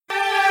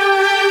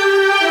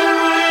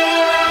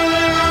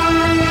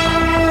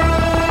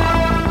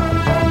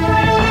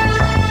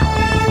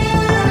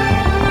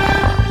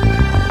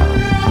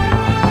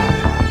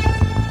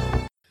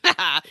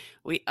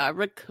are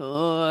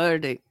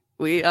recording.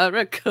 We are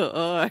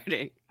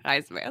recording. Hi,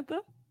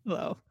 Samantha.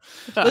 Hello.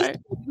 Hi.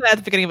 At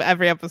the beginning of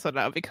every episode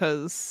now,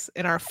 because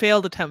in our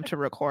failed attempt to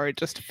record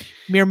just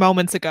mere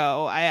moments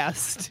ago, I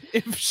asked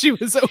if she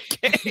was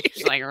okay.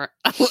 She's like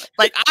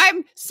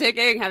I'm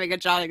singing, having a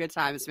jolly good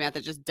time.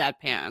 Samantha just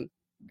deadpan.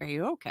 Are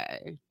you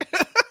okay?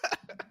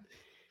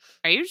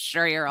 Are you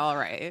sure you're all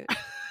right?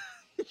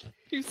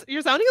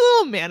 You're sounding a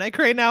little manic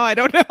right now. I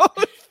don't know.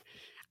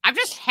 I'm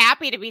just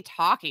happy to be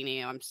talking to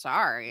you. I'm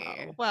sorry.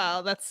 Oh,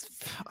 well, that's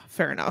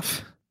fair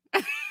enough.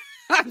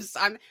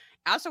 I'm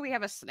also, we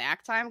have a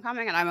snack time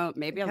coming, and I'm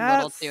maybe a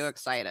little too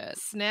excited.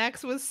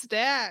 Snacks with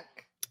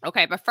Stack.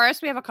 Okay, but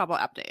first we have a couple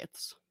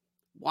updates.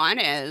 One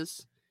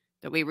is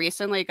that we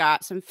recently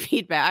got some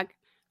feedback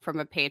from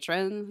a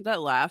patron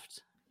that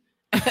left,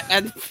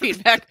 and the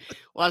feedback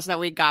was that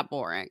we got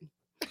boring.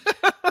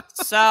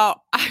 So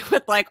I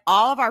would like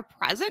all of our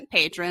present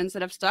patrons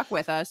that have stuck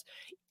with us,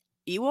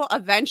 you will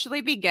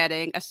eventually be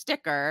getting a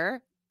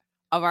sticker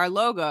of our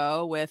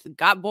logo with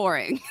 "Got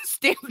Boring"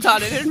 stamped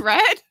on it in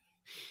red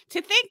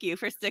to thank you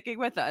for sticking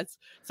with us.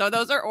 So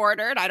those are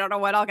ordered. I don't know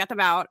when I'll get them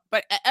out,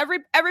 but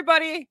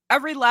everybody,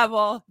 every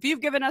level, if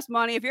you've given us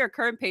money, if you're a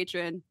current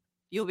patron,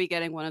 you'll be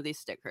getting one of these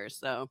stickers.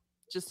 So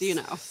just so you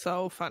know.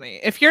 So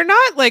funny. If you're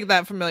not like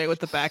that familiar with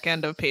the back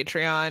end of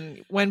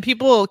Patreon, when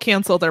people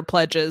cancel their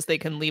pledges, they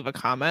can leave a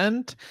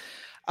comment.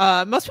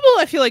 Most people,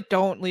 I feel like,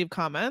 don't leave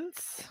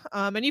comments.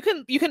 And you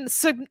can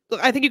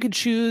I think you can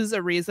choose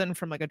a reason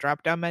from like a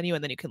drop down menu,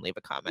 and then you can leave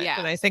a comment. Yes,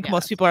 and I think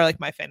most people are like,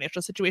 my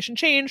financial situation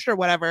changed or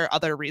whatever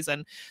other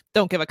reason,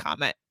 don't give a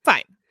comment.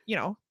 Fine,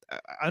 I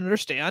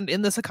understand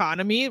in this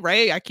economy,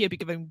 right? I can't be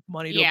giving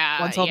money to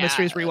Unsolved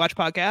Mysteries Rewatch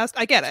podcast.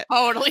 I get it.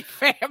 Totally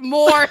fair.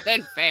 More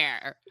than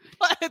fair.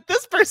 But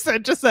this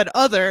person just said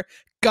other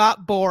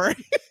got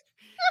boring.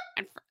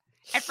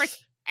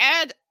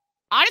 and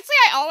honestly,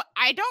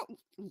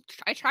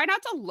 I try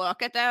not to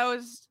look at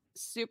those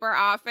super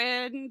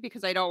often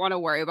because I don't want to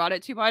worry about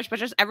it too much, but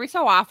just every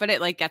so often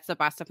it like gets the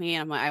best of me,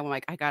 and I'm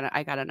like I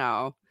gotta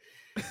know.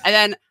 And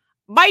then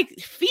my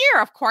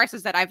fear, of course,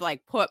 is that I've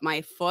like put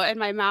my foot in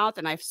my mouth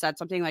and I've said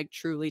something like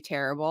truly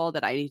terrible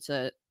that I need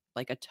to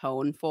like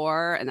atone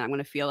for, and I'm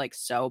gonna feel like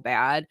so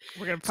bad.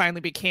 We're gonna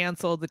finally be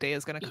canceled. The day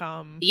is gonna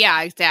come.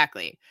 Yeah,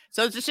 exactly.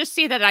 So to just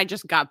see that I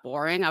just got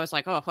boring, I was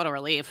like, oh, what a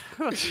relief.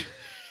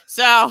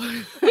 So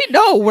we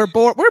know we're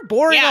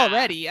boring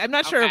already. I'm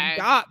not sure it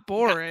got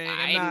boring.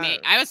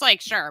 I was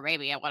like, sure,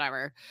 maybe,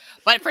 whatever.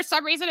 But for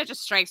some reason, it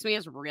just strikes me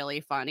as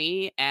really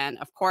funny. And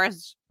of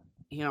course,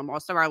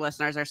 most of our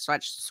listeners are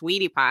such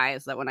sweetie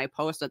pies that when I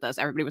posted this,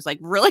 everybody was like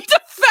really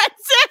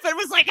defensive and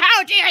was like,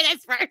 how dare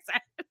this person?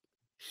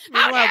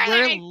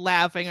 We're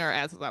laughing our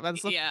asses off.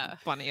 That's the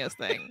funniest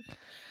thing.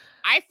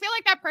 I feel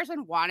like that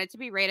person wanted to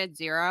be rated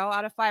 0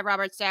 out of 5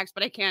 Robert Stacks,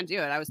 but I can't do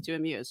it. I was too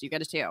amused. You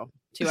get a 2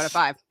 out of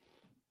 5.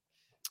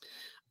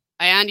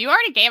 And you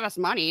already gave us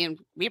money, and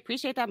we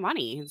appreciate that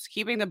money. It's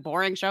keeping the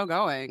boring show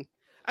going.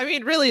 I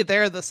mean, really,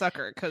 they're the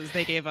sucker because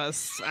they gave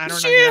us, I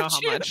don't know how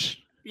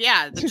much.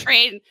 Yeah,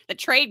 the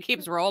trade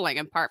keeps rolling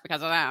in part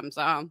because of them.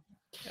 So,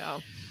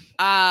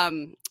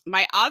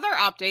 my other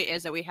update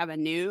is that we have a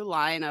new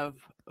line of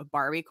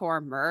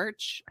Barbiecore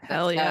merch.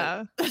 Hell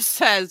yeah! That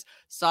says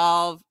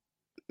 "Solve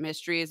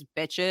Mysteries,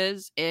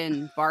 Bitches"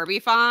 in Barbie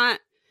font,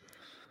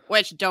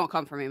 which don't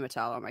come from me,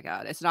 Mattel. Oh my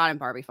god, it's not in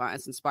Barbie font.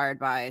 It's inspired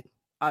by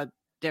a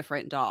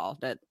different doll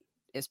that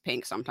is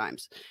pink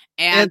sometimes,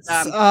 and it's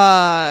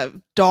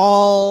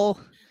doll,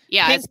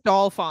 pink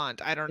doll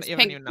font. I don't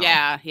even know.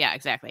 Yeah,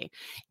 exactly.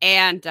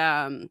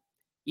 And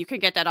you can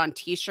get that on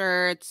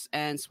t-shirts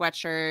and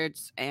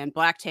sweatshirts and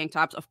black tank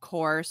tops, of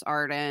course,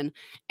 Arden.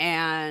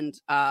 And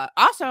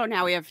also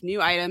now we have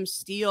new items: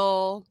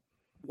 steel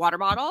water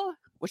bottle,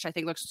 which I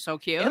think looks so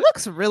cute. It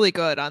looks really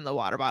good on the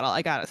water bottle,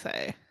 I gotta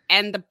say.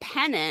 And the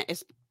pennant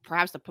is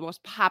perhaps the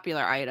most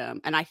popular item,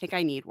 and I think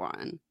I need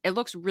one. It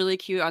looks really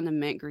cute on the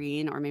mint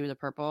green or maybe the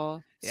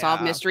purple.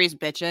 Solve Mysteries,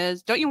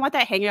 Bitches. Don't you want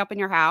that hanging up in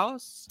your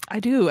house?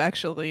 I do,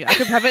 actually. I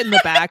could have it in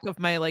the back of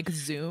my like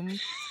Zoom.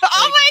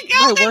 Oh my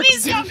god, that'd be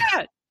so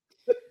good.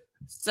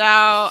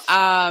 So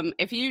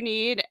if you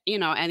need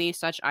any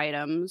such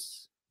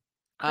items,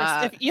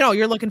 if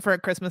you're looking for a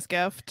Christmas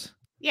gift,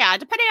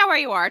 depending on where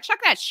you are, check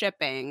that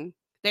shipping.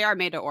 They are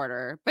made to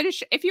order, but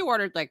if you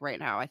ordered like right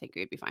now, I think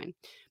you'd be fine.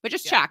 But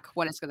just check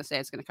when it's going to say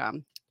it's going to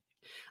come.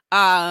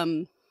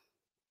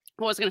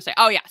 What was I going to say?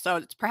 Oh yeah, so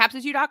it's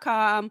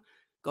perhapsitsyou.com.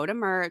 Go to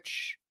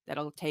merch.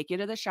 That'll take you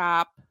to the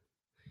shop,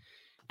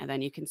 and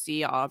then you can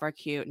see all of our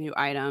cute new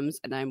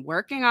items. And I'm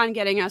working on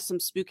getting us some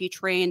spooky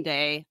train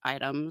day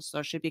items,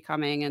 so it should be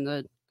coming in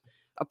the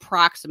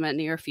approximate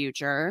near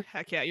future.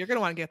 Heck yeah, you're gonna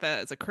want to get that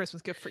as a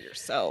Christmas gift for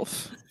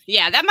yourself.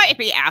 Yeah, that might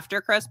be after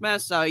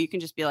Christmas, so you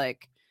can just be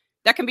like.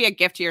 That can be a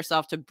gift to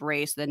yourself to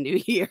brace the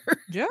new year.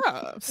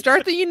 Yeah.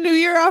 Start the new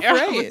year off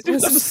right with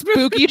some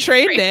spooky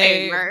trade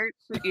day merch.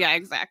 Yeah,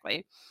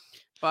 exactly.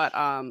 But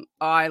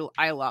I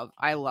love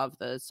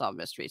the Solve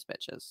Mysteries,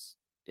 Bitches.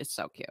 It's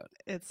so cute.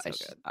 It's so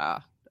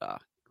good.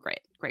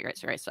 Great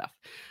stuff.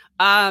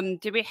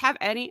 Did we have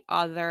any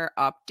other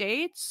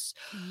updates?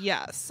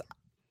 Yes.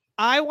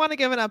 I want to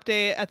give an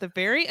update. At the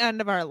very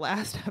end of our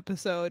last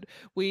episode,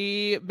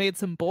 we made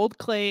some bold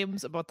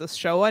claims about this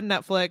show on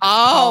Netflix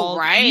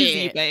called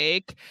Easy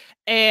Bake,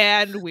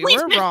 and we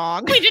were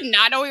wrong. We did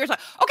not know what we were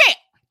talking. Okay,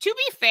 to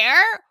be fair,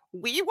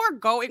 we were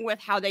going with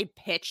how they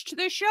pitched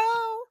the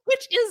show,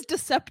 which is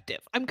deceptive.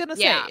 I'm gonna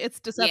say it's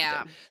deceptive.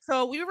 Yeah.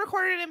 So we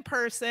recorded in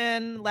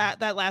person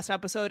that last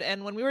episode,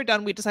 and when we were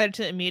done, we decided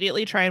to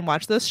immediately try and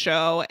watch this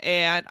show.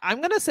 And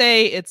I'm gonna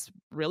say it's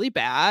really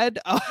bad.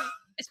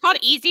 It's called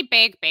Easy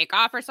Bake Bake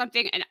Off or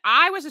something, and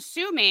I was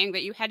assuming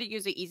that you had to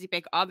use an Easy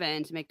Bake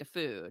oven to make the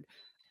food.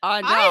 No,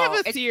 I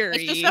have a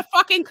theory. It's just a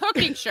fucking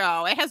cooking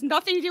show. It has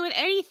nothing to do with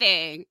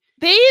anything.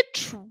 They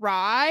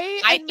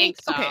try. I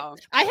think so.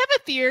 Okay. I have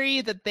a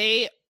theory that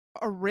they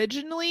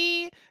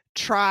originally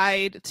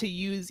tried to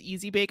use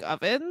Easy Bake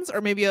ovens, or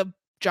maybe a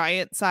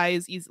giant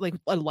size, like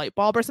a light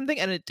bulb or something,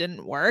 and it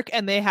didn't work,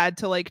 and they had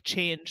to like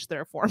change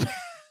their format.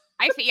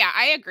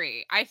 I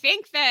agree. I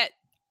think that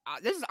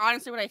this is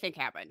honestly what I think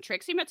happened.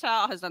 Trixie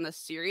Mattel has done a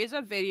series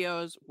of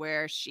videos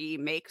where she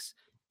makes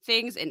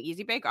things in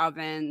Easy Bake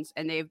ovens,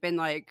 and they've been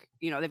like,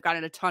 they've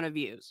gotten a ton of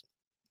views.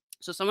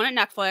 So someone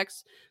at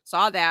Netflix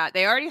saw that.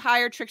 They already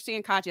hired Trixie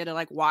and Katya to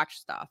like watch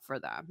stuff for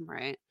them,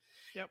 right?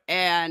 Yep.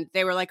 And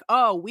they were like,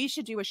 oh, we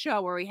should do a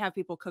show where we have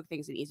people cook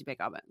things in Easy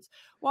Bake ovens.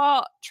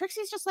 Well,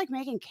 Trixie's just like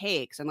making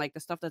cakes and like the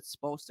stuff that's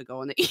supposed to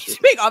go in the Easy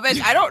Bake ovens.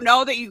 I don't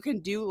know that you can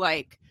do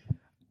like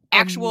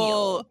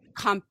actual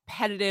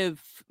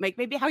competitive, like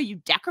maybe how you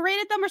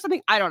decorated them or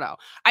something. I don't know.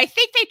 I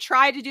think they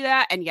tried to do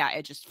that, and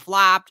it just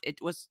flopped.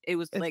 It was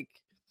like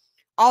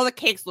all the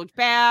cakes looked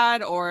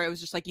bad, or it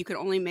was just like you could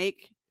only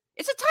make.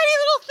 It's a tiny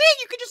little thing.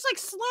 You could just like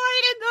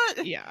slide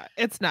in the. Yeah,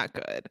 it's not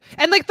good.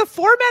 And like the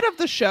format of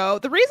the show,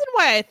 the reason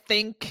why I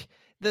think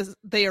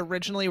they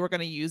originally were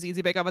going to use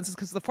Easy Bake ovens is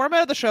because the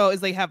format of the show is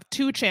they have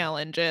 2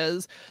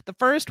 challenges. The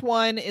first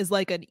one is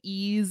like an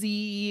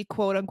easy,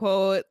 quote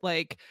unquote,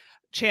 like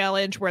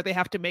challenge where they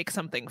have to make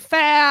something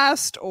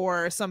fast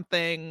or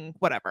something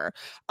whatever.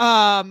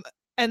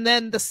 And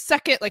then the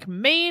second like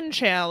main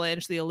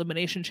challenge, the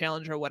elimination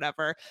challenge or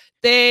whatever,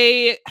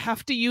 they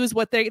have to use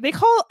what they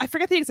call, I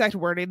forget the exact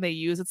wording they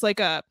use. It's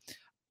like a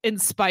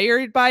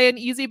inspired by an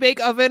Easy Bake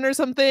oven or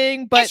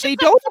something, but they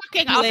don't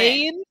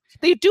explain.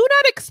 They do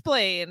not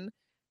explain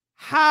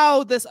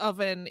how this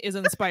oven is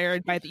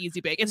inspired by the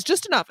Easy Bake. It's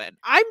just an oven.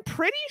 I'm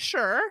pretty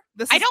sure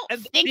I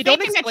don't think they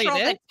don't explain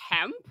the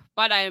temp,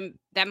 but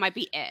that might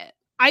be it.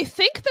 I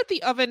think that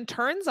the oven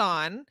turns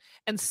on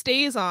and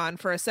stays on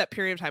for a set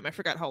period of time. I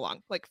forgot how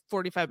long, like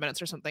 45 minutes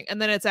or something.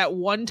 And then it's at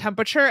one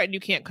temperature and you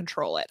can't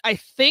control it. I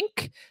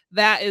think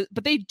that is,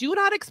 but they do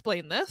not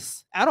explain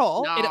this at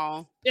all.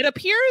 No. It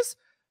appears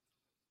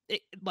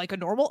like a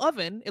normal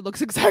oven. It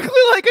looks exactly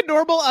like a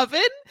normal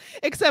oven,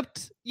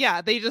 except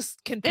they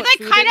just can put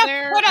food in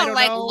there. Put a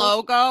like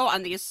logo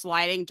on these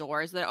sliding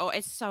doors that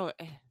it's so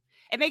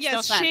it makes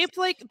no sense. Shaped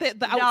like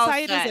the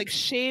outside is like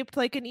shaped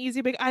like an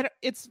Easy Bake.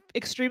 It's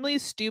extremely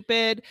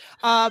stupid.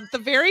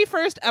 The very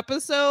first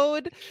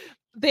episode,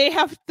 they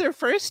have their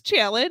first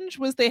challenge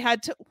was they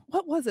had to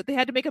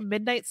make a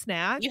midnight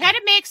snack. You had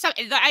to make some.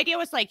 The idea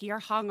was like you're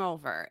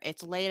hungover.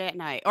 It's late at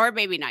night, or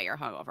maybe not. You're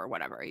hungover,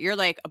 whatever. You're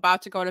like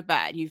about to go to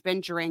bed. You've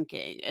been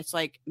drinking. It's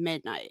like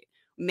midnight.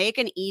 Make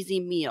an easy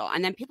meal.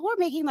 And then people were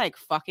making like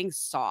fucking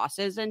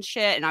sauces and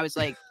shit. And I was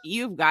like,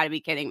 you've got to be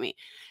kidding me.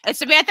 And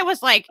Samantha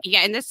was like,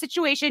 in this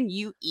situation,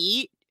 you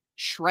eat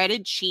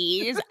shredded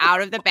cheese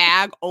out of the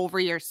bag over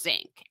your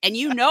sink. And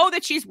you know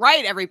that she's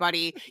right,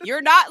 everybody.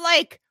 You're not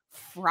like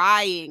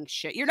frying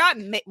shit. You're not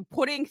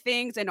putting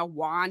things in a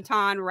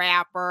wonton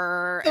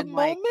wrapper. The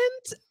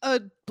moment a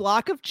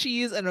block of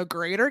cheese and a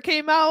grater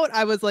came out,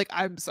 I was like,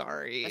 I'm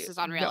sorry. This is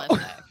unrealistic.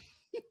 No.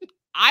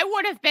 I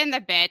would have been the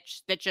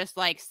bitch that just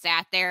like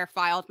sat there,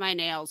 filed my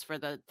nails for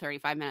the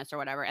 35 minutes or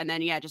whatever. And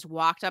then, just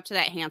walked up to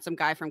that handsome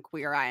guy from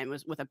Queer Eye and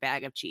was with a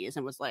bag of cheese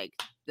and was like,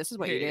 this is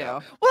what you do.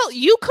 Well,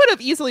 you could have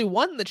easily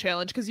won the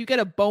challenge because you get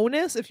a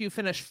bonus if you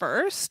finish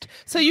first.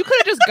 So you could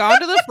have just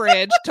gone to the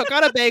fridge, took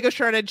out a bag of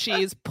shredded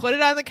cheese, put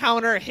it on the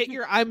counter, hit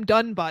your I'm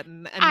done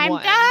button, and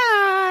won.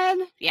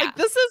 Done. Yeah. Like,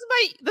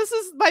 this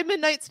is my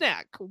midnight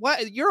snack.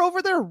 What? You're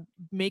over there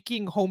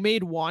making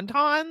homemade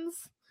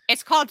wontons?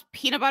 It's called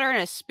peanut butter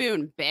and a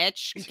spoon,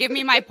 bitch. Give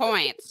me my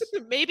points.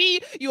 Maybe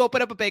you open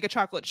up a bag of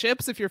chocolate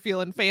chips if you're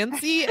feeling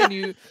fancy and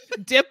you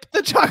dip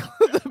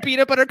the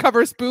peanut butter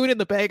covered spoon in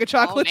the bag of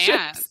chocolate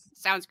chips.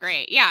 Sounds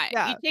great.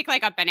 Yeah. You take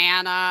like a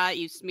banana,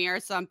 you smear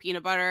some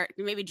peanut butter,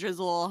 you maybe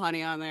drizzle a little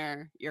honey on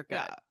there. You're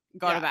good.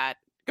 Go to bed.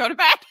 Go to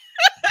bed.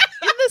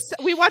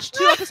 We watched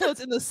 2 episodes.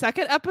 In the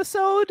second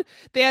episode,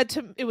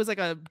 it was like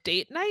a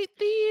date night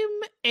theme,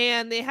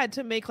 and they had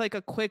to make like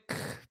a quick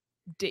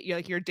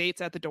like your dates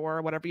at the door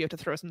or whatever, you have to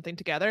throw something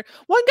together.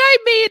 One guy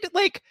made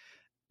like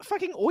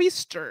fucking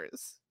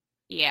oysters.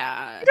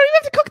 Yeah. You don't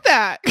even have to cook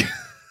that.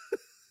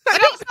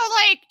 But also,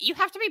 like, you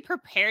have to be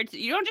prepared.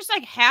 You don't just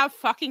like have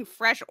fucking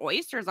fresh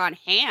oysters on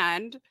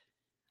hand.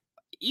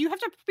 you have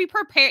to be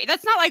prepared.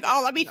 That's not like,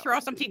 oh, let me No. throw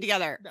something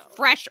together. No.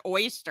 Fresh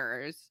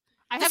oysters.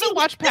 I Does haven't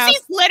watched does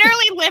past. he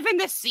literally live in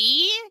the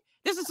sea?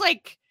 This is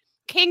like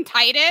King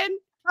Titan.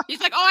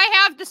 He's like, oh, I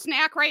have the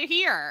snack right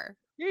here.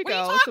 Here you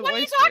What, go. what are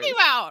you talking oysters.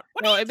 about?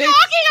 What No, are you it makes-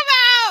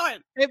 talking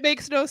about? It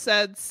makes no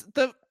sense.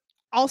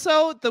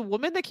 Also, the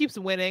woman that keeps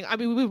winning, I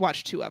mean, we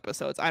watched 2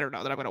 episodes. I don't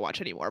know that I'm going to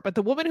watch anymore, but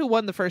the woman who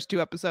won the first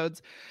 2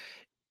 episodes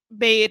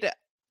made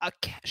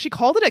she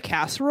called it a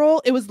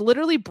casserole. It was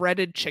literally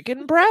breaded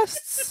chicken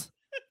breasts.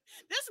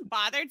 This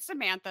bothered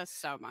Samantha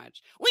so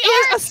much.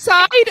 And a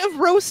side of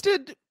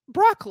roasted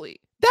broccoli.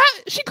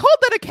 That she called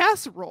that a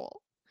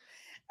casserole.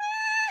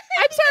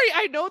 I'm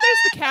sorry. I know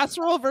there's the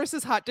casserole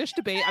versus hot dish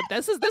debate.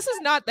 This is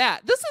not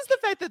that. This is the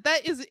fact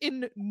that is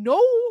in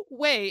no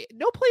way,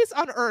 no place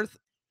on earth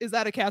is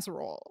that a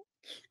casserole.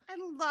 I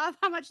love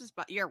how much this.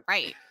 You're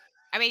right.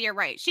 I mean, you're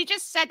right. She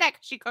just said that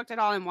 'cause she cooked it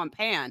all in one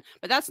pan,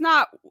 but that's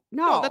not.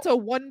 No, that's a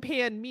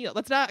 1-pan meal.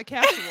 That's not a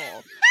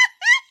casserole.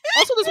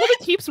 Also, this woman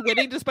keeps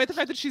winning despite the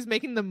fact that she's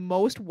making the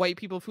most white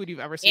people food you've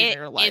ever seen in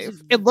your life.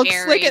 It looks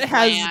like it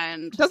has.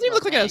 It doesn't even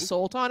look like it has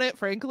salt on it,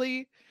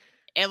 frankly.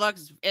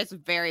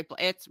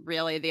 It's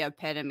really the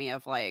epitome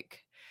of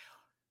like,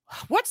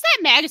 what's that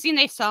magazine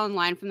they sell in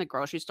line from the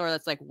grocery store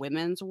that's like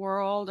Women's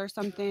World or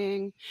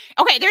something?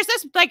 Okay, there's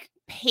this like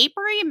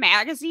papery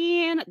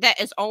magazine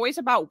that is always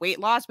about weight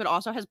loss, but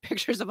also has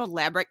pictures of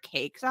elaborate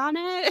cakes on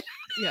it.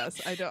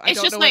 Yes, I don't It's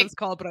know just what like- it's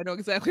called, but I know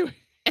exactly what.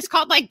 It's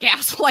called like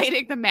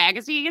Gaslighting the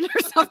Magazine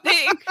or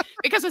something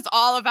because it's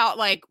all about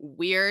like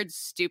weird,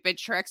 stupid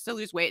tricks to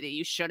lose weight that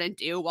you shouldn't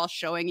do while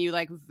showing you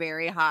like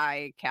very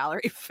high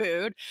calorie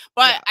food.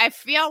 But Yeah. I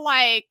feel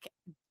like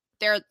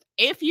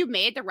if you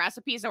made the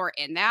recipes that were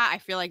in that, I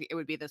feel like it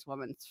would be this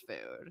woman's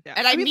food. Yeah.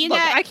 And I mean look,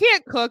 that I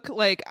can't cook.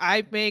 Like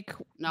I make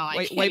no, I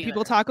white can't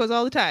people either. tacos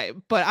all the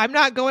time, but I'm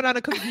not going on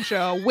a cooking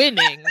show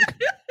winning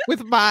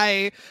with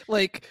my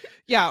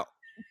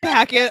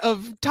packet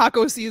of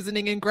taco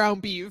seasoning and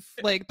ground beef.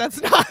 Like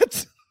that's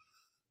not.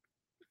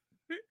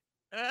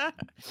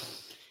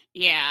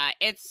 Yeah,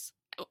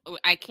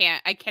 I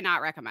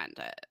cannot recommend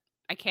it.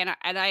 I cannot,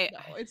 and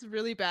No, it's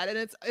really bad, and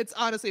it's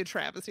honestly a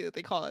travesty that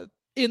they call it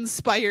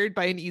inspired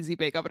by an easy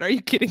bake oven. Are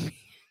you kidding me?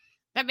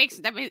 that makes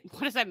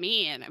what does that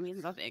mean? It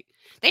means nothing.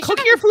 They should Cook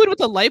have, your food with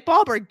a light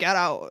bulb or get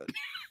out.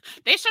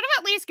 they should have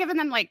at least given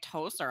them like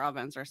toaster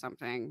ovens or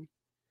something.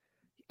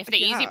 If the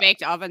easy Yeah.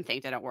 baked oven thing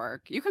didn't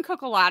work, you can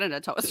cook a lot in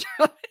a toaster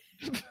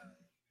oven.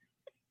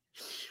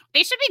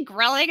 They should be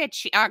grilling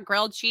a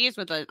grilled cheese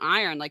with an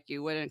iron like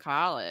you would in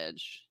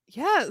college.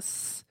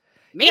 Yes.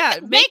 Make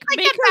make like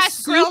a the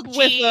best soup grilled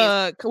with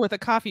cheese. with a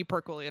coffee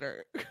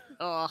percolator.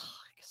 Ugh,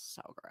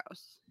 so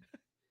gross.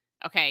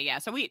 Okay, yeah.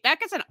 So that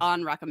gets an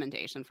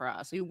unrecommendation for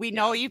us. We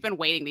know you've been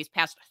waiting these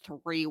past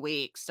 3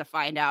 weeks to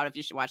find out if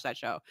you should watch that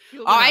show.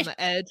 People Oh, been I on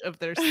the edge of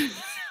their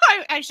seats.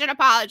 I should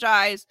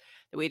apologize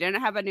that we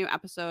didn't have a new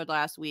episode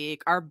last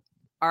week.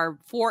 Our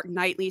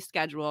fortnightly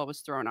schedule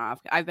was thrown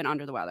off. I've been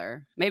under the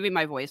weather. Maybe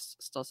my voice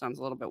still sounds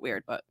a little bit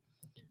weird, but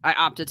I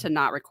opted to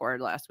not record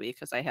last week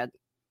because I had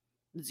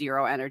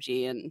zero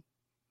energy and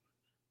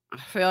I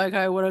feel like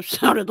I would have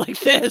sounded like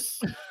this.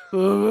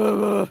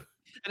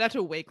 I'd have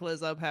to wake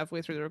Liz up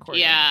halfway through the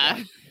recording.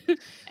 Yeah.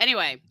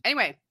 Anyway,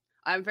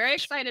 I'm very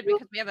excited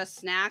because we have a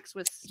snacks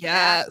with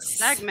snacks Yes.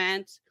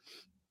 segment.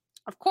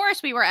 Of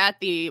course, we were at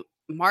the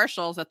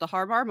Marshalls at the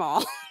Har-Bar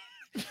Mall,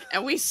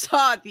 and we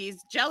saw these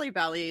Jelly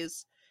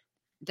Bellies.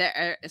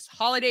 There is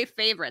holiday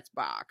favorites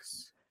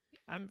box.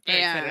 I'm very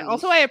excited. And-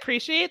 Also, I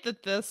appreciate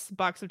that this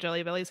box of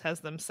Jelly Bellies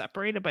has them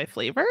separated by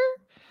flavor,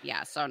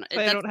 Yeah, so so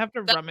I don't have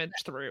to that- rummage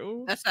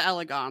through. that's the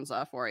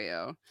eleganza for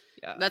you.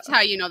 Yeah. That's how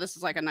you know this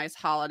is like a nice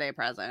holiday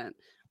present.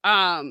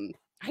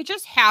 I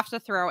just have to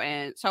throw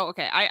in. So,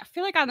 okay, I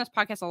feel like on this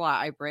podcast a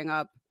lot, I bring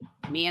up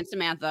me and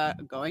Samantha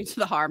going to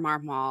the Har-Bar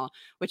Mall,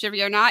 which if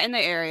you're not in the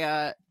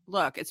area,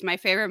 look, it's my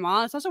favorite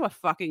mall. It's also a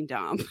fucking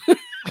dump.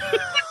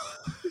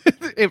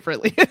 It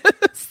really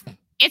is.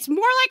 It's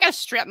more like a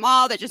strip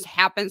mall that just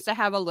happens to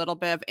have a little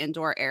bit of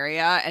indoor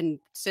area. And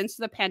since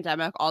the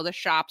pandemic, all the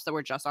shops that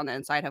were just on the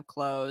inside have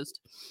closed.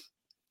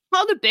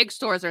 All the big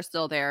stores are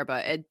still there,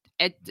 but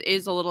it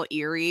is a little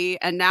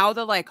eerie. And now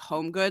the like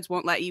Home Goods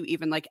won't let you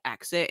even like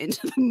exit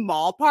into the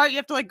mall part. You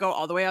have to like go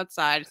all the way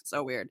outside. It's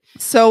so weird.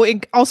 So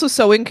also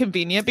so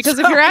inconvenient because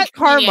if So you're at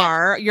inconvenient.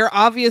 Har-Mar, you're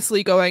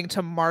obviously going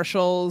to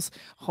Marshall's,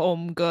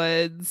 Home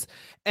Goods,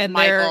 and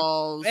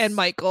Michael's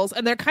Michael's,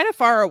 and they're kind of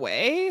far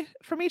away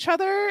from each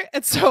other,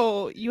 and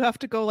so you have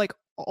to go like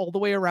all the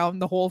way around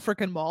the whole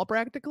freaking mall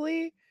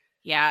practically.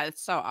 Yeah,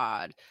 it's so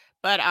odd.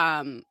 But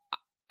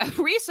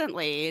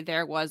recently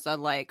there was a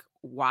like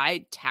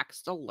wide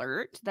text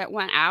alert that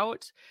went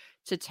out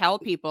to tell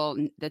people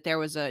that there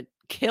was a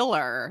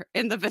killer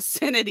in the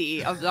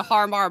vicinity of the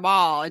Har-Mar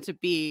Mall and to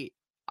be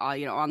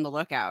on the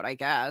lookout, I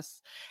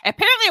guess.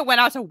 Apparently it went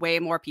out to way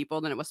more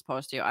people than it was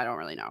supposed to. I don't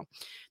really know.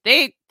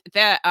 But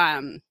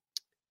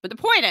the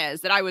point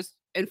is that I was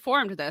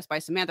informed this by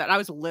Samantha, and I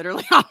was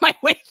literally on my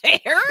way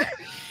there.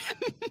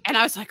 And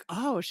I was like,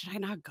 oh, should I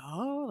not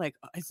go? Like,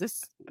 is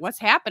this what's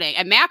happening?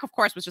 And Mac, of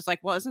course, was just like,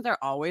 well, isn't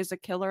there always a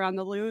killer on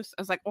the loose?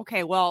 I was like,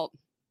 okay, well,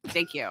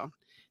 thank you.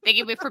 Thank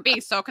you for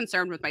being so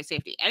concerned with my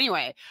safety.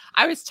 Anyway,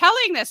 I was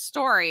telling this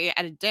story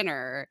at a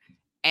dinner,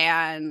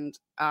 and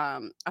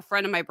a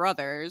friend of my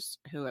brother's,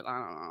 who I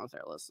don't know if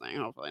they're listening,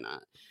 hopefully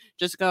not,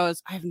 just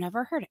goes, I've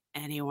never heard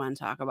anyone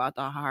talk about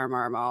the Har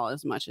Mar Mall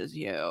as much as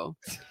you.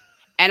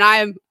 And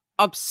I'm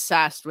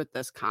obsessed with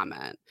this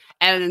comment.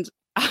 And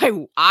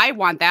I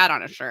want that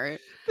on a shirt.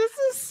 This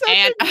is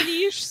such a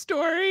niche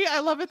story. I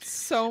love it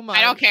so much.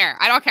 I don't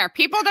care.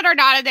 People that are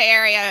not in the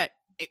area.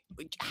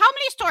 How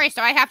many stories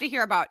do I have to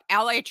hear about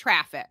LA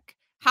traffic?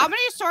 How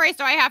many stories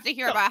do I have to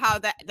hear about how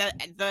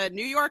the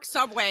New York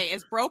subway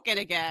is broken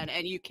again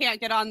and you can't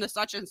get on the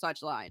such and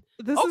such line?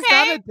 This is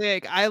not a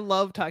dig. I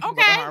love talking about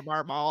the Har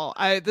Mar Mall.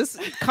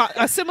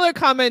 A similar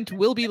comment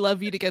will be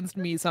levied against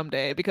me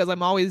someday because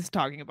I'm always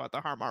talking about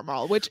the Har Mar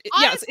Mall, which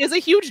yes is a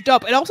huge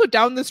dump, and also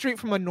down the street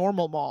from a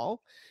normal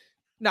mall.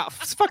 No,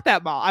 fuck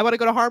that mall. I want to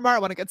go to Har Mar. I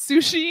want to get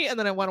sushi, and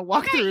then I want to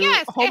walk through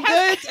Home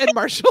Goods and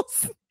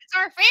Marshalls. It's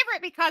our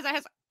favorite because it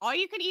has all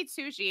you can eat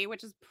sushi,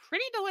 which is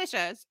pretty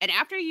delicious. And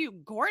after you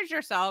gorge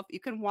yourself, you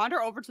can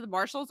wander over to the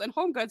Marshalls and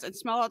Home Goods and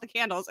smell out the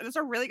candles. And it's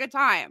a really good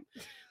time.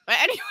 But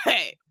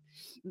anyway,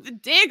 the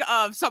dig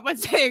of someone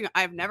saying,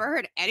 I've never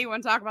heard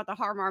anyone talk about the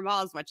Har Mar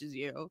Mall as much as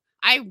you.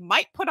 I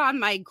might put on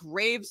my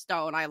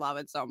gravestone. I love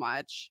it so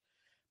much.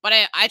 But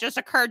it just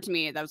occurred to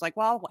me that I was like,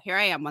 well, here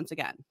I am once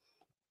again.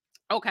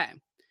 Okay.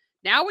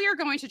 Now we are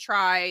going to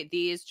try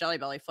these Jelly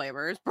Belly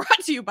flavors brought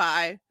to you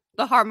by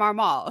the Har Mar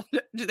Mall.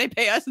 Do they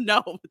pay us?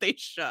 No, but they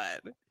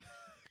should.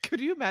 Could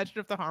you imagine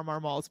if the Har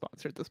Mar Mall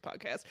sponsored this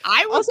podcast?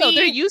 I would. Also,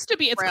 there used to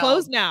be. It's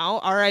closed now.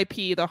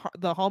 R.I.P.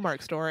 the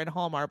Hallmark store in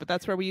Hallmark, but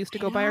that's where we used to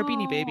go buy our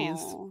Beanie Babies.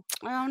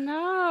 Oh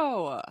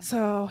no!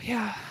 So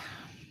yeah,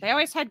 they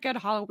always had good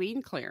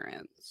Halloween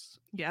clearance.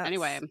 Yeah.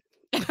 Anyway,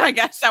 I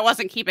guess that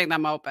wasn't keeping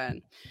them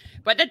open.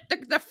 But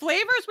the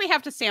flavors we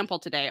have to sample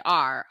today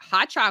are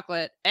hot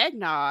chocolate,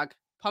 eggnog,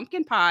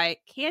 pumpkin pie,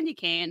 candy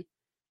cane,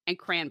 and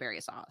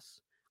cranberry sauce.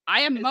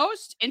 I am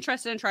most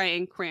interested in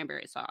trying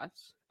cranberry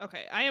sauce.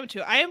 Okay, I am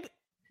too.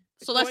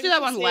 So let's do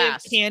that one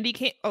last. Candy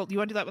cane. Oh, you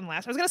want to do that one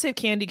last? I was going to save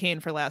candy cane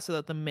for last so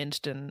that the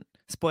mint didn't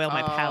spoil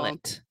my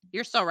palate.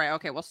 You're so right.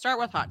 Okay, we'll start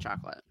with hot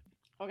chocolate.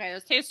 Okay,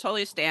 this tastes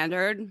totally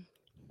standard.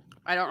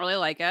 I don't really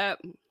like it.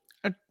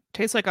 It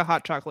tastes like a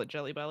hot chocolate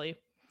Jelly Belly.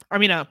 I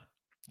mean, a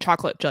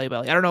chocolate Jelly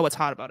Belly. I don't know what's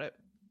hot about it.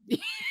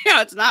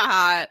 Yeah, it's not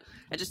hot.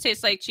 It just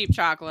tastes like cheap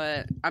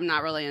chocolate. I'm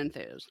not really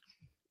enthused.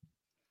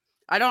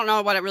 I don't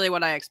know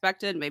what I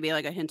expected. Maybe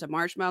like a hint of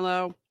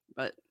marshmallow,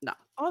 but no.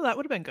 Oh, that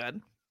would have been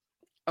good.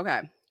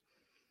 Okay.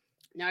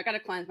 Now I got to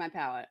cleanse my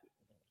palate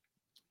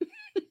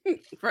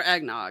for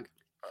eggnog.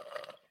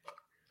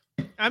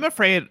 I'm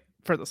afraid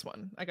for this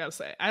one. I got to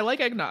say, I like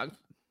eggnog.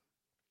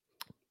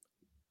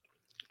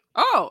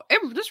 Oh,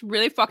 it just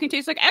really fucking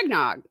tastes like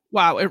eggnog.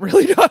 Wow, it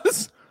really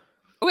does.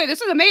 Okay,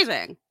 this is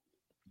amazing.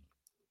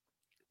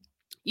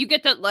 You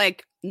get that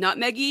like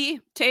nutmeggy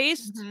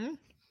taste. Mm-hmm.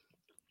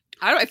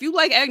 I don't know. If you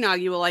like eggnog,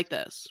 you will like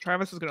this.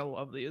 Travis is going to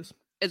love these.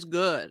 It's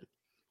good.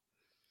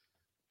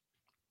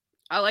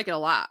 I like it a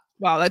lot.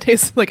 Wow, that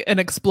tastes like an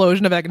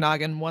explosion of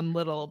eggnog in one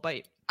little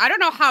bite. I don't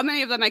know how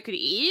many of them I could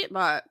eat,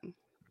 but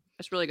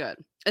it's really good.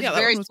 It's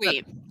very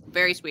sweet. Good.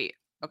 Very sweet.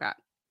 Okay.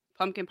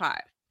 Pumpkin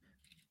pie.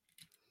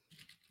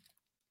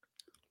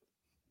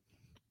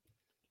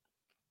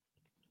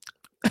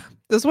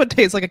 This one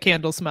tastes like a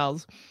candle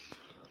smells.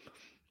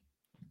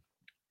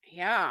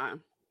 Yeah.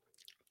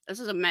 This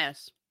is a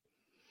mess.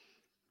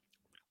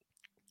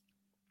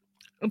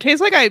 It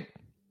tastes like I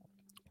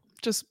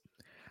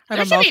have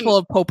a mouthful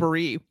of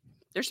potpourri.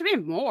 There should be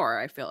more,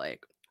 I feel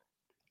like.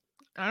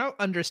 I don't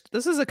understand.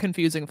 This is a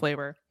confusing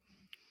flavor.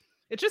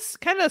 It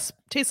just kind of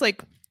tastes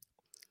like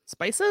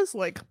spices.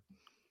 Like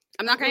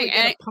I'm not getting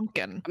any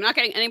pumpkin. I'm not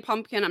getting any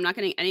pumpkin. I'm not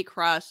getting any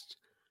crust.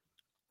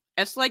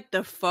 It's like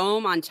the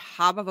foam on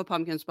top of a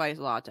pumpkin spice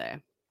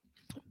latte.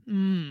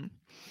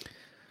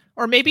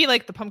 Or maybe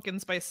like the pumpkin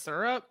spice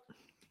syrup.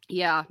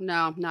 Yeah,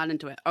 no, not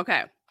into it.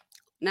 Okay.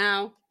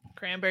 Now,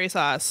 cranberry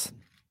sauce.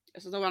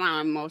 This is the one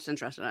I'm most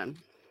interested in.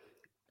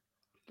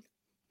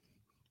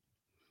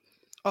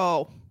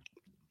 Oh.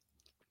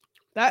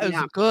 That is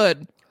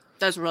good.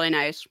 That's really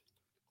nice.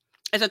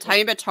 It's a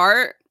tiny bit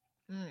tart.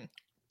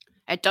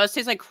 It does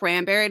taste like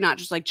cranberry, not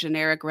just like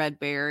generic red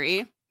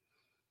berry.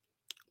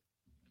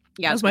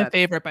 Yeah, that's my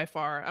favorite by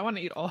far. I want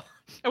to eat all.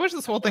 I wish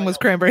this whole thing was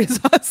cranberry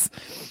sauce.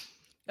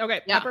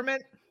 Okay,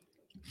 peppermint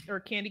or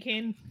candy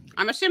cane.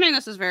 I'm assuming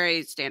this is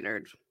very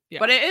standard. Yeah.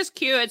 But it is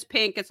cute. It's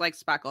pink. It's like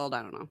speckled.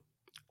 I don't know.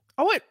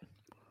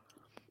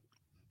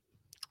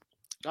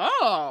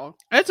 Oh,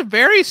 it's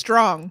very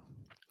strong.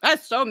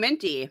 That's so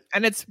minty,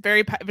 and it's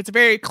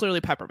very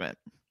clearly peppermint.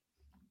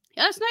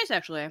 Yeah, that's nice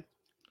actually.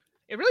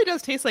 It really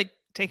does taste like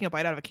taking a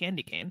bite out of a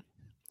candy cane.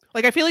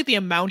 Like I feel like the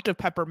amount of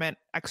peppermint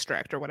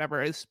extract or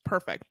whatever is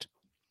perfect.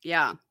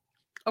 Yeah.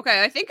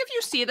 Okay, I think if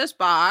you see this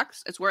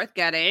box, it's worth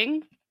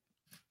getting.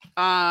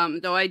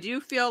 Though I do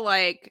feel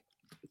like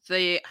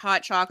the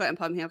hot chocolate and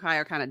pumpkin pie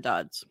are kind of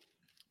duds.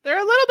 They're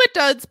a little bit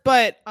duds,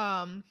 but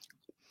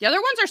The other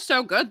ones are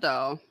so good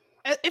though.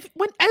 As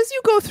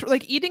you go through,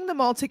 like, eating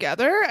them all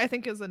together, I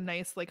think is a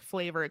nice, like,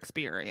 flavor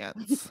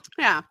experience.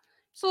 Yeah,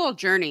 it's a little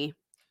journey.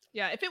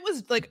 Yeah, if it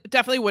was, like,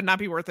 definitely would not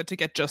be worth it to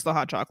get just the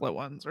hot chocolate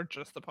ones or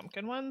just the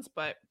pumpkin ones,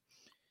 but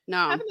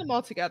No, having them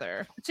all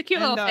together, it's a cute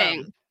little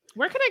thing.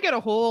 Where can I get a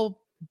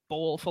whole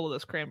bowl full of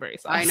this cranberry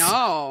sauce? I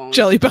know.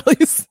 Jelly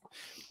Bellies.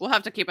 We'll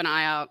have to keep an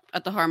eye out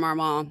at the Harmar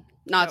Mall.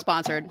 Not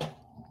sponsored.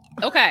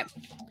 Okay.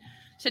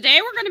 Today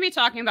we're going to be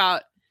talking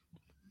about,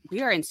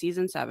 we are in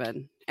season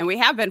 7, and we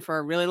have been for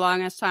a really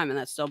long ass time, and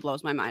that still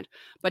blows my mind.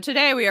 But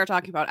today we are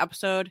talking about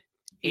episode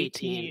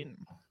 18.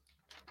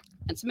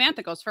 And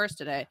Samantha goes first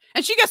today,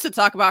 and she gets to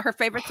talk about her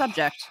favorite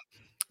subject,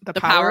 the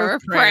power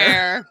of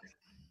prayer.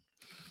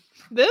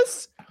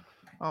 This,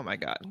 oh my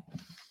God,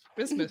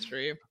 this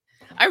mystery.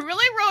 I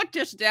really wrote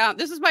this down.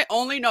 This is my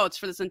only notes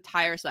for this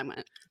entire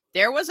segment.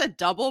 There was a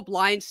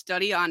double-blind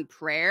study on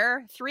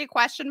prayer. 3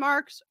 question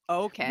marks.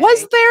 Okay.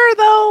 Was there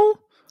though?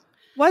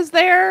 Was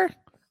there?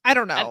 I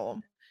don't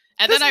know.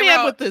 And this then man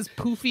I wrote, with this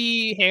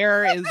poofy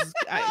hair is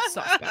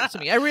suspect to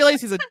me. I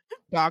realize he's a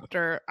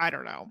doctor. I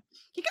don't know.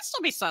 He can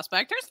still be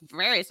suspect. There's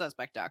very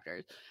suspect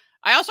doctors.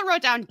 I also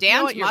wrote down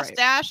Dan's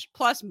mustache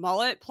plus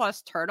mullet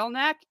plus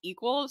turtleneck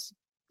equals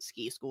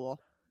ski school.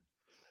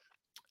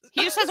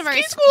 He just has a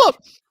very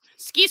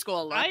ski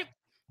school look.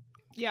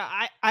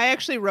 I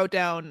actually wrote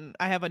down,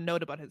 I have a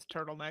note about his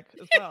turtleneck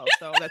as well,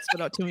 so that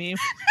stood out to me.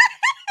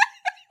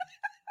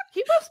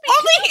 He must be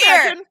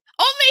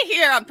only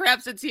here on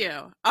Perhaps It's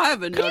You. I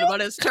have a note about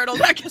his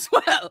turtleneck as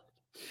well.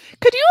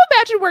 Could you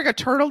imagine wearing a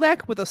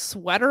turtleneck with a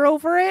sweater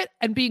over it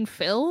and being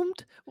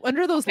filmed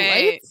under those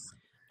lights?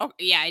 Oh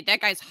yeah,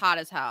 that guy's hot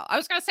as hell. I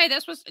was gonna say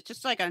this was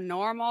just like a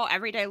normal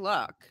everyday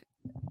look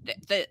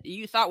that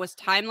you thought was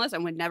timeless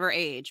and would never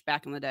age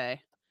back in the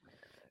day.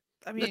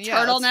 I mean, the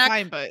turtleneck,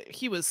 fine, but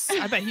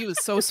I bet he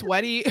was so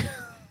sweaty.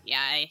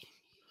 Yeah,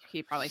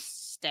 he probably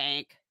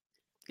stank.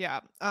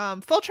 Yeah.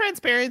 Full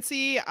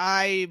transparency,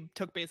 I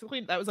took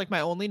basically, that was like my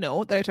only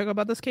note that I took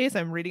about this case.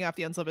 I'm reading off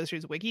the Unsolved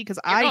Mysteries wiki because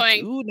I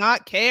do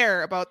not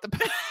care about the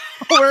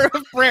power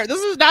of prayer.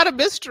 This is not a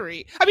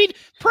mystery. I mean,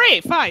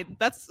 pray, fine.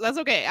 That's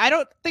okay. I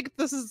don't think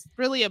this is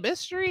really a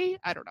mystery.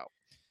 I don't know.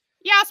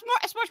 Yeah,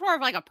 it's much more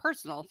of like a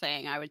personal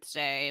thing, I would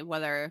say,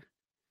 whether,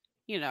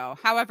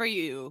 however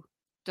you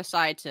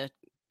decide to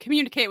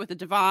communicate with the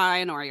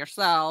divine or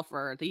yourself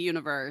or the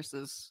universe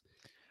is.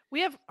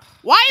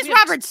 Why is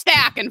Robert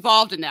Stack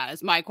involved in that?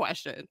 Is my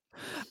question.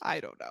 I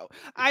don't know.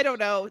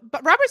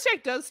 But Robert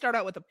Stack does start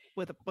out with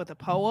a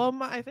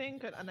poem. I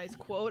think a nice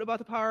quote about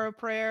the power of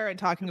prayer and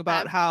talking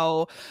about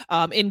how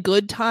in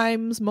good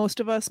times most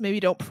of us maybe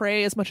don't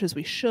pray as much as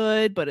we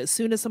should, but as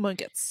soon as someone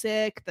gets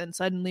sick, then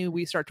suddenly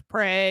we start to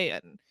pray.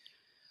 And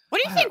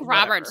what do you think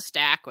Robert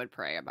Stack would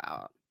pray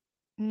about?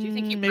 Do you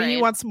think maybe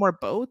he wants more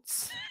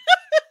boats,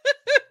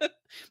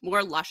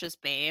 more luscious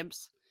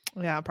babes?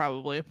 Yeah,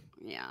 probably.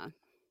 Yeah.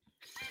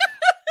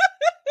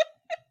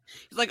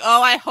 He's like,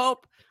 oh, I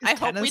hope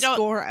we don't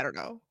score. I don't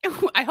know.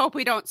 I hope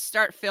we don't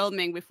start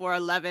filming before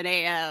 11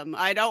 a.m.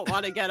 I don't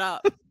want to get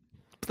up.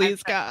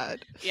 Please,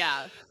 God.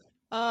 Yeah.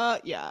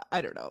 Yeah,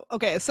 I don't know.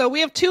 Okay, so we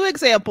have 2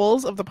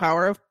 examples of the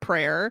power of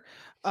prayer.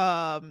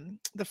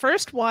 The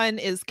first one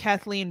is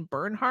Kathleen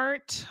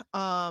Bernhardt.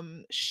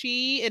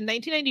 She in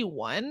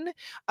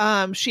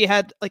 1991, she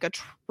had like a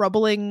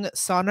troubling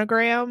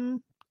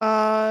sonogram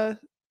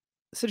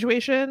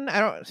situation. I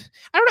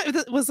don't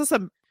know. Was this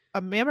a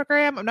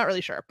mammogram? I'm not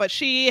really sure, but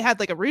she had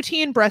like a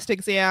routine breast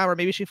exam, or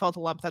maybe she felt a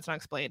lump. That's not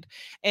explained.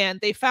 And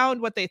they found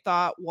what they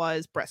thought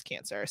was breast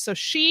cancer. So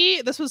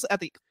this was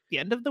at the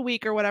end of the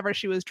week or whatever.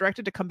 She was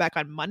directed to come back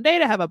on Monday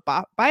to have a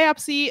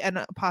biopsy and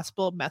a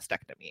possible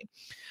mastectomy.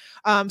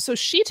 So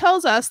she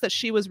tells us that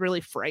she was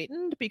really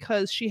frightened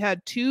because she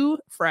had 2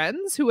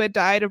 friends who had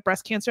died of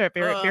breast cancer at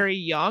very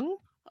young.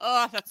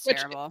 Oh, that's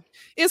terrible.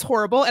 Is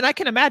horrible. And I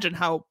can imagine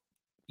how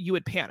you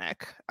would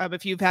panic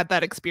if you've had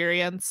that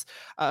experience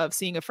of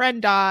seeing a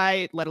friend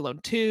die, let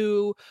alone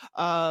 2,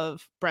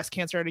 of breast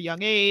cancer at a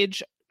young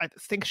age. I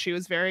think she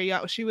was very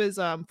young. She was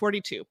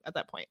 42 at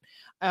that point,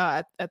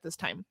 at this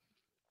time.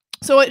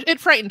 So it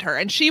frightened her,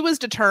 and she was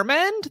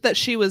determined that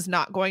she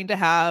wasn't going to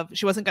have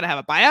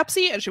a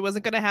biopsy, and she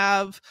wasn't going to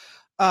have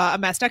a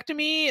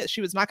mastectomy.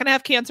 She was not going to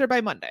have cancer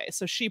by Monday.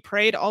 So she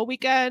prayed all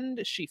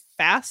weekend. She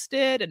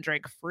fasted and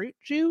drank fruit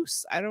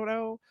juice. I don't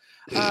know,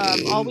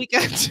 all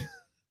weekend.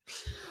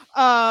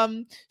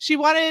 She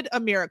wanted a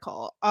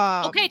miracle.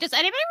 Okay, does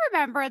anybody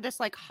remember this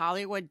like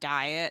Hollywood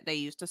diet they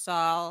used to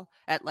sell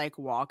at like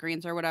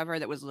Walgreens or whatever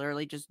that was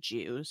literally just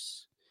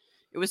juice?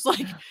 It was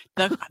like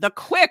the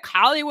quick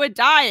Hollywood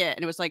diet,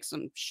 and it was like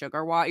some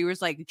sugar water. You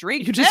was like,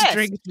 drink this. Just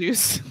drink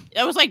juice.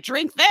 It was like,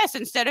 drink this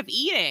instead of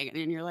eating,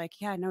 and you're like,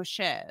 yeah, no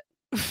shit.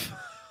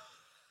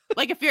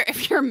 Like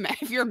if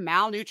you're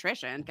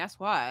malnutrition, guess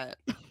what?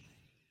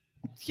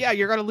 Yeah,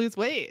 you're gonna lose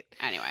weight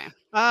anyway.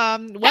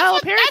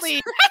 Apparently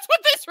that's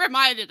what this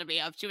reminded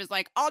me of. She was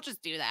like, I'll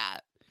just do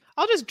that.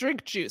 I'll just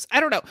drink juice. I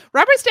don't know.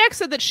 Robert Stack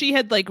said that she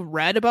had like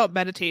read about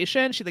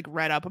meditation. She like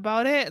read up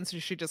about it, and so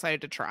she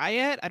decided to try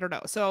it. I don't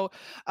know. So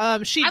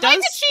she like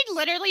that she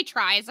literally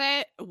tries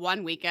it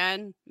one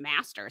weekend,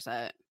 masters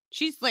it.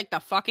 She's like the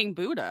fucking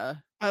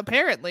Buddha.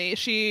 Apparently,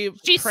 she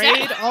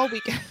prayed all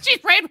weekend. She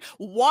prayed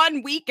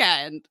one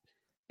weekend,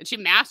 and she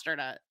mastered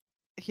it.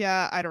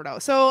 Yeah, I don't know.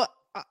 So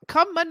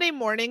come Monday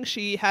morning,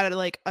 she had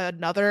like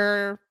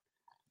another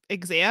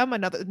exam,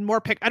 another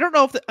more pick. I don't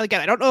know if I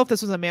don't know if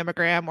this was a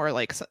mammogram or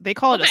like they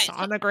call it a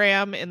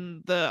sonogram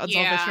in the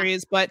Unsolved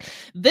Mysteries, but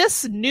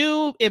this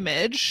new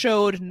image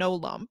showed no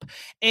lump,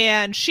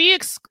 and she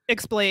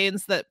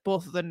explains that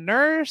both the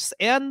nurse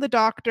and the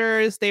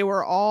doctors, they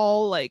were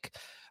all like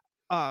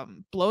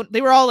blown.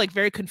 They were all like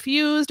very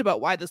confused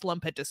about why this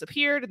lump had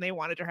disappeared, and they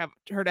wanted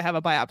her to have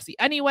a biopsy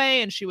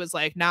anyway, and she was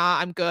like, nah,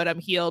 I'm good, I'm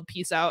healed,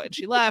 peace out, and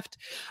she left.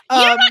 You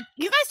guys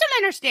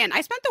don't understand.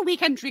 I spent the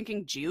weekend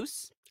drinking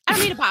juice. I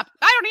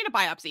don't need a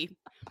biopsy.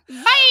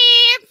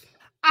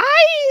 Bye.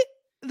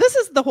 This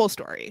is the whole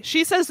story.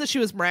 She says that she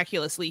was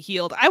miraculously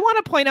healed. I want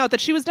to point out that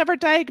she was never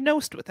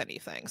diagnosed with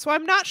anything. So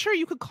I'm not sure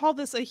you could call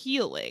this a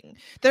healing.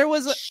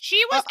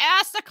 She was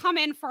asked to come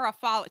in for a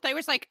follow. There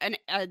was like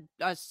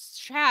a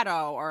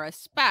shadow or a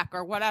speck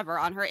or whatever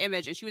on her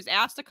image. And she was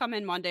asked to come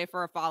in Monday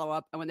for a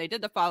follow-up. And when they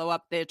did the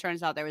follow-up, it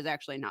turns out there was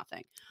actually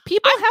nothing.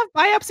 People have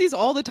biopsies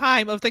all the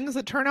time of things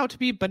that turn out to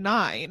be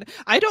benign.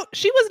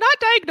 She was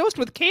not diagnosed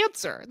with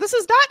cancer.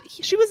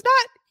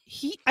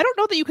 I don't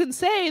know that you can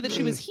say that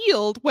she was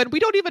healed when we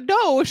don't even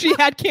know she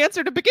had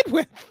cancer to begin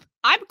with.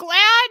 I'm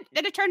glad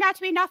that it turned out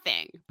to be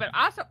nothing. But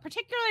also,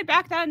 particularly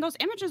back then, those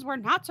images were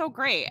not so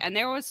great. And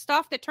there was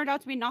stuff that turned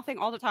out to be nothing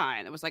all the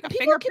time. It was like a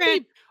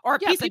fingerprint or a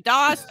piece of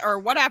dust or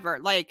whatever.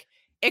 Like,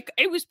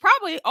 it was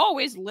probably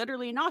always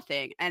literally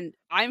nothing. And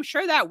I'm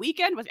sure that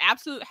weekend was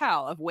absolute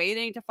hell of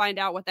waiting to find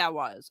out what that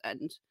was.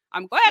 And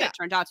I'm glad it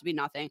turned out to be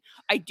nothing.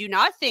 I do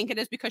not think it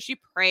is because she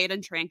prayed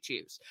and drank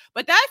juice.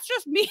 But that's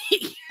just me.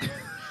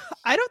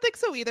 I don't think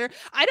so either.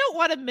 I don't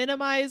want to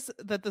minimize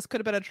that this could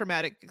have been a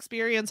traumatic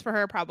experience for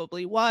her.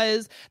 Probably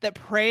was. That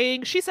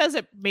praying, she says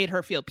it made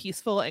her feel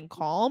peaceful and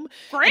calm.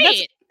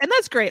 Great. And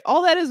that's great.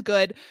 All that is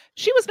good.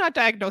 She was not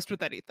diagnosed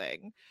with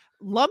anything.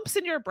 Lumps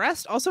in your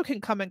breast also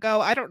can come and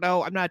go. I don't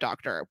know. I'm not a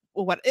doctor.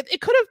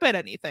 It could have been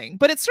anything,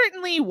 but it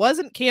certainly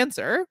wasn't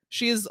cancer.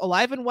 She's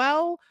alive and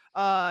well.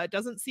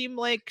 Doesn't seem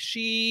like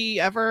she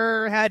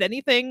ever had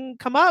anything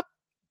come up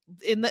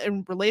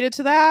in related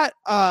to that.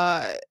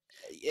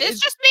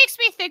 It just makes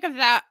me think of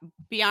that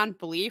Beyond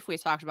Belief we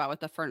talked about with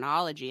the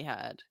phrenology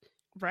head.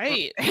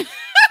 Right.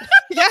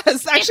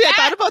 Yes, actually, I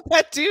thought about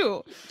that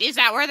too. Is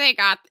that where they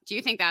got? Do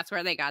you think that's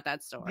where they got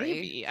that story?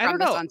 Maybe. I don't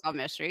know. Unsolved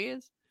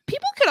Mysteries.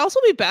 People could also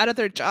be bad at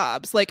their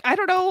jobs. Like, I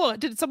don't know.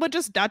 Did someone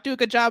just not do a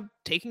good job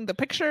taking the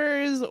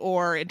pictures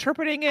or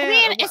interpreting it? I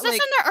mean, is this in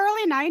the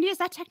early 90s?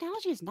 That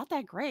technology is not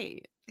that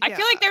great. I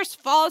feel like there's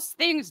false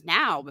things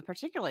now, but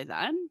particularly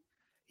then.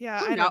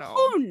 Yeah, I don't know.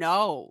 Who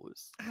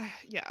knows?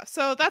 Yeah,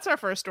 so that's our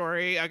first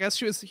story. I guess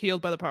she was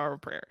healed by the power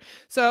of prayer.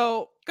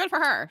 So good for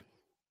her.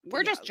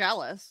 We're just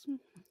jealous.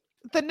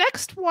 The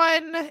next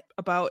one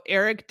about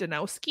Eric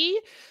Danowski.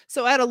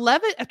 So at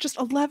just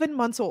 11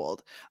 months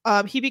old,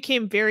 he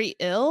became very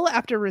ill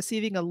after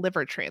receiving a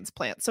liver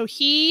transplant. So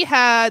he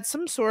had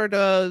some sort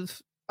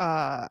of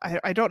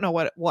I don't know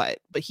what,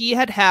 but he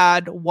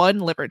had one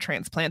liver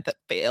transplant that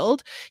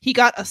failed. He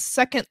got a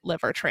second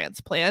liver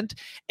transplant,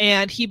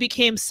 and he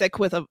became sick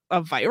with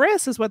a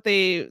virus, is what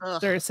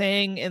they're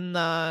saying in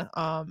the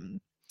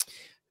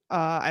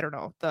I don't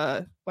know,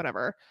 the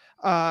whatever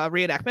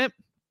reenactment.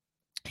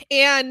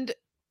 And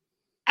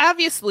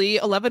obviously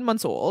 11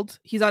 months old,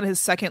 he's on his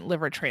second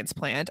liver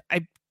transplant.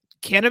 I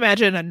can't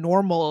imagine a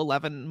normal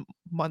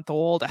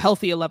 11-month-old, a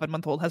healthy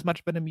 11-month-old has much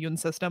of an immune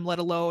system, let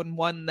alone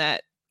one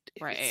that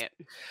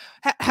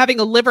having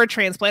a liver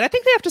transplant. I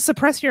think they have to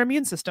suppress your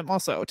immune system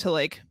also to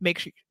like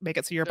make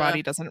it so your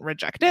body doesn't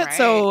reject it.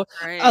 So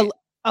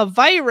a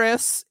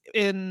virus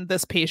in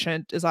this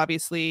patient is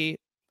obviously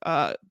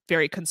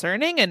very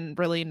concerning and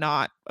really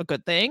not a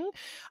good thing.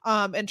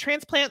 And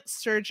transplant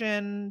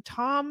surgeon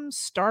Tom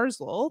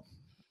Starzl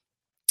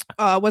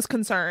was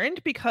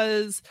concerned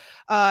because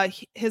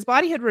his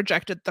body had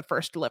rejected the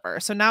first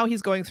liver. So now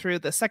he's going through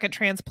the second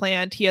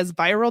transplant. He has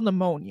viral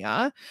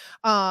pneumonia,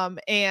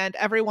 and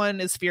everyone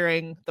is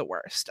fearing the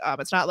worst.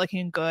 It's not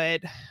looking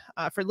good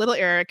for little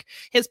Eric.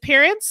 His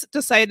parents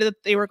decided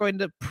that they were going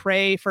to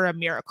pray for a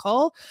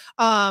miracle.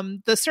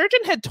 The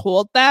surgeon had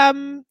told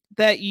them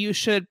that you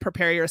should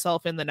prepare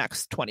yourself in the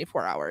next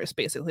 24 hours,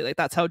 basically. Like,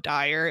 that's how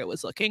dire it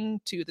was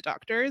looking to the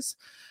doctors.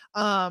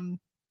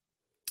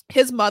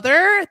 His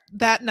mother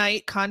that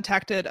night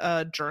contacted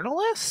a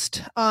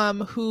journalist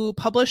who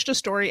published a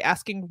story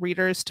asking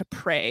readers to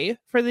pray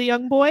for the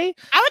young boy.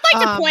 I would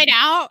like to point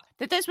out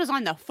that this was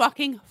on the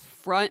fucking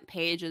front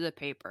page of the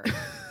paper.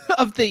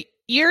 Of the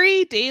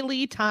Erie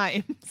Daily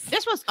Times.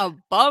 This was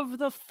above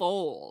the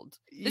fold.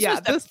 This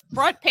was the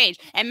front page.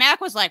 And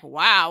Mac was like,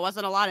 wow,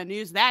 wasn't a lot of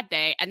news that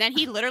day. And then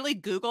he literally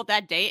Googled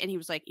that date and he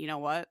was like, you know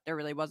what? There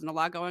really wasn't a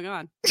lot going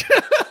on.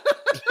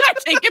 I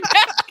take it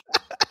back.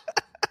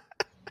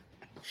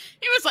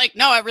 He was like,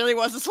 no, it really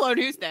was a slow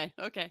news day.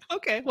 Okay.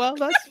 Okay, well,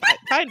 that's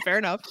fine. Fair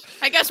enough.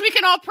 I guess we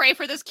can all pray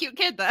for this cute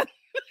kid then.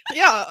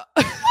 Yeah.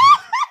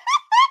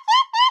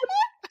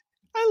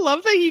 I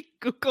love that he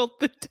Googled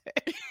the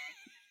day.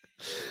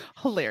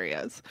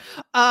 Hilarious.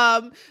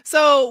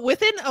 So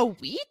within a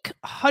week,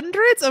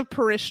 hundreds of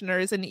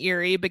parishioners in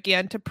Erie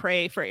began to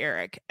pray for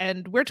Eric.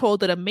 And we're told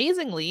that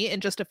amazingly,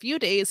 in just a few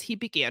days, he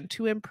began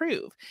to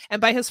improve.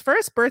 And by his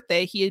first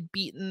birthday, he had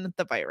beaten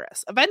the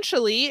virus.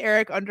 Eventually,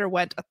 Eric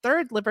underwent a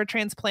third liver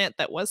transplant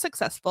that was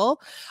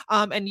successful.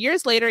 And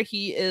years later,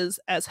 he is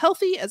as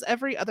healthy as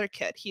every other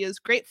kid. He is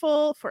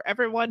grateful for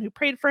everyone who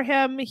prayed for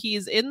him.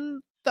 He's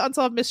in the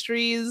Unsolved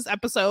Mysteries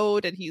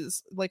episode, and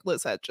he's, like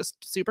Liz said, just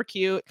super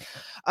cute.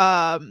 He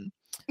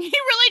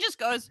really just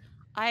goes,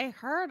 I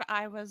heard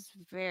I was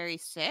very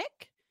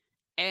sick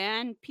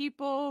and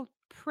people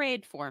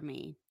prayed for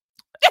me.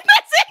 That's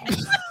it.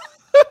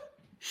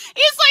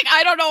 He's like,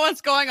 I don't know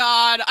what's going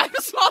on. I'm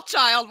a small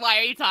child. Why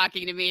are you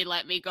talking to me?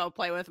 Let me go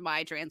play with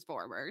my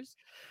Transformers.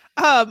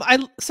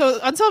 So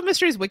Unsolved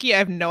Mysteries Wiki, I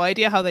have no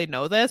idea how they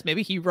know this.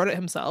 Maybe he wrote it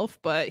himself,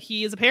 but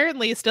he is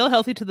apparently still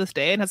healthy to this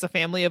day and has a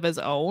family of his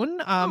own.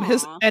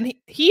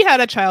 He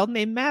had a child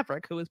named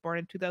Maverick who was born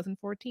in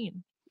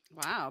 2014.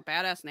 Wow,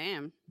 badass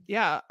name.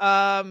 Yeah.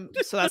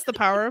 So that's the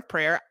power of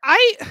prayer.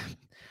 I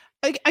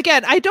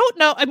don't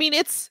know. I mean,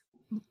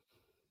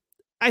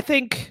 I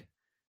think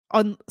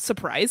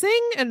unsurprising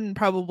and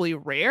probably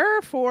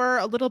rare for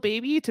a little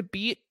baby to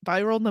beat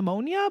viral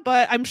pneumonia,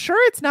 but I'm sure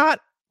it's not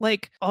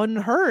like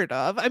unheard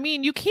of. I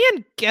mean, you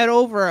can get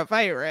over a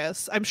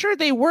virus. I'm sure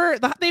they were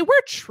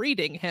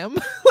treating him.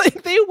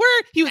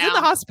 He was in the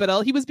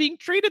hospital. He was being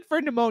treated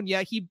for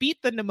pneumonia. He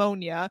beat the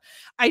pneumonia.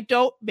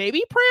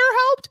 Maybe prayer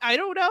helped. I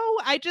don't know.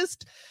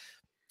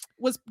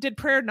 Did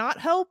prayer not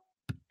help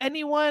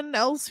anyone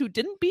else who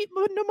didn't beat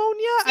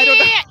pneumonia? I don't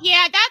know.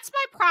 Yeah, that's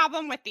my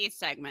problem with these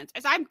segments.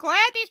 Is I'm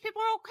glad these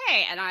people are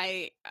okay, and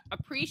I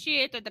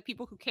appreciate that the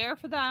people who care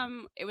for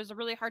them, it was a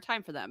really hard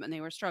time for them and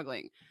they were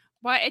struggling.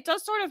 But it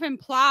does sort of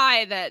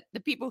imply that the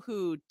people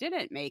who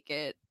didn't make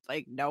it,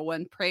 like, no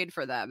one prayed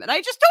for them. And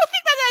I just don't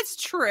think that that's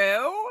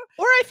true.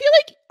 Or I feel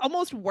like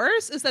almost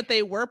worse is that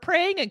they were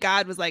praying and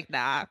God was like,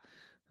 nah.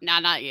 Nah,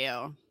 not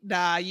you.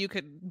 Nah, you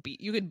can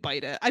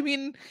bite it. I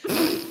mean...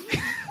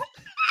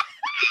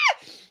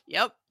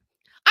 Yep.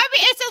 I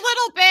mean, it's a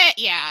little bit,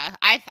 yeah.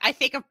 I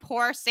think of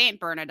poor Saint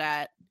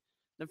Bernadette.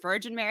 The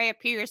Virgin Mary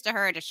appears to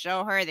her to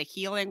show her the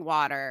healing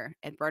water.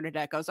 And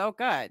Bernadette goes, oh,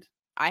 good.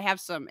 I have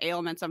some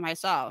ailments of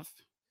myself.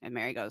 And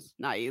Mary goes,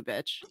 not you,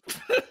 bitch.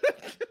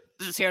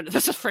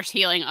 This is for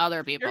healing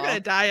other people. You're gonna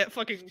die at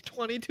fucking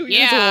 22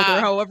 years old or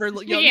however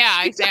young.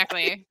 Yeah,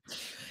 exactly.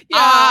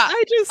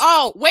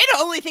 Way to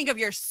only think of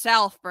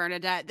yourself,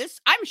 Bernadette.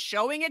 I'm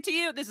showing it to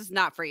you. This is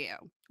not for you.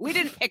 We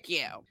didn't pick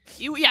you.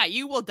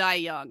 You will die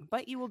young,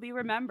 but you will be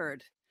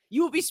remembered.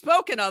 You will be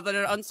spoken of in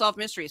an Unsolved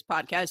Mysteries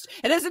podcast.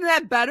 And isn't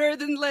that better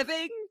than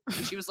living?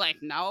 And she was like,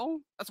 no,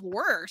 that's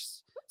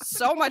worse.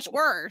 So much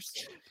worse.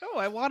 Oh,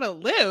 I want to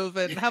live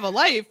and have a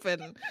life.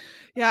 And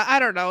yeah, I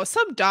don't know.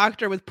 Some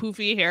doctor with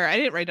poofy hair. I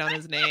didn't write down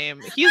his name.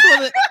 He's the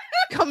one that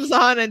comes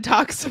on and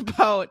talks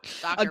about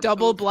a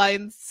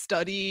double-blind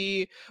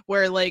study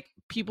where, like,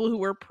 people who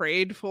were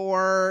prayed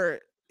for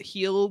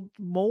healed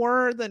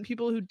more than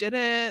people who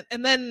didn't.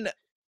 And then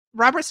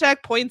Robert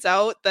Stack points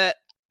out that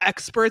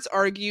experts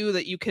argue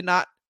that you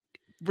cannot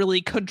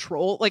really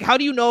control, like, how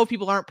do you know if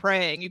people aren't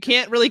praying? You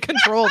can't really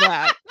control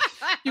that.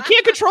 You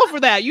can't control for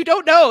that. You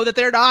don't know that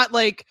they're not,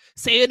 like,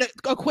 saying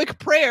a quick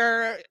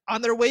prayer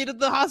on their way to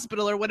the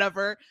hospital or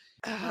whatever.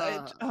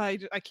 I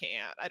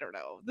can't. I don't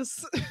know.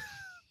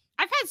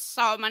 I've had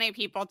so many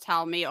people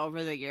tell me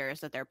over the years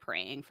that they're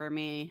praying for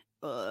me.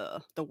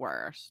 Ugh, the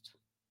worst.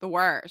 The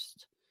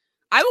worst.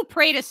 I will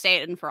pray to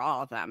Satan for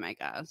all of them, I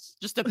guess,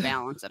 just to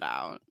balance it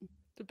out.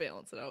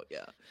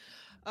 Yeah.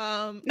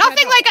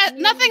 Nothing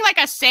like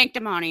a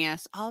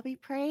sanctimonious. I'll be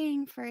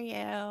praying for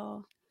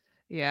you.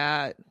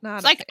 Yeah,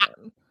 it's like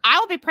I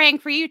will be praying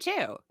for you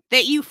too,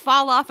 that you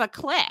fall off a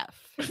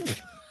cliff.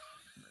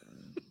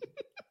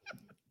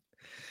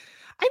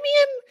 I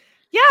mean,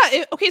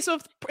 yeah. Okay, so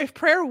if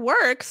prayer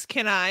works,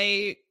 can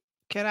I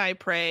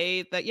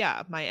pray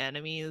that my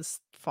enemies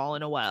fall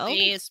in a well?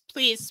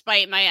 Please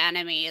spite my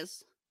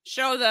enemies.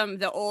 Show them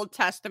the Old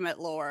Testament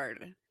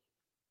Lord.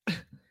 I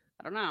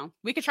don't know.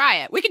 We could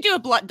try it. We could do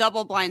a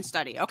double blind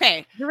study.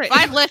 Okay. You're right.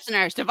 5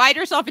 listeners. Divide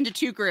yourself into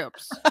 2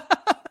 groups.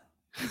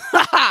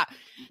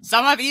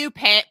 Some of you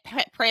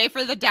pray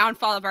for the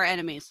downfall of our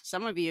enemies.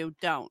 Some of you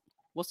don't.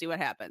 We'll see what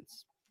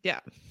happens. Yeah.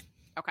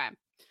 Okay.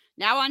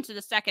 Now on to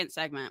the second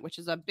segment, which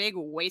is a big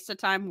waste of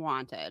time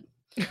wanted.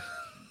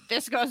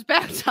 This goes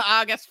back to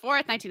August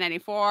 4th,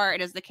 1994.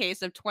 It is the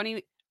case of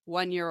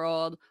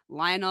 21-year-old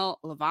Lionel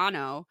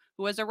Lovano,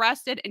 who was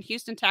arrested in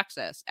Houston,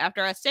 Texas,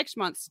 after a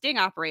 6-month sting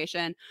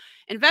operation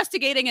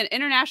investigating an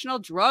international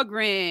drug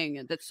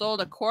ring that sold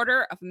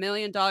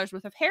 $250,000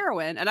 worth of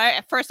heroin. And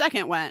I, for a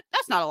second, went,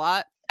 "That's not a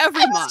lot." Every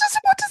month. I was just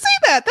about to say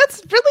that.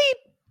 That's really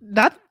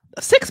not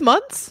 6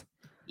 months.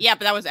 Yeah,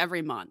 but that was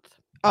every month.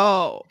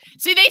 Oh.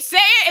 See, they say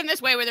it in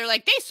this way where they're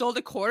like, they sold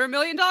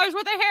 $250,000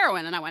 worth of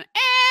heroin. And I went,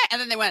 eh. And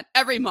then they went,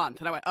 every month.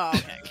 And I went, oh,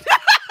 okay.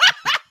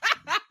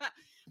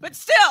 But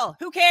still,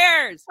 who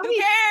cares? Who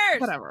cares?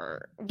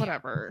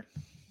 Whatever.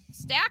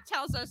 Stack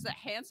tells us that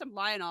handsome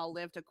Lionel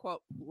lived a,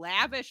 quote,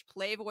 lavish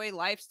playboy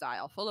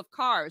lifestyle full of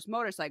cars,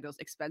 motorcycles,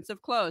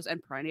 expensive clothes,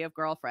 and plenty of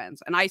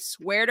girlfriends. And I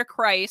swear to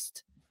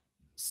Christ,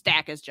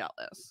 Stack is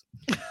jealous.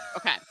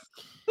 Okay.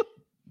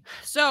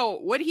 So,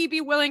 would he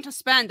be willing to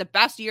spend the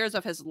best years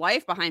of his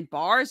life behind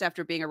bars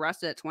after being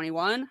arrested at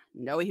 21?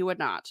 No, he would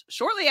not.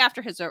 Shortly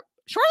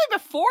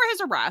before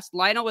his arrest,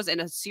 Lionel was in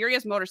a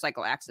serious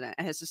motorcycle accident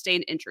and has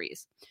sustained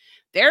injuries.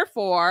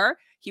 Therefore,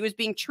 he was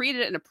being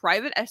treated in a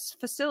private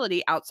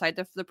facility outside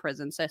the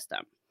prison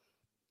system.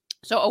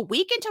 So, a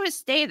week into his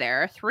stay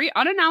there, 3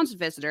 unannounced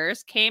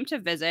visitors came to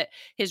visit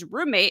his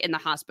roommate in the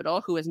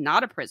hospital, who is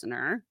not a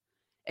prisoner.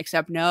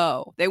 Except,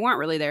 no, they weren't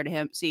really there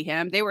to see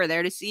him. They were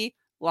there to see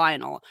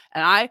Lionel.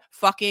 And I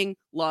fucking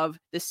love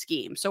this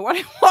scheme. So what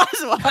it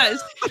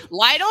was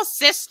Lionel's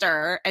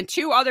sister and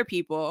 2 other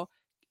people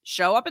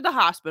show up at the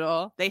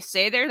hospital. They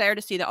say they're there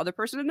to see the other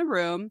person in the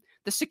room.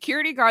 The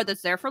security guard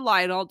that's there for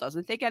Lionel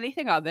doesn't think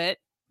anything of it.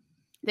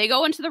 They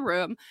go into the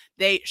room.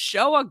 They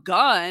show a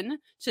gun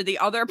to the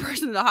other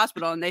person in the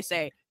hospital and they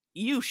say,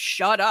 you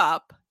shut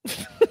up.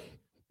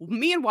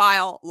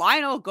 Meanwhile,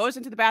 Lionel goes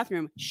into the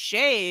bathroom,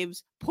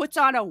 shaves, puts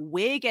on a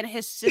wig and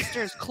his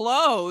sister's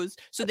clothes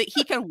so that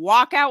he can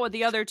walk out with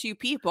the other 2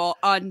 people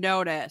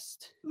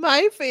unnoticed.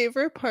 My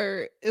favorite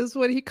part is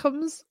when he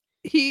comes,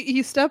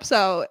 he steps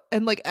out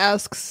and like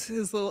asks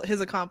his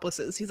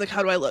accomplices. He's like,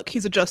 "How do I look?"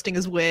 He's adjusting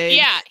his wig.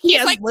 Yeah, he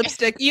has like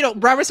lipstick. You know,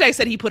 Robert Stack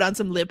said he put on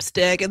some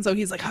lipstick, and so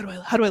he's like, "How do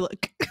I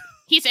look?"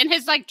 He's in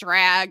his like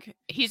drag.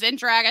 He's in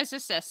drag as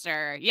his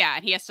sister. Yeah,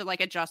 and he has to like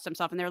adjust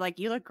himself. And they're like,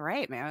 "You look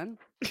great, man."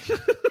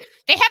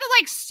 They had to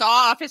like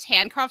saw off his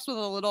handcuffs with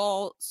a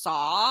little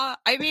saw.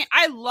 I mean,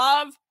 I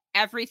love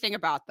everything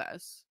about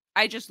this.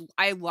 I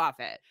love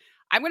it.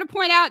 I'm going to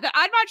point out that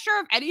I'm not sure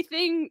if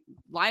anything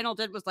Lionel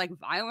did was like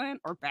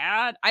violent or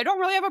bad. I don't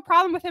really have a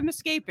problem with him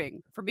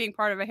escaping from being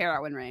part of a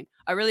heroin ring.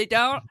 I really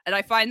don't. And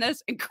I find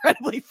this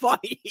incredibly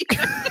funny.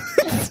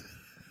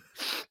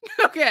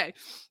 Okay.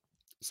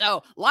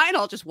 So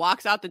Lionel just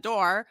walks out the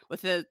door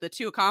with the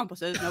 2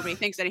 accomplices. Nobody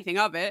thinks anything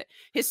of it.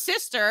 His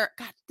sister,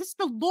 God,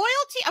 the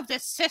loyalty of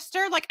this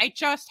sister, like I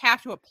just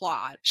have to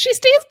applaud. She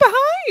stays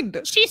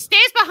behind. She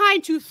stays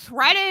behind to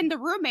threaten the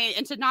roommate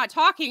into not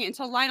talking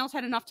until Lionel's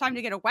had enough time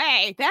to get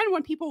away. Then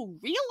when people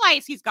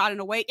realize he's gotten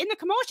away, in the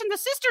commotion, the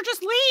sister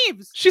just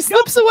leaves. She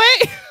slips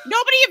away.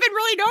 Nobody even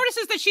really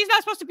notices that she's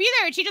not supposed to be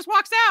there and she just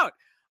walks out.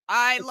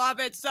 I love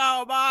it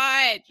so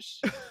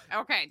much.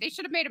 Okay, they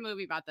should have made a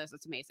movie about this.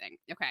 It's amazing.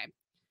 Okay.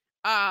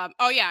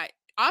 Oh yeah.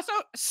 Also,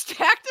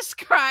 Stack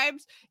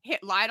describes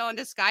Lionel in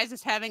disguise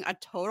as having a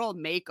total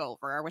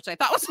makeover, which I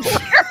thought was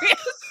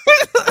hilarious.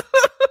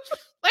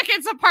 Like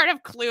it's a part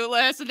of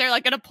Clueless, and they're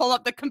like gonna pull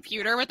up the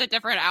computer with the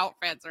different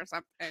outfits or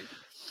something.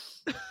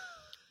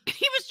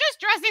 He was just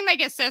dressing like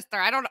his sister.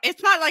 I don't know.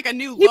 It's not like a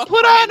new look. He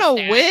put on a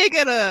wig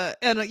and a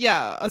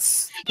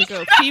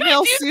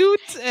female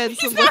suit and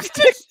some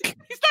lipstick.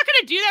 He's not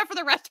gonna do that for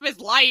the rest of his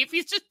life.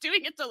 He's just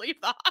doing it to leave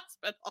the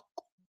hospital.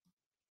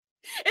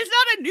 It's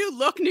not a new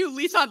look, new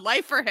lease on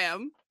life for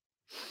him.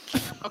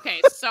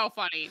 Okay, so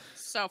funny.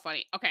 So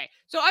funny. Okay,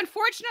 so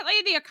unfortunately,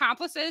 the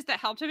accomplices that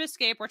helped him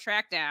escape were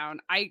tracked down.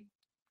 I'm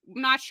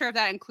not sure if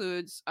that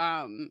includes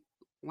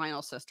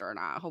Lionel's sister or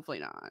not. Hopefully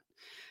not.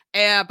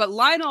 But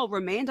Lionel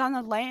remained on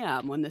the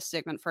lam when this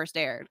segment first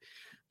aired.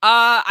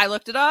 I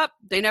looked it up.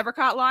 They never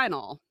caught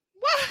Lionel.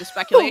 What? The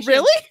speculation.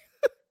 Really?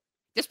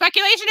 The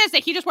speculation is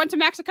that he just went to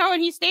Mexico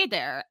and he stayed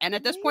there. And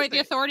at this point, the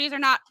authorities are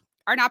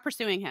not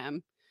pursuing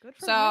him. Good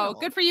for Lionel.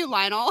 Good for you,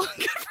 Lionel.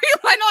 Good for you,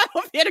 Lionel. I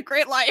hope you had a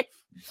great life.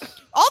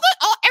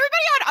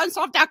 Everybody on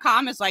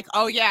unsolved.com is like,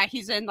 oh yeah,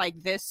 he's in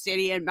like this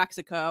city in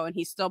Mexico and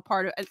he's still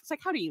part of. It's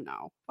like, how do you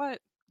know? What?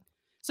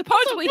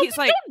 Supposedly he's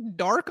like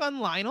dark on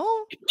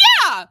Lionel.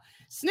 Yeah,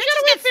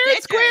 snitches get fair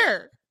and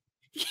square.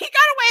 He got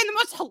away in the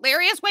most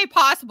hilarious way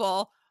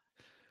possible.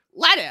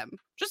 Let him.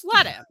 Just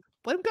let him.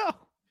 Let him go.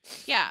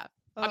 Yeah,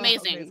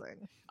 amazing.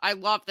 I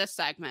love this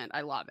segment.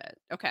 I love it.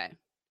 Okay,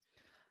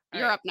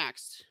 you're up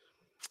next.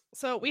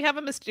 So we have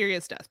a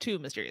mysterious death, 2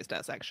 mysterious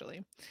deaths,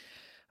 actually.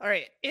 All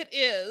right. It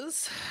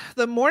is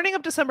the morning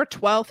of December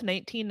 12th,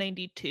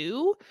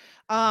 1992.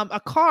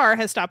 A car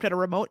has stopped at a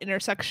remote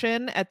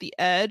intersection at the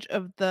edge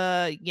of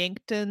the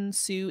Yankton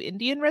Sioux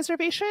Indian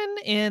Reservation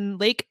in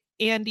Lake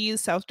Andes,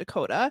 South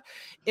Dakota.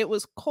 It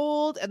was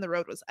cold and the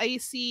road was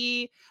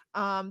icy.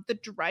 The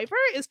driver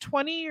is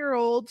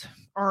 20-year-old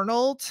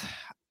Arnold.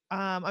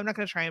 I'm not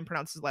going to try and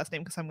pronounce his last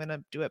name because I'm going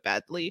to do it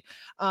badly.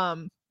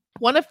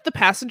 One of the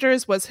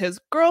passengers was his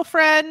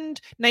girlfriend,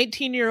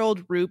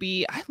 19-year-old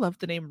Ruby. I love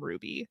the name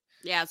Ruby.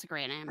 Yeah, it's a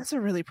great name. That's a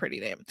really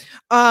pretty name.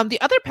 The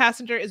other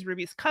passenger is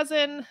Ruby's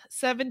cousin,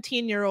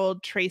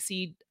 17-year-old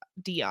Tracy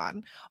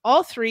Dion.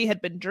 All 3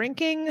 had been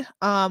drinking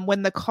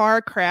when the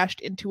car crashed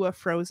into a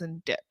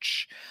frozen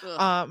ditch.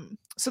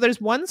 So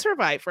there's one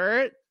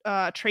survivor.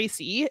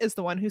 Tracy is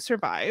the one who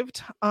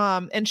survived.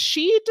 And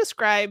she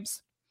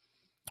describes.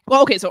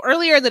 Well, okay, so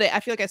earlier in the day, I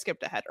feel like I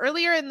skipped ahead.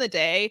 Earlier in the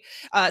day,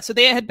 so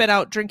they had been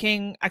out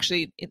drinking.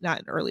 Actually,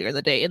 not earlier in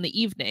the day, in the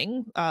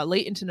evening,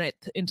 late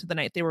into the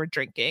night, they were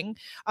drinking.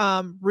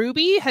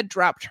 Ruby had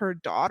dropped her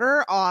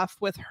daughter off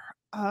with her.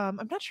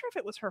 I'm not sure if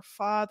it was her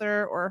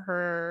father or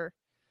her.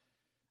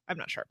 I'm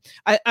not sure.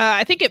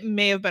 I think it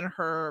may have been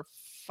her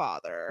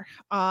father.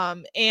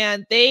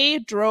 And they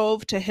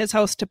drove to his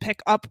house to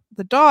pick up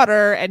the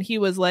daughter, and he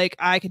was like,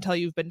 I can tell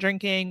you've been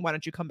drinking. Why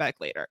don't you come back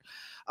later?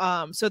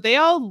 So they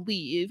all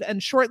leave,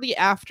 and shortly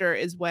after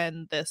is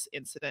when this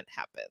incident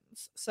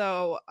happens.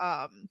 So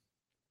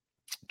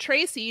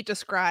Tracy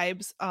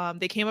describes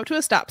they came up to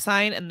a stop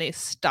sign and they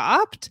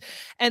stopped,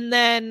 and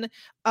then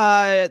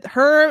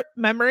her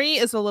memory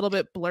is a little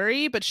bit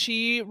blurry, but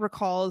she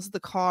recalls the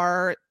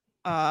car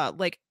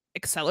like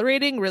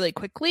accelerating really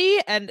quickly.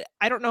 And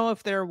I don't know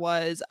if there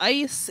was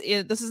ice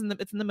it's in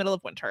the middle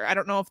of winter. I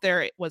don't know if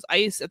there was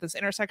ice at this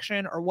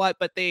intersection or what,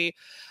 but they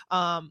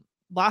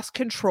lost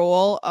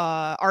control.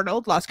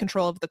 Arnold lost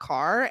control of the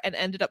car and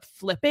ended up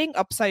flipping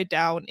upside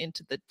down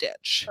into the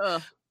ditch. You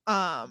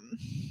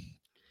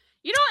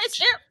know,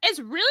 it's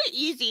really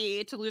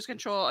easy to lose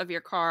control of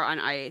your car on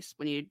ice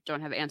when you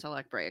don't have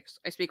anti-lock brakes.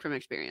 I speak from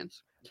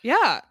experience.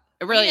 Yeah.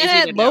 It really is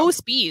at low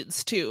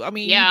speeds too. I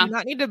mean, yeah. You do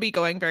not need to be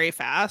going very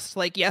fast.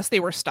 Like, yes, they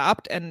were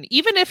stopped, and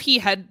even if he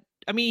had,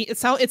 I mean,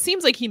 it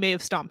seems like he may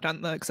have stomped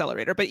on the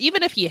accelerator, but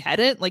even if he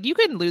hadn't, like, you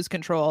can lose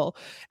control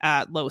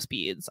at low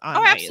speeds on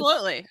ice.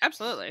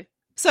 Absolutely.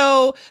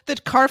 So the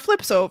car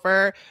flips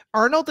over.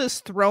 Arnold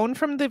is thrown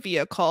from the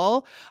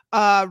vehicle.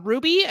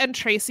 Ruby and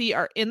Tracy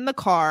are in the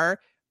car.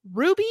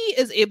 Ruby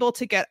is able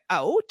to get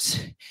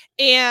out,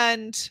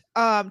 and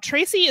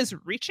Tracy is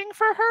reaching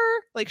for her.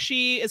 Like,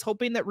 she is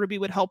hoping that Ruby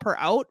would help her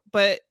out,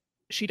 but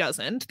she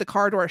doesn't. The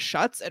car door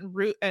shuts,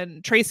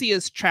 and Tracy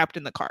is trapped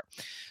in the car.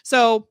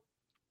 So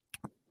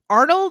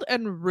Arnold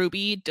and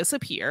Ruby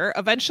disappear.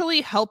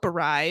 Eventually, help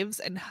arrives,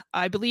 and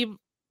I believe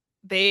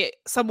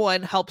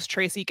someone helps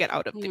Tracy get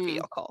out of the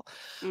vehicle.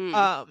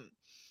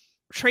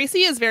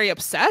 Tracy is very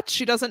upset.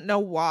 She doesn't know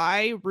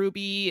why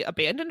Ruby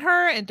abandoned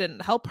her and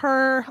didn't help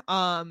her.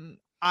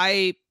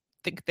 I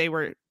think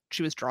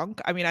she was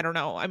drunk. I mean, I don't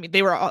know. I mean,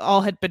 they were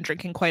all had been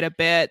drinking quite a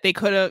bit. They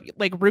could have,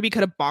 like, Ruby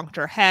could have bonked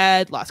her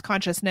head, lost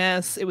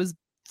consciousness. It was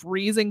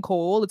freezing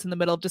cold. It's in the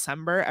middle of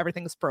December.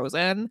 Everything's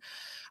frozen.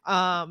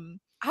 I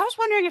was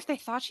wondering if they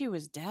thought she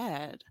was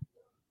dead.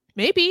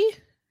 Maybe.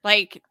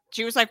 Like,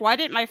 she was like, why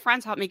didn't my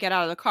friends help me get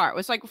out of the car? It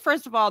was like,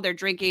 first of all, they're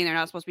drinking. They're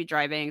not supposed to be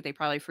driving. They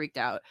probably freaked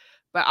out.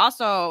 But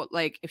also,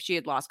 like, if she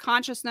had lost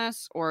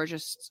consciousness or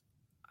just,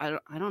 I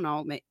don't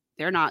know,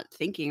 they're not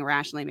thinking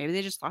rationally. Maybe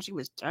they just thought she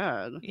was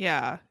dead.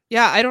 Yeah,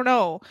 I don't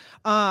know.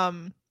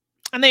 And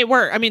they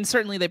were. I mean,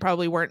 certainly they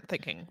probably weren't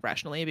thinking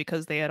rationally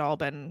because they had all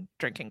been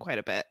drinking quite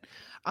a bit.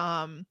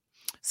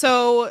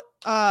 So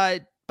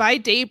by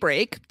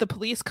daybreak, the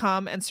police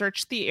come and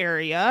search the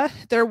area.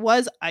 There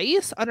was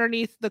ice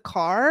underneath the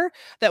car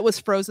that was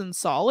frozen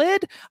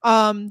solid.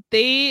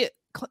 They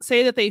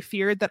say that they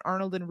feared that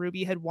Arnold and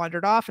Ruby had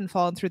wandered off and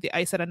fallen through the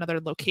ice at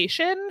another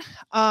location.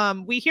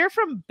 We hear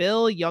from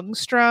Bill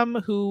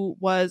Youngstrom, who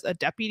was a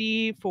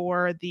deputy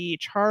for the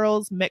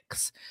Charles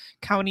Mix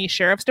County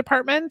Sheriff's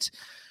Department.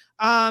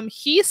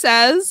 He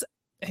says,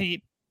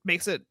 he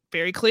makes it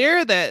very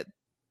clear that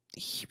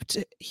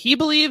he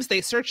believes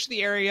they searched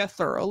the area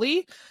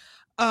thoroughly.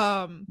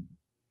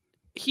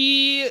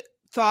 He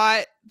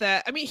thought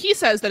that, I mean, he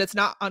says that it's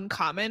not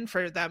uncommon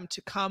for them to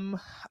come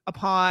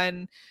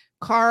upon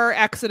car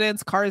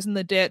accidents, cars in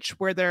the ditch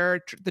where the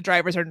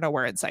drivers are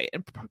nowhere in sight.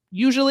 And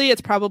usually it's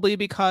probably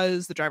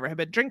because the driver had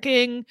been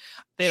drinking.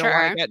 They don't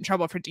want to get in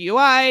trouble for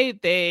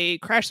DUI. They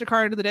crash the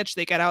car into the ditch.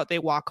 They get out. They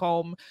walk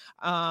home.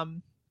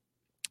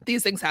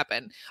 These things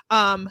happen.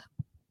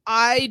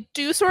 I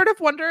do sort of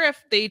wonder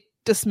if they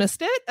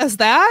dismissed it as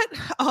that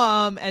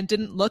and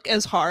didn't look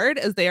as hard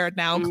as they are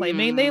now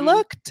claiming they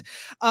looked.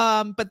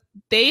 But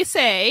they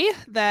say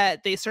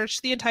that they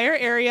searched the entire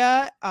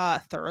area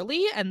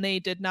thoroughly and they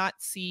did not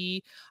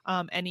see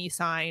any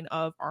sign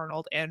of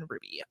Arnold and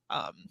Ruby.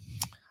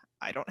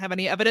 I don't have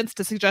any evidence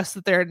to suggest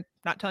that they're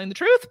not telling the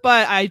truth,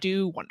 but I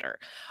do wonder.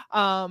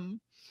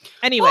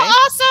 Anyway. Well,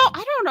 also,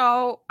 I don't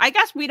know. I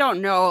guess we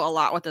don't know a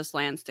lot what this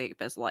landscape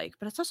is like,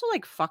 but it's also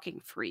like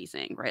fucking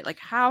freezing, right? Like,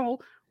 how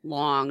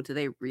long do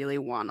they really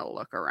want to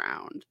look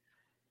around?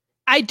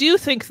 I do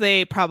think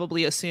they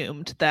probably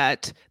assumed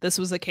that this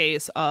was a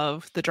case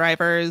of the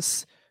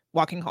drivers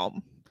walking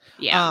home.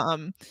 Yeah.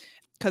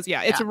 Because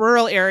it's a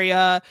rural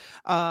area.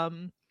 It's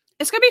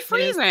gonna be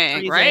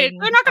freezing, right?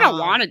 They're not gonna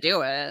want to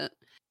do it.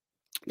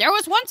 There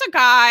was once a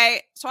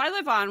guy, so I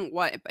live on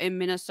what in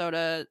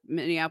Minnesota,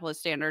 Minneapolis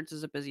standards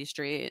is a busy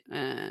street.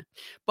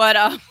 But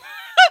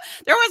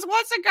there was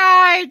once a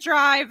guy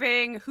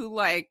driving who,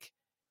 like,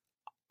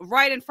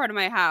 right in front of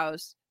my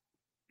house,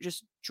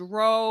 just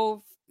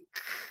drove,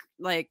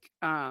 like,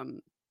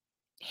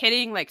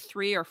 hitting like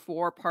 3 or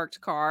 4 parked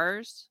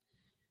cars,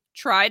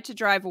 tried to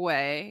drive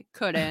away,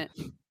 couldn't,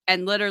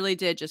 and literally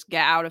did just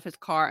get out of his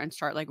car and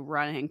start like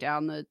running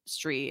down the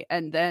street.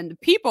 And then the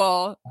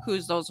people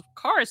whose those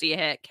cars he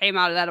hit came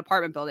out of that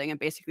apartment building and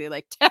basically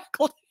like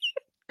tackled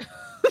him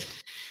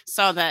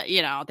so that,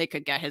 you know, they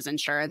could get his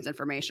insurance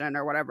information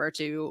or whatever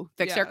to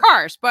fix their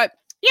cars. But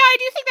yeah, I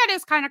do think that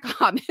is kind of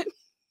common.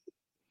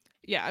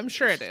 Yeah, I'm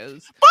sure it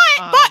is.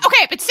 But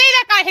okay, but say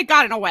that guy had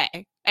gotten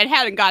away and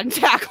hadn't gotten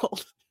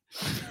tackled.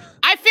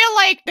 I feel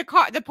like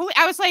the police.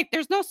 I was like,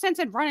 there's no sense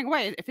in running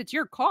away. If it's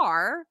your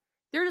car,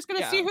 they're just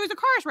going to see who the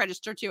car is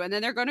registered to, and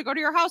then they're going to go to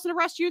your house and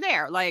arrest you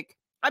there. Like,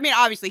 I mean,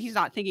 obviously he's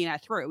not thinking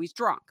that through. He's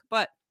drunk,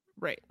 but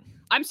right.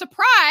 I'm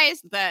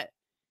surprised that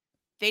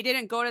they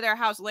didn't go to their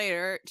house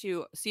later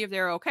to see if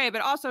they're okay,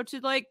 but also to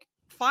like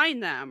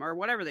find them or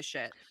whatever the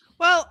shit.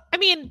 Well, I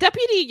mean,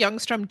 Deputy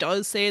Youngstrom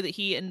does say that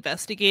he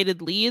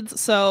investigated leads,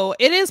 so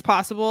it is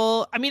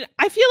possible. I mean,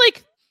 I feel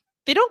like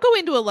they don't go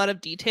into a lot of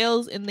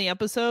details in the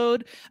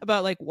episode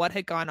about like what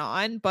had gone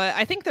on, but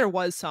I think there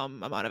was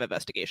some amount of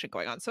investigation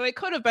going on. So it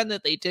could have been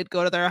that they did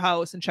go to their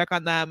house and check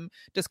on them,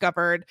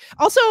 discovered.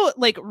 Also,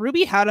 like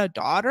Ruby had a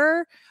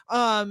daughter,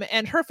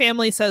 and her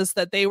family says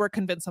that they were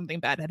convinced something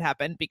bad had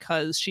happened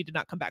because she did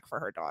not come back for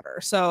her daughter.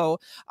 So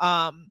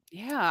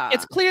yeah,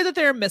 it's clear that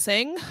they're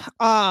missing.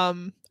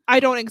 I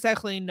don't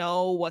exactly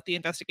know what the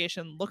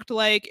investigation looked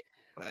like,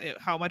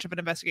 how much of an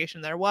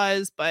investigation there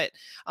was, but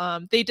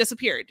they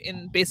disappeared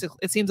in basically,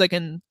 it seems like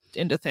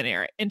into thin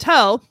air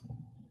until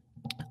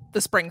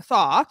the spring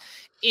thaw.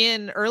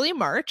 In early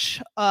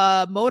March,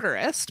 a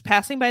motorist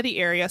passing by the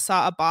area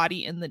saw a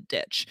body in the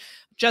ditch.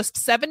 Just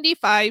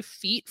 75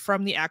 feet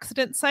from the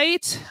accident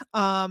site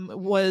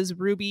was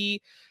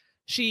Ruby.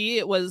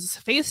 She was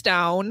face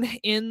down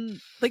in,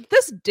 like,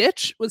 this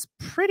ditch was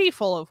pretty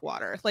full of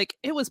water. Like,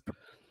 it was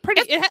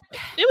pretty, it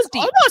was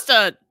deep.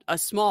 Almost a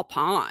small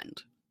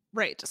pond.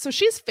 Right. So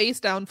she's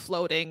face down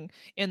floating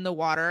in the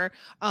water.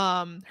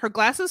 Her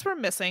glasses were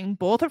missing.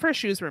 Both of her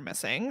shoes were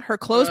missing. Her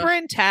clothes were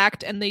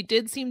intact, and they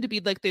did seem to be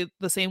like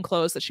the same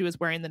clothes that she was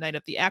wearing the night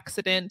of the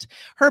accident.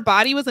 Her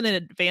body was in an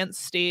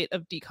advanced state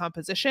of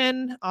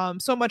decomposition,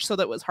 so much so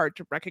that it was hard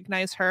to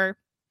recognize her.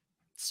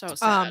 So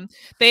sad.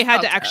 They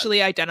had to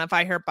actually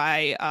identify her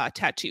by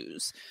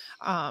tattoos.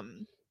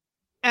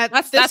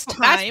 That's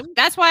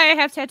why I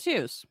have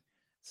tattoos.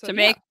 So, to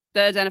make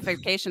the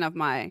identification of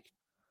my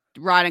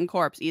rotting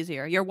corpse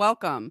easier. You're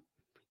welcome.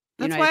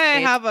 That's why I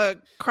have a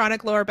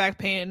chronic lower back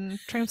pain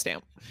tramp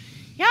stamp.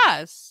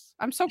 Yes.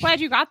 I'm so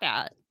glad you got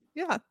that.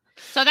 Yeah.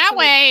 So that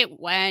way,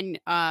 when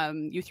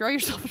you throw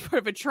yourself in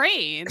front of a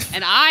train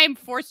and I'm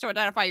forced to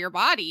identify your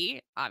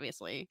body,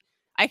 obviously,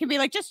 I can be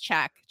like, just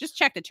check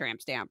the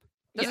tramp stamp.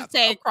 Does it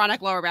say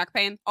chronic lower back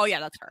pain? Oh yeah,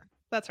 that's her.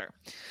 That's her.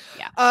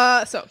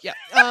 Yeah. So yeah.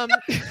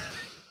 It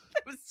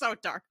was so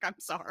dark. I'm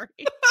sorry.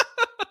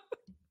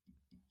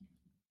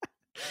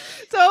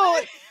 So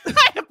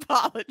I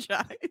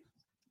apologize.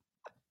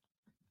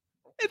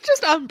 It's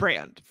just on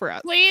brand for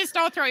us. Please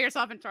don't throw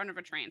yourself in front of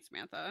a train,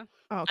 Samantha.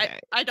 Okay.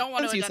 I don't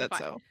want to you identify.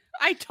 Said so.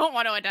 I don't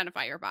want to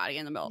identify your body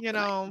in the middle. You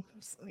know,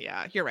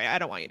 yeah, you're right. I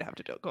don't want you to have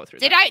to go through.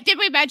 Did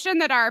we mention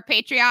that our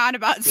Patreon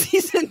about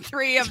season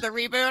 3 of the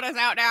reboot is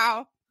out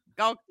now?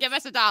 Go give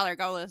us $1.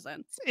 Go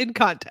listen. In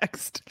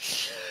context.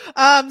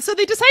 So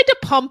they decide to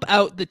pump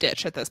out the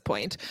ditch at this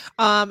point.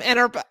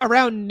 And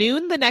around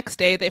noon the next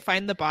day, they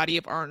find the body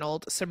of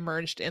Arnold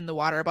submerged in the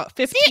water about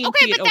 15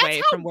 feet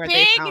away from where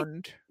they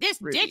found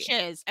this Ruby. Ditch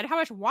is, and how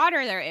much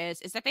water there is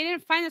that they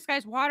didn't find this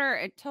guy's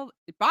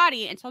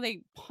body until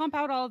they pump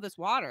out all of this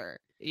water.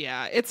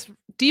 Yeah, it's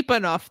deep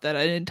enough that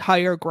an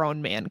entire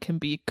grown man can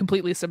be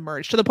completely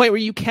submerged to the point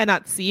where you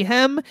cannot see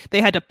him.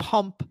 They had to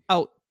pump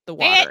out the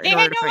water. They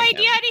had no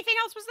idea anything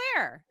else was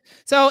there.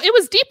 So it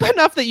was deep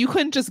enough that you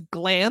couldn't just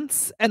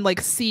glance and like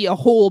see a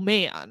whole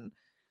man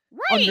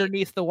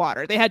underneath the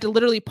water. They had to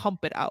literally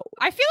pump it out.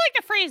 I feel like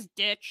the phrase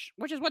ditch,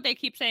 which is what they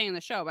keep saying in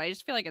the show, but I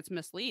just feel like it's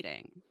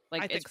misleading.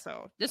 Like, I think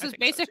so. This is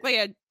basically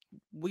a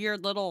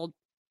weird little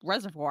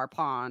reservoir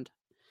pond.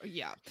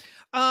 Yeah.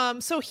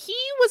 So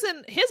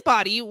his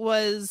body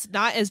was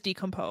not as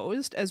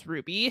decomposed as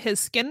Ruby. His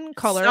skin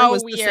color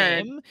was the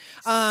same.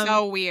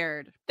 So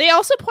weird. They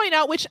also point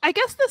out, which I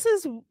guess this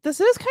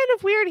is kind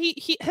of weird.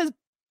 He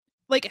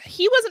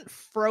wasn't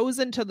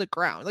frozen to the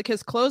ground. Like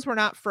his clothes were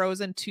not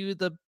frozen to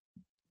the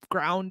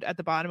ground at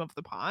the bottom of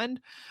the pond.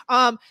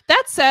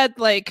 That said,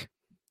 like,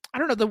 I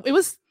don't know, it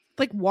was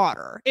like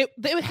water. It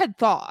had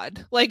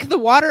thawed. Like the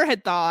water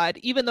had thawed,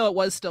 even though it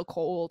was still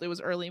cold. It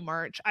was early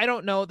March. I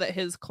don't know that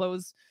his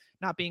clothes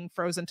not being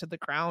frozen to the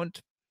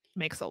ground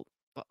makes a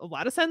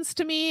lot of sense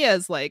to me,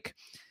 as like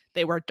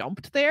they were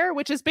dumped there,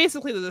 which is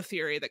basically the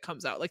theory that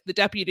comes out. Like the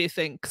deputy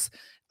thinks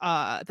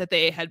that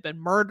they had been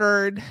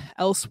murdered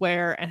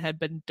elsewhere and had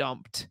been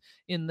dumped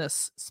in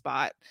this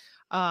spot.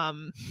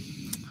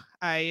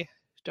 I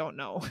don't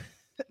know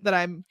that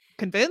I'm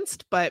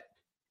convinced, but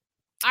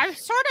I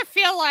sort of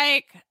feel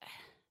like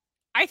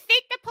I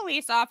think the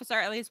police officer,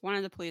 at least one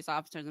of the police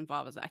officers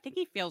involved, I think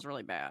he feels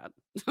really bad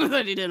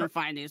that he didn't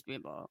find these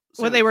people.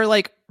 When they were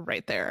like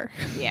right there.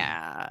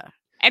 Yeah.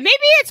 And maybe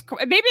it's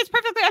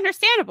perfectly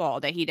understandable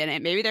that he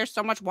didn't. Maybe there's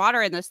so much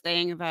water in this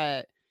thing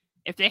that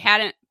if they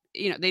hadn't,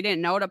 they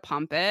didn't know to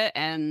pump it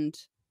and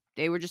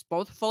they were just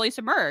both fully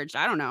submerged.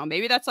 I don't know.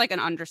 Maybe that's like an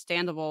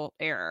understandable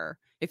error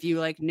if you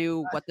like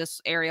knew what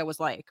this area was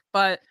like.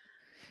 But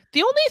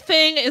the only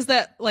thing is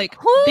that like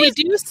who they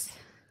is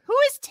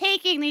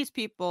taking these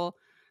people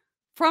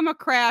from a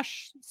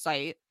crash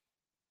site,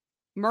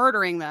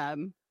 murdering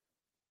them,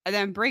 and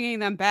then bringing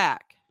them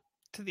back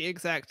to the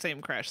exact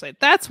same crash site?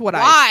 That's what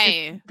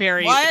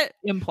very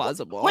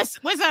implausible.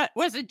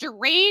 Was a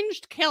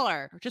deranged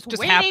killer just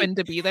waiting, happened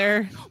to be there,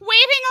 waiting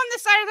on the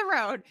side of the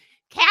road,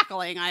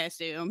 cackling, I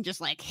assume, just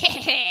like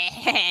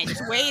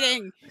just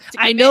waiting.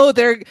 I know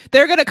they're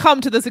gonna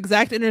come to this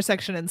exact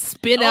intersection and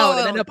spin out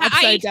and end up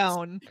upside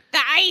down. The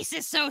ice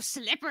is so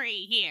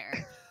slippery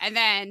here. And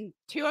then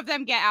two of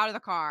them get out of the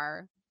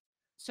car.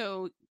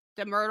 So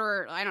the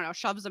murderer, I don't know,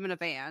 shoves them in a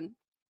van,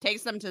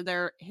 takes them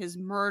to his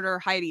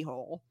murder hidey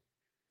hole,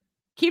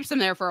 keeps them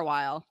there for a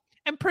while.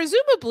 And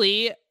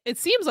presumably, it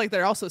seems like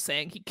they're also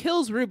saying he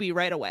kills Ruby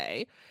right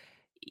away.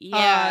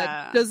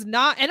 Yeah. Does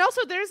not. And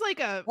also there's like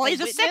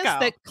he's a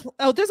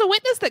sicko. There's a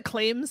witness that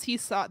claims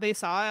they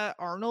saw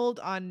Arnold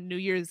on New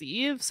Year's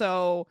Eve.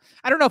 So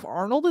I don't know if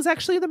Arnold is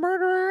actually the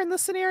murderer in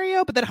this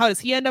scenario, but then how does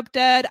he end up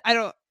dead?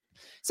 I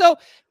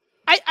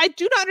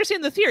do not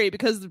understand the theory,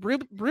 because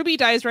Ruby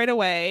dies right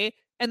away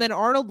and then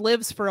Arnold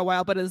lives for a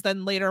while but is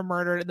then later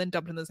murdered and then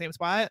dumped in the same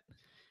spot.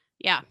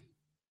 Yeah.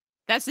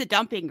 That's the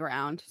dumping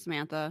ground,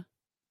 Samantha.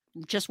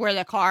 Just where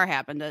the car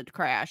happened to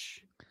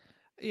crash.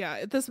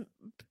 Yeah,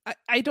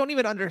 I don't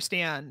even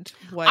understand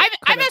what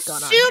I'm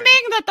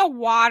assuming that the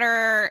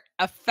water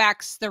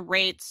affects the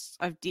rates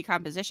of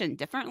decomposition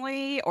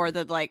differently, or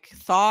the like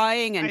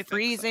thawing and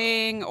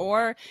freezing,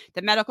 or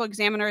the medical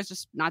examiner is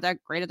just not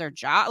that great at their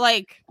job.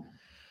 Like,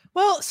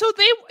 well, so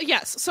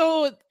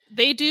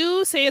they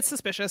do say it's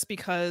suspicious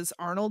because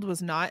Arnold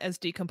was not as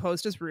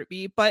decomposed as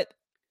Ruby, but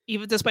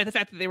even despite the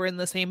fact that they were in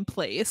the same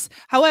place.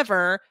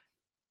 However,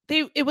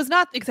 it was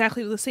not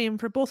exactly the same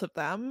for both of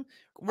them.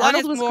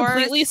 Arnold was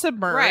completely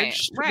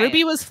submerged. Right.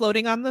 Ruby was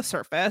floating on the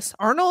surface.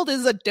 Arnold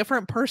is a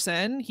different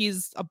person.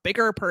 He's a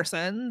bigger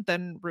person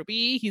than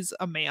Ruby. He's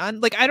a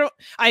man. Like,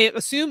 I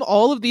assume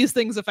all of these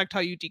things affect how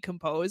you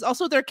decompose.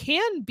 Also, there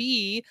can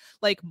be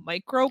like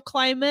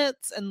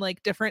microclimates and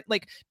like different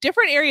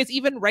areas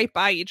even right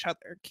by each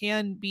other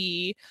can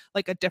be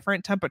like a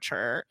different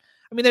temperature.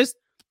 I mean, there's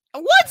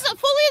one's fully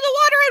in the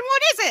water and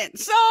one isn't.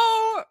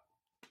 So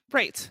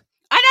right.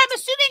 And I'm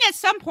assuming at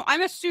some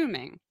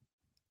point,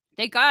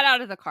 they got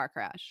out of the car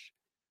crash.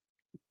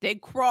 They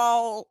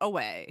crawl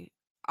away.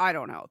 I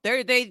don't know.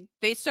 They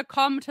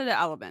succumb to the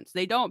elements.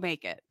 They don't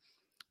make it.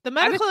 The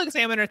medical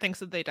examiner thinks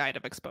that they died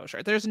of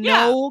exposure. There's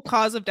no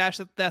cause of death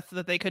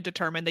that they could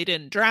determine. They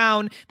didn't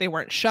drown. They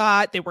weren't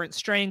shot. They weren't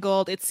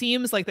strangled. It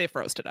seems like they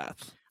froze to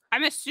death.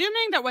 I'm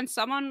assuming that when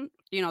someone,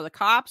 the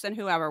cops and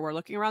whoever were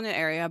looking around the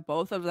area,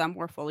 both of them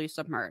were fully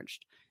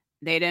submerged.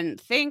 They didn't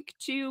think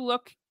to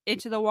look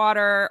into the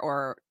water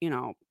or,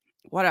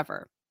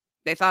 whatever.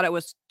 They thought it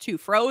was too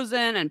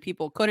frozen and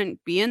people couldn't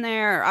be in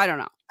there. I don't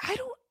know.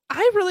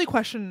 I really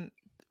question.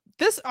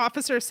 This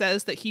officer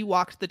says that he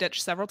walked the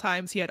ditch several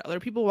times. He had other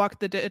people walk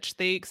the ditch.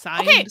 They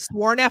signed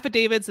sworn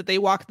affidavits that they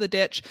walked the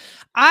ditch.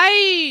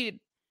 I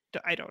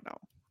don't know.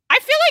 I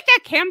feel like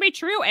that can be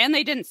true and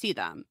they didn't see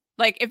them.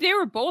 Like, if they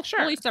were both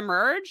fully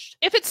submerged.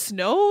 If it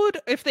snowed,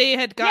 if they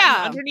had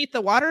gotten underneath the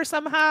water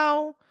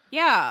somehow.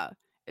 Yeah.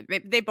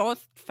 They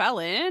both fell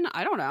in.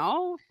 I don't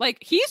know. Like,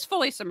 he's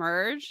fully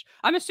submerged.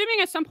 I'm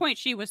assuming at some point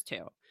she was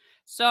too.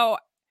 So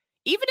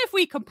even if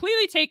we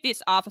completely take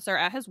this officer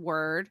at his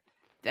word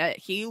that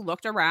he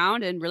looked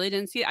around and really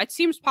didn't see it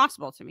seems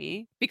possible to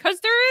me because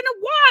they're in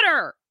the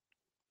water.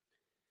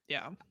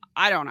 Yeah.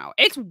 I don't know.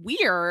 It's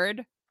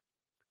weird,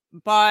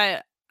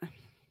 but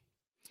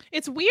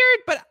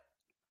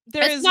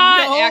there's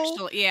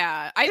actually,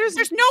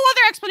 there's no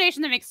other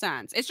explanation that makes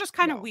sense. It's just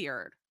kind of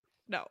weird.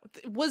 No,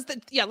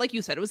 like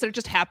you said, was there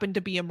just happened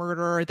to be a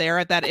murderer there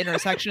at that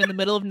intersection in the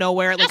middle of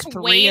nowhere at like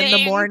 3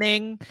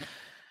 a.m?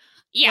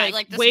 Yeah,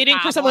 like waiting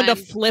for someone to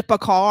flip a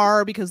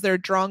car because they're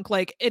drunk.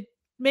 Like, it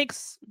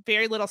makes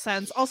very little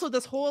sense. Also,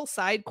 this whole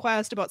side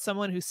quest about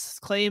someone who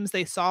claims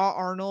they saw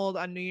Arnold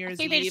on New Year's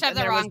Eve. They just had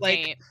the wrong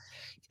date.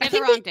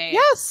 Date.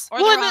 Yes, or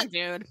the wrong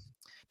dude.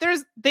 They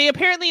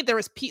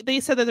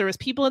said that there was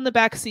people in the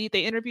back seat.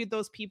 They interviewed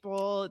those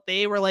people.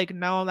 They were like,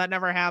 no, that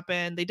never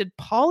happened. They did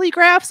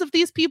polygraphs of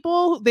these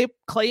people. They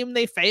claim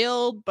they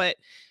failed, but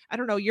I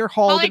don't know. You're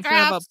hauled in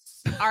front of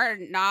are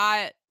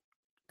not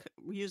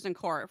used in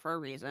court for a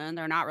reason.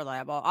 They're not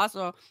reliable.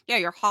 Also,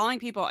 you're hauling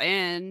people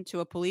in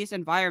to a police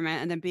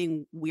environment and then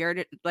being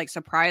weird, like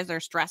surprised they're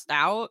stressed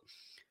out.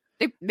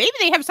 Maybe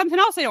they have something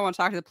else they don't want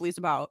to talk to the police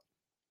about.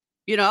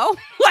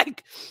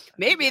 Like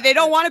maybe they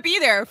don't want to be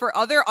there for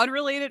other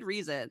unrelated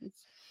reasons.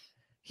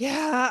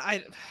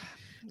 I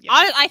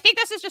think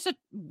this is just a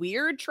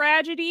weird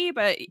tragedy,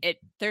 but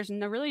there's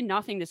really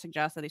nothing to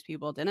suggest that these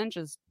people didn't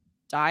just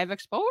die of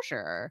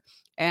exposure.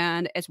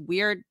 And it's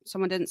weird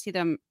someone didn't see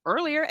them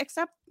earlier,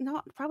 except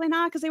no, probably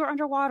not, because they were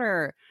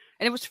underwater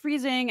and it was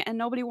freezing and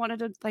nobody wanted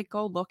to like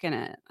go look in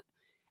it.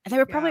 And they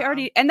were probably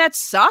already, and that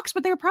sucks,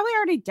 but they were probably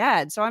already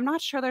dead. So I'm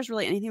not sure there's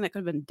really anything that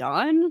could have been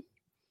done.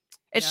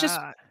 It's just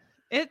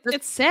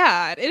it's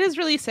sad. It is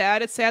really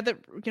sad. It's sad that,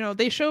 you know,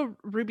 they show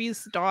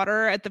Ruby's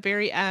daughter at the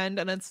very end,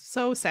 and it's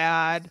so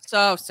sad.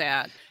 So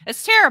sad.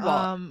 It's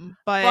terrible.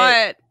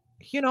 But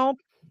you know,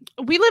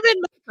 we live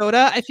in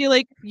Minnesota. I feel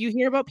like you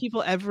hear about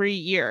people every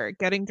year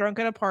getting drunk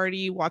at a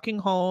party, walking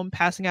home,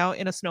 passing out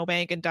in a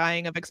snowbank, and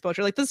dying of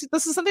exposure. Like this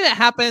is something that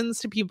happens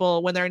to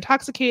people when they're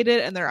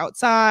intoxicated and they're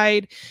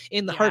outside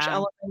in the harsh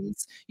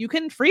elements. You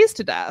can freeze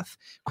to death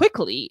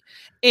quickly,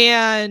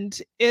 and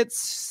it's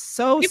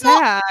so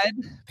sad.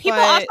 People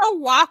also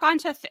walk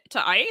onto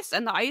to ice,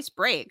 and the ice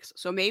breaks.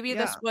 So maybe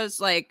this was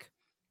like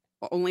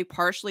only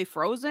partially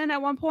frozen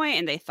at one point,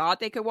 and they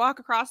thought they could walk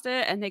across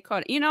it, and they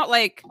couldn't. You know,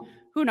 like,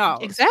 who knows?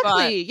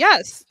 Exactly.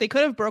 Yes, they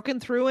could have broken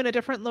through in a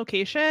different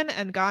location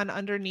and gone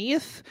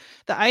underneath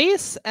the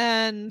ice.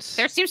 And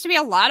there seems to be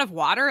a lot of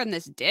water in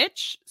this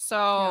ditch,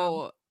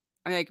 so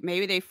like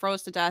maybe they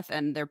froze to death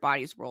and their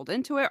bodies rolled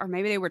into it, or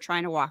maybe they were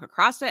trying to walk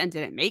across it and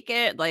didn't make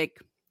it. Like,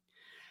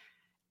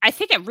 I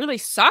think it really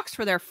sucks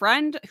for their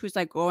friend who's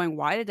like going,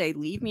 "Why did they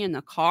leave me in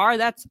the car?"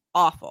 That's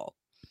awful.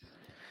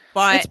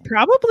 But it's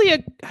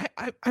probably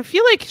I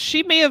feel like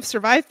she may have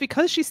survived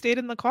because she stayed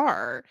in the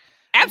car.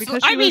 Absolutely.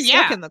 Because she was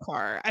stuck in the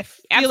car. I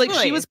feel like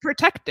she was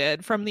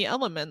protected from the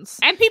elements.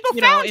 And people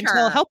found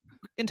her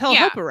until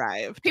help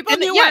arrived. People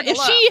knew where to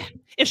look.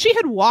 If she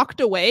had walked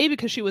away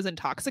because she was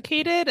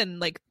intoxicated and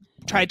like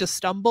tried to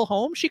stumble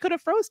home, she could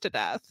have froze to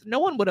death. No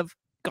one would have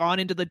gone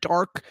into the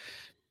dark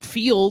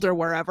field or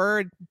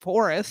wherever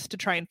forest to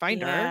try and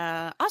find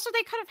her. Also,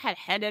 they could have had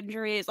head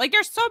injuries. Like,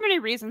 there's so many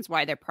reasons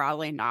why they're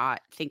probably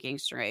not thinking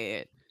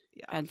straight.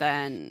 And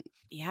then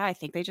I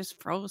think they just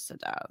froze to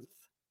death.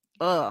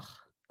 Ugh.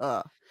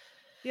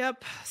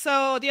 Yep.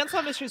 So the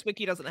Unsolved Mysteries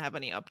Wiki doesn't have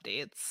any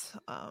updates.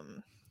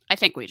 I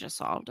think we just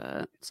solved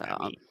it. So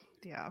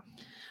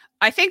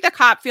I think the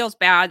cop feels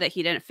bad that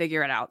he didn't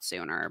figure it out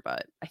sooner,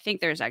 but I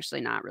think there's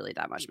actually not really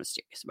that much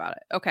mysterious about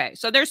it. Okay,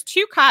 so there's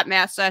 2 cop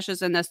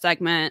mustaches in this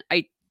segment.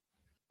 Wait,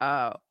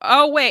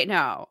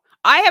 no.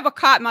 I have a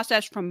cop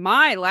mustache from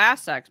my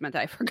last segment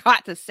that I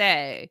forgot to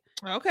say.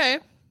 Okay.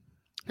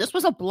 This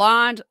was a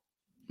blonde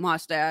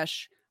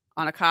mustache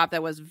on a cop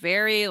that was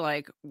very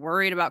like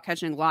worried about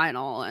catching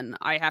Lionel, and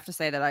I have to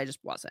say that I just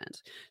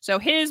wasn't. So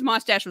his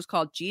mustache was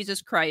called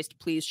Jesus Christ,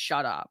 Please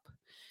Shut Up.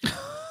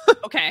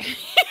 Okay.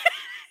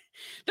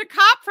 The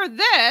cop for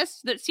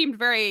this, that seemed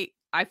very,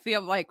 I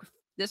feel like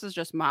this is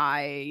just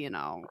my,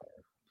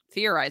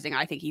 theorizing.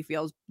 I think he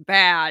feels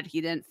bad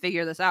he didn't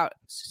figure this out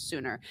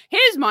sooner.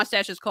 His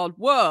mustache is called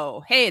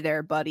Whoa, Hey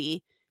There,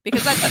 Buddy,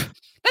 because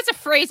that's a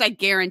phrase I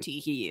guarantee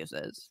he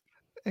uses.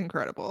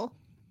 Incredible.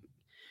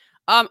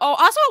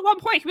 Also at one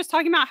point he was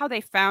talking about how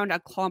they found a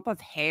clump of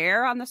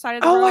hair on the side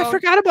of the road. I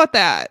forgot about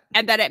that.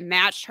 And that it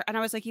matched her. And I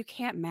was like, you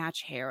can't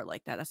match hair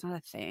like that. That's not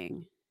a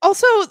thing.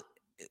 Also,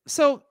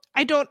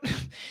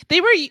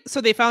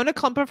 they found a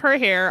clump of her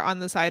hair on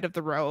the side of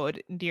the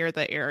road near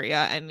the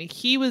area, and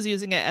he was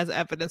using it as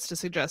evidence to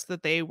suggest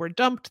that they were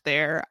dumped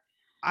there.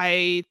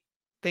 I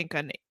think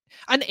an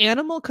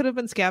animal could have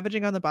been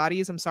scavenging on the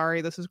bodies. I'm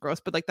sorry, this is gross,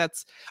 but like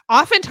that's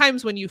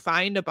oftentimes when you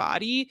find a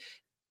body,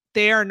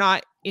 they are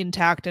not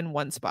intact in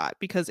one spot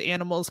because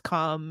animals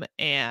come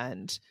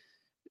and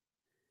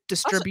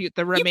distribute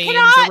the remains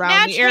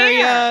around the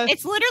area. Hair.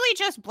 It's literally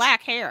just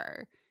black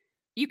hair.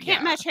 You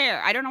can't match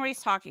hair. I don't know what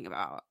he's talking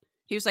about.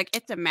 He was like,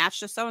 it's a match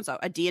to so-and-so.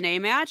 A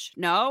DNA match?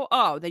 No?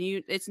 Oh, then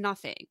it's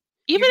nothing.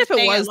 Even if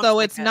it was, though,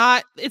 it's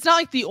not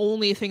like the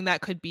only thing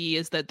that could be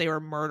is that they were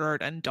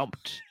murdered and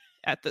dumped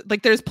at the,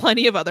 like, there's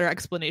plenty of other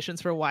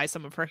explanations for why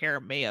some of her hair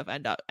may have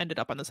ended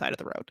up on the side of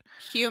the road.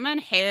 Human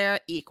hair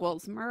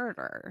equals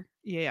murder.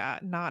 Yeah,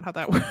 not how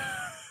that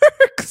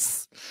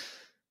works.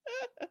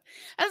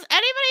 Has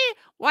anybody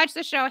watched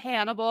the show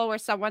Hannibal, where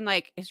someone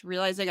like is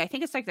realizing, I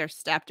think it's like their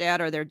stepdad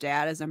or their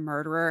dad is a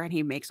murderer, and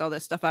he makes all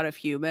this stuff out of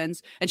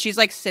humans, and she's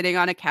like sitting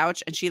on a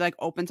couch and she like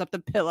opens up the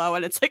pillow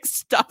and it's like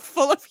stuff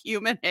full of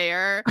human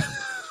hair. For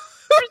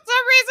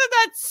some reason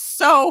that's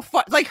so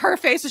fun. Like her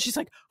face is, she's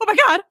like, oh my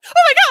god,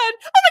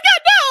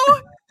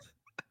 no.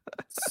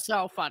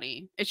 So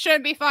funny. It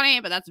shouldn't be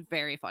funny, but that's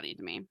very funny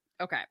to me.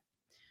 Okay,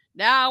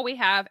 now we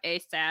have a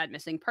sad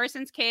missing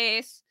persons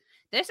case.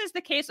 This is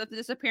the case of the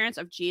disappearance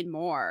of Jean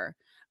Moore.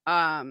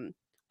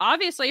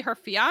 Obviously, her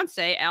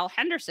fiance, Al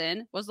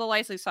Henderson, was the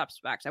likely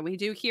suspect. And we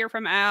do hear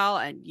from Al,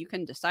 and you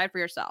can decide for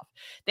yourself.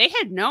 They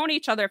had known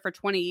each other for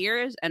 20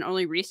 years and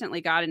only recently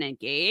gotten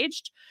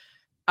engaged.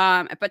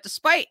 But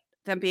despite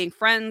them being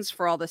friends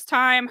for all this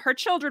time, her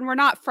children were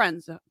not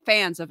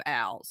fans of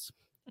Al's.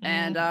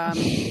 And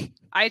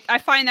I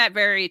find that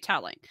very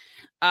telling.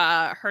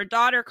 Her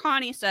daughter,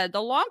 Connie, said,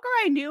 the longer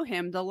I knew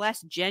him, the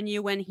less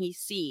genuine he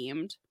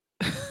seemed.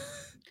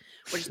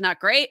 Which is not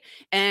great.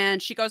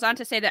 And she goes on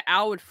to say that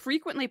Al would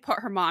frequently put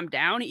her mom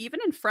down, even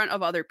in front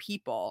of other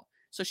people.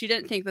 So she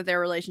didn't think that their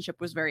relationship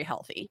was very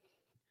healthy,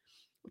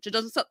 which it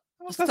doesn't sound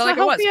That's like not it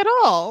was. healthy at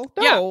all.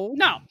 No.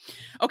 Yeah, no.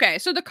 Okay,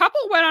 so the couple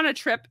went on a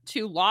trip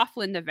to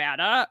Laughlin,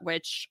 Nevada,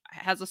 which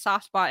has a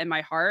soft spot in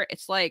my heart.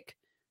 It's like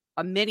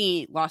a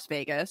mini Las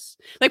Vegas.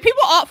 Like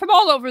people from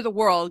all over the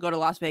world go to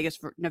Las Vegas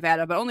for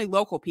Nevada, but only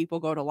local people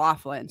go to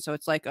Laughlin. So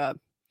it's like a,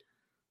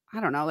 I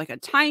don't know, like a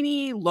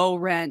tiny low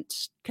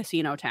rent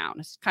casino town.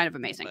 It's kind of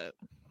amazing.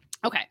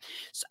 Okay.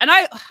 So, and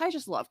I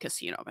just love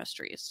casino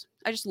mysteries.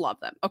 I just love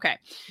them. Okay.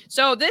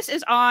 So this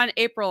is on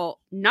April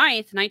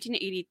 9th,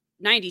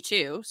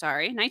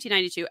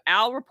 1992.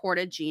 Al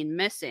reported Jean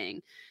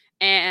missing.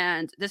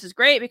 And this is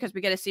great because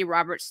we get to see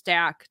Robert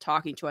Stack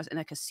talking to us in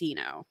a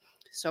casino.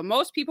 So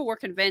most people were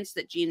convinced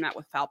that Jean met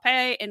with foul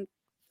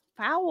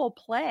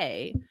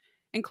play,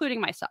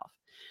 including myself.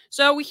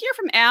 So we hear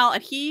from Al,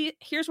 and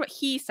here's what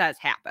he says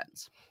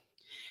happens.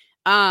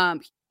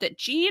 That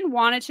Jean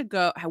wanted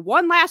to have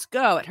one last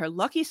go at her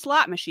lucky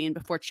slot machine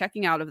before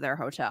checking out of their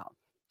hotel.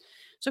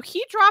 So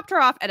he dropped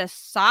her off at a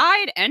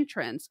side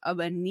entrance of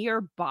a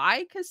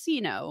nearby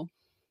casino,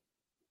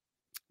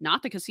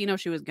 not the casino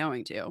she was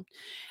going to,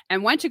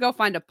 and went to go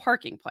find a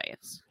parking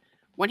place.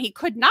 When he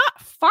could not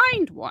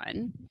find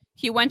one,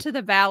 he went to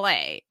the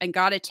valet and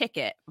got a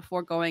ticket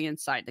before going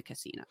inside the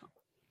casino.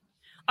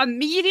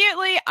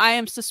 Immediately, I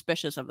am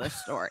suspicious of this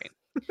story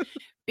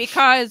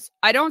because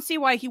I don't see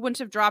why he wouldn't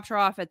have dropped her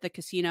off at the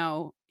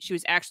casino she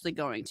was actually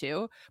going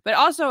to. But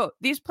also,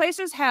 these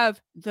places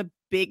have the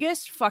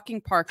biggest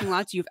fucking parking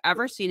lots you've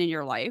ever seen in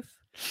your life.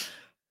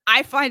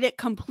 I find it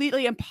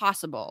completely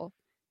impossible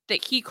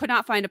that he could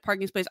not find a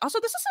parking space. Also,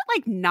 this is at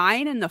like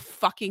 9 in the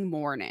fucking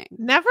morning.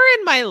 Never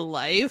in my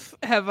life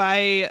have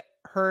I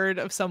heard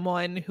of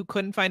someone who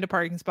couldn't find a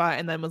parking spot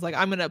and then was like,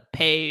 I'm going to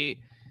pay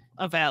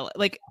a valet.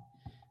 Like,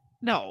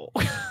 no.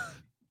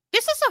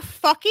 This is a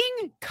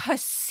fucking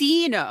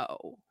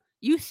casino.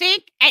 You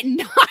think at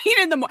 9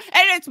 in the morning,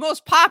 at its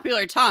most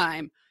popular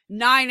time,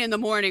 9 in the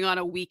morning on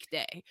a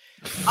weekday.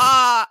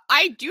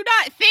 I do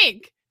not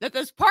think that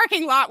this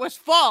parking lot was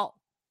full.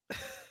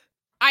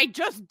 I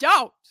just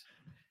don't.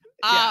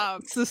 So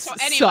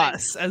anyway,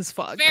 sus as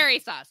fuck. Very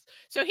sus.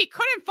 So he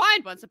couldn't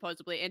find one,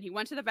 supposedly, and he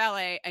went to the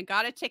valet and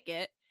got a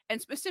ticket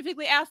and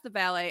specifically asked the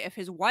valet if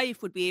his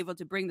wife would be able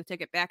to bring the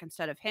ticket back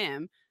instead of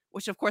him,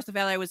 which, of course, the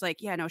valet was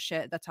like, yeah, no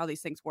shit. That's how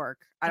these things work.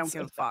 I don't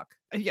give a fuck.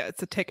 Yeah,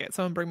 it's a ticket.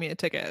 Someone bring me a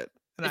ticket.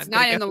 And it's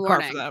 9 in the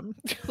morning.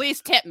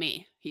 Please tip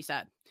me, he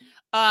said.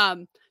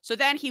 So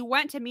then he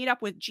went to meet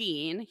up with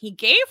Jean. He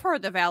gave her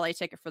the valet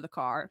ticket for the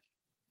car.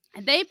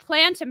 And they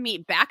planned to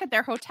meet back at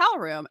their hotel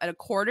room at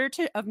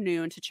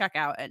 12:45 to check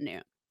out at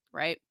noon,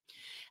 right?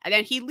 And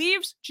then he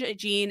leaves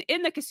Jean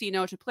in the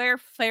casino to play her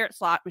favorite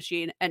slot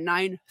machine at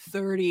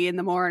 9:30 in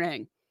the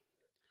morning.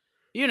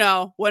 You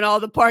know, when all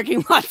the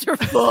parking lots are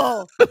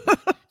full.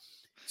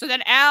 So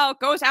then Al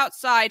goes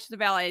outside to the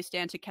valet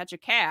stand to catch a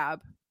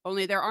cab,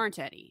 only there aren't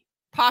any.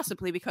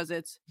 Possibly because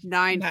it's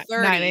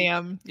 9:30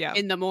 a.m.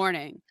 in the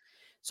morning.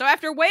 So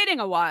after waiting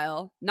a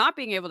while, not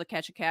being able to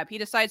catch a cab, he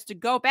decides to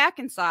go back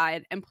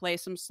inside and play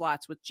some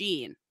slots with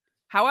Jean.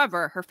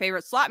 However, her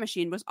favorite slot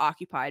machine was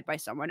occupied by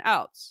someone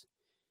else.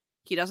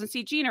 He doesn't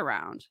see Jean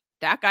around.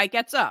 That guy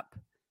gets up.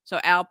 So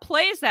Al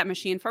plays that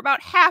machine for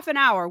about half an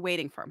hour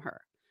waiting from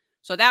her.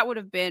 So that would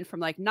have been from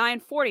like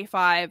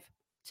 9:45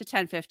 to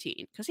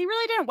 10:15 because he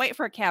really didn't wait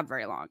for a cab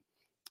very long.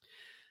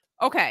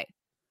 Okay.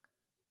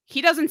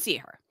 He doesn't see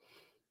her.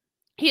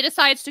 He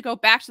decides to go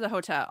back to the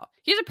hotel.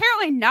 He's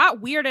apparently not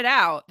weirded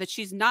out that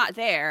she's not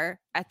there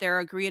at their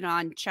agreed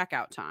on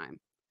checkout time.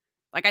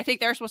 Like, I think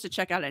they're supposed to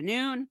check out at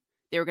noon.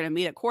 They were going to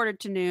meet at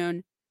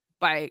 12:45.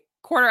 By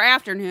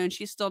 12:15,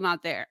 she's still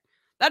not there.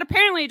 That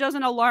apparently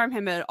doesn't alarm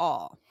him at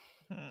all.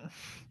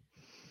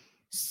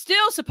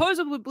 Still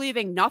supposedly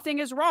believing nothing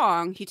is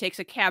wrong, he takes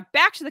a cab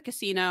back to the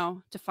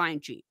casino to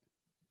find Jean.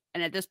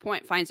 And at this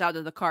point finds out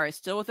that the car is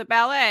still with the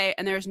valet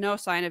and there's no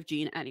sign of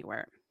Jean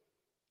anywhere.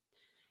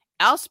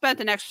 Al spent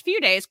the next few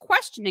days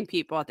questioning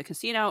people at the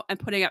casino and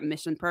putting up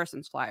missing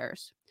persons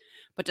flyers.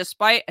 But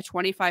despite a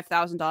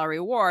 $25,000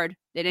 reward,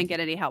 they didn't get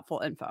any helpful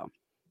info.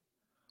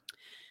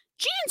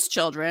 Jean's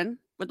children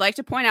would like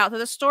to point out that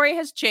the story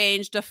has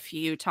changed a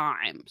few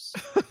times.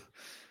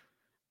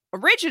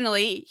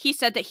 Originally, he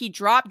said that he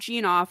dropped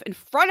Jean off in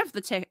front of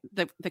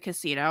the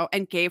casino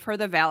and gave her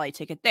the valet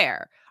ticket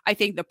there. I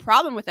think the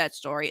problem with that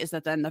story is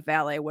that then the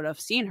valet would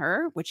have seen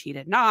her, which he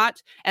did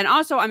not. And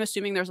also, I'm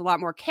assuming there's a lot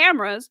more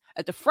cameras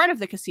at the front of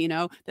the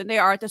casino than they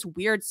are at this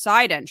weird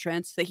side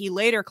entrance that he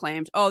later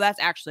claimed, oh, that's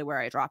actually where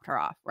I dropped her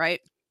off,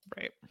 right?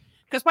 Right.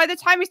 Because by the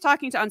time he's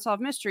talking to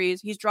Unsolved Mysteries,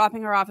 he's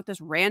dropping her off at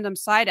this random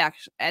side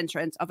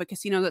entrance of a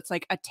casino that's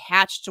like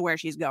attached to where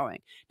she's going.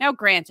 Now,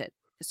 granted,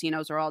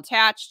 casinos are all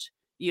attached.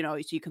 You know,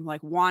 so you can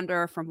like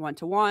wander from one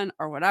to one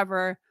or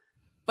whatever.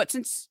 But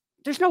since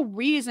there's no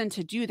reason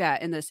to do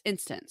that in this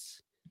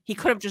instance, he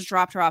could have just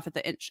dropped her off at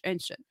the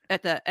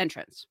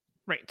entrance.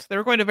 Right. They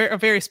were going to a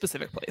very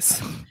specific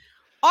place.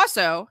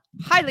 Also,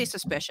 highly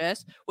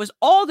suspicious was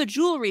all the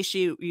jewelry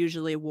she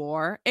usually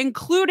wore,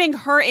 including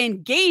her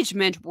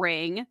engagement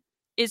ring,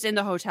 is in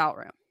the hotel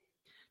room.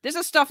 This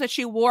is stuff that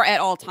she wore at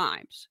all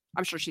times.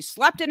 I'm sure she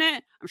slept in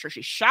it. I'm sure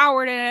she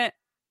showered in it.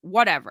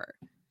 Whatever.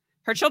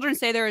 Her children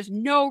say there is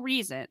no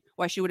reason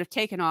why she would have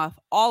taken off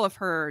all of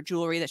her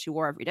jewelry that she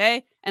wore every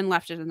day and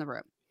left it in the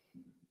room.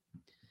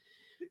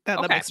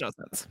 That makes no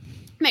sense.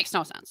 Makes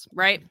no sense,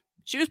 right?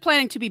 She was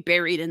planning to be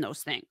buried in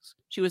those things.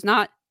 She was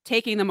not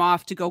taking them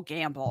off to go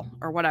gamble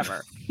or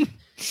whatever.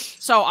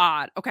 So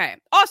odd. Okay.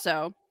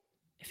 Also,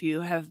 if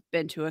you have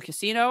been to a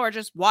casino or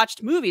just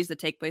watched movies that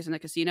take place in a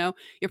casino,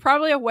 you're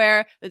probably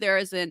aware that there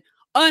is an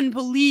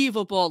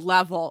unbelievable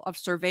level of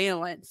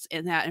surveillance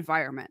in that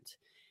environment.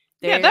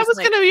 That was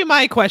going to be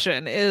my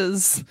question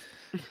is,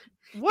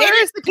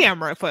 where is the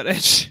camera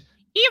footage?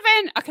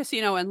 Even a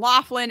casino in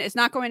Laughlin is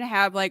not going to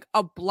have like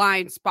a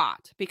blind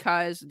spot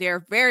because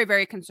they're very,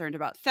 very concerned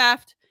about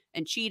theft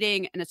and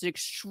cheating, and it's an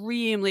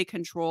extremely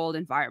controlled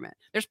environment.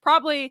 There's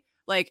probably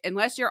like,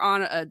 unless you're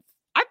on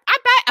I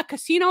bet a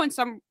casino in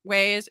some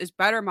ways is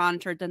better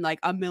monitored than like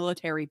a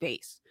military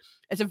base.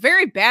 It's a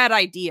very bad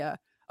idea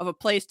of a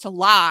place to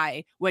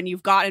lie when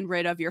you've gotten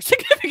rid of your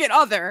significant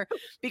other,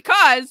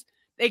 because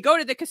they go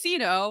to the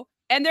casino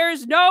and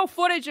there's no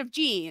footage of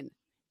Jean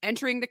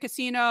entering the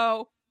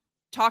casino,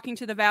 talking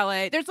to the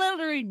valet. There's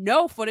literally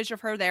no footage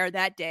of her there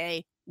that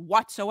day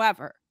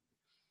whatsoever.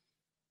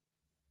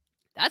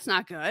 That's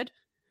not good.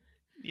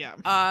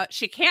 Yeah.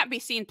 She can't be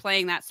seen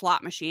playing that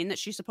slot machine that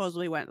she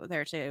supposedly went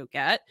there to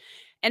get.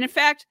 And in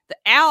fact,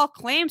 Al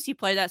claims he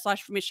played that slot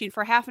machine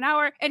for half an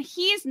hour, and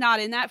he's not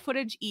in that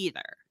footage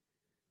either.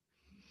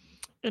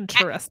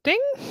 Interesting.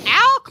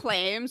 Al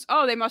claims,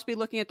 they must be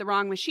looking at the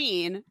wrong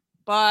machine,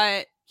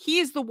 but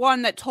he's the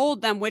one that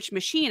told them which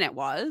machine it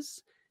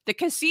was. The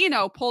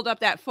casino pulled up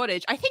that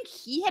footage. I think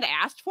he had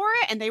asked for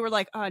it, and they were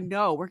like,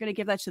 no, we're going to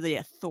give that to the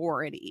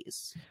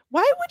authorities.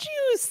 Why would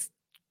you...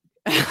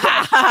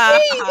 why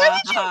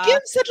would you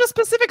give such a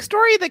specific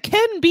story that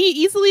can be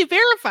easily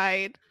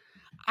verified?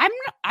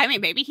 I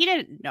mean, maybe he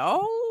didn't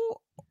know.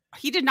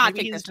 He did not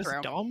think this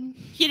through. Dumb.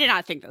 He did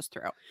not think this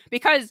through,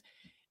 because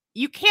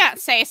you can't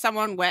say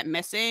someone went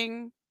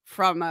missing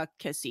from a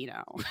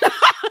casino.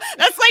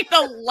 That's like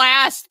the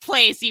last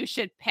place you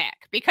should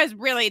pick, because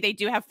really they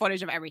do have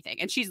footage of everything,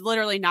 and she's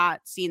literally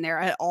not seen there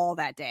at all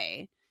that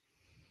day.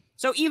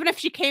 So even if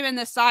she came in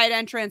the side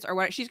entrance or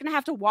what, she's gonna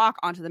have to walk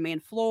onto the main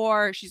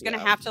floor. She's gonna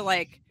have to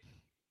like.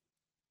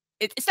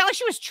 It's not like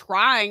she was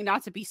trying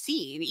not to be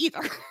seen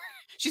either.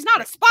 She's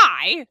not a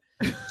spy.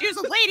 She was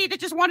a lady that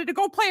just wanted to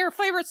go play her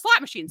favorite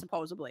slot machine,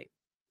 supposedly.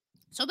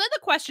 So then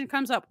the question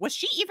comes up: was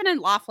she even in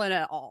Laughlin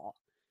at all?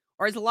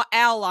 Or is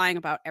Al lying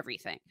about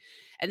everything?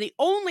 And the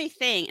only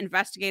thing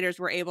investigators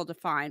were able to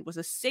find was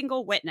a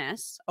single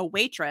witness, a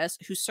waitress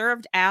who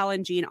served Al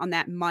and Jean on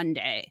that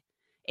Monday,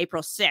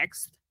 April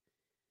 6th,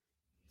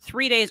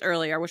 3 days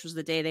earlier, which was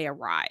the day they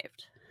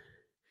arrived.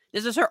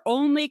 This is her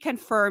only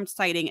confirmed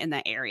sighting in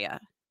the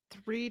area.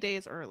 3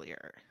 days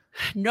earlier.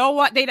 No,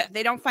 what they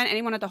don't find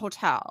anyone at the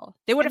hotel.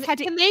 They would have had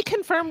to. Can they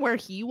confirm where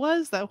he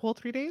was that whole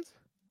 3 days?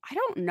 I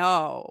don't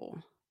know.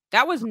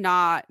 That was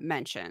not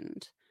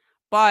mentioned,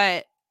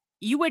 but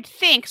you would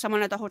think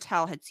someone at the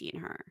hotel had seen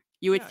her.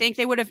 You would think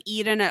they would have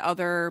eaten at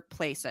other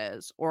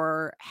places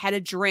or had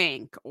a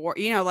drink, or,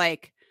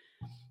 like,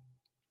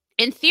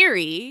 in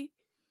theory,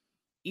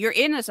 you're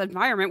in this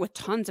environment with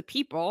tons of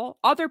people.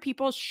 Other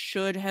people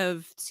should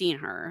have seen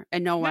her,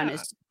 and no one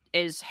has.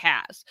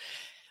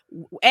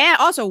 And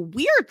also,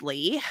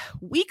 weirdly,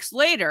 weeks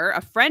later,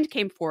 a friend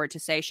came forward to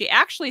say she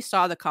actually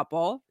saw the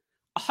couple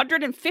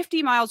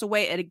 150 miles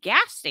away at a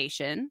gas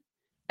station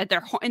at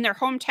in their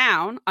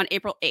hometown on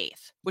April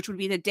 8th, which would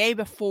be the day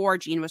before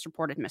Jean was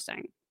reported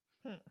missing.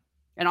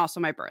 And also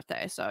my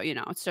birthday, so,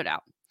 it stood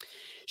out.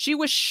 She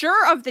was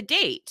sure of the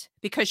date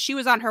because she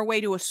was on her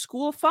way to a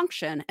school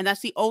function, and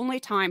that's the only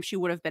time she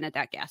would have been at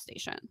that gas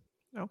station.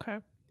 Okay.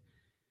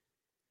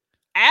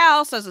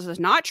 Al says this is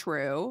not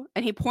true,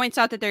 and he points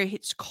out that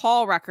there's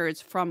call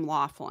records from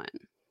Laughlin.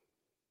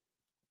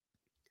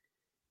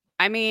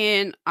 I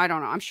mean, I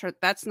don't know. I'm sure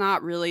that's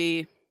not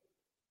really...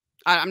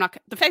 I'm not...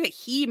 The fact that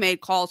he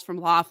made calls from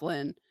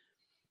Laughlin,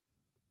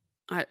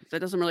 that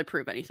doesn't really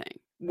prove anything.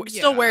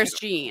 Still, where's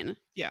Jean?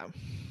 Yeah.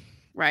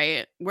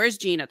 Right? Where's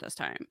Jean at this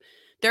time?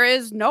 There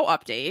is no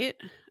update.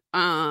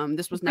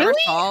 This was never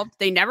solved.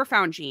 They never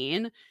found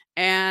Jean,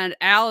 and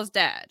Al is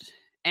dead.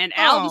 And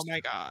Al... Oh my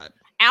God.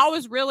 Al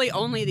was really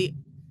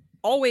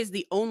always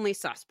the only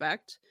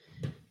suspect.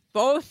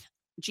 Both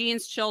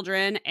Jean's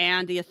children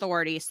and the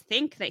authorities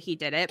think that he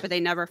did it, but they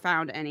never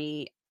found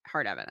any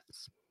hard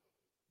evidence.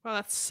 Well,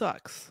 that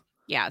sucks.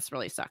 Yeah, it's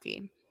really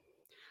sucky.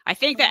 I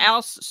think that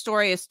Al's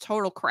story is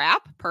total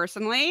crap,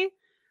 personally.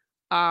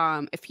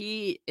 If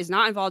he is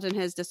not involved in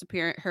her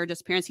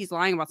disappearance, he's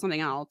lying about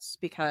something else,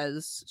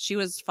 because she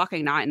was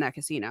fucking not in that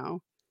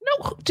casino.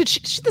 No,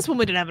 this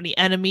woman didn't have any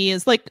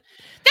enemies. Like,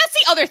 that's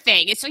the other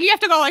thing. So you have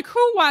to go like,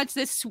 who wants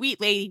this sweet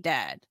lady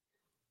dead?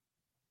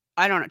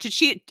 I don't know.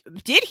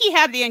 Did he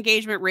have the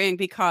engagement ring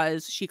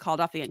because she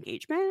called off the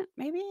engagement?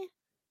 Maybe.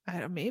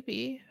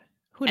 Maybe.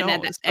 Who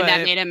knows? And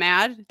that made him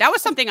mad. That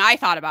was something I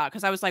thought about,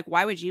 because I was like,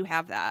 why would you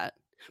have that?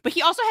 But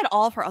he also had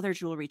all of her other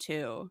jewelry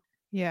too.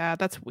 Yeah,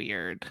 that's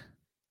weird.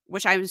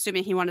 which I'm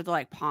assuming he wanted to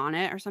like pawn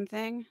it or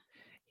something.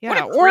 What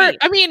Yeah, a or creep.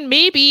 I mean,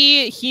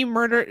 maybe he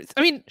murdered.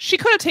 I mean, she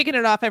could have taken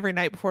it off every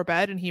night before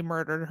bed, and he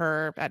murdered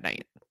her at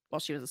night, While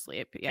she was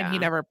asleep. and Yeah. he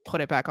never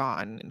put it back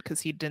on because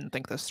he didn't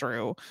think this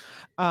through.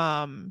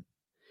 I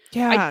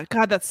Yeah,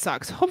 God, that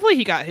sucks. Hopefully,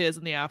 he got his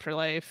in the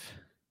afterlife.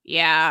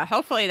 Yeah,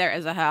 hopefully there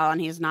is a hell and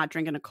he's not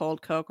drinking a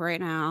cold Coke right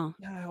now.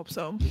 Yeah, I hope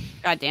so.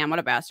 God damn, what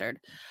a bastard.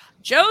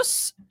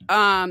 Joe's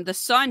the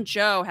son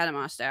Joe had a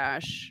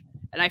mustache.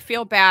 And I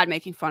feel bad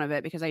making fun of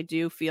it because I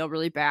do feel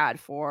really bad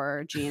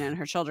for Jean and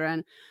her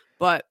children.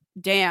 But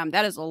damn,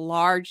 that is a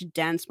large,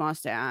 dense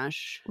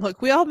mustache.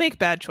 Look, we all make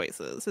bad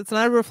choices. It's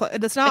not a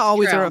It's not It's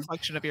always a true.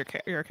 reflection of your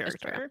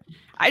character.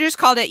 I just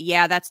called it,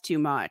 yeah, that's too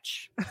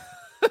much. Too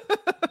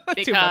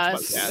much Because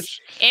mustache.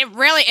 it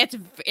really,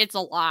 it's a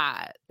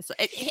lot.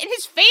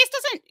 His face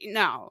doesn't,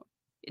 no,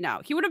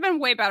 he would have been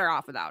way better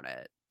off without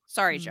it.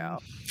 Sorry, Joe.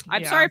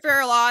 I'm sorry for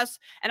your loss.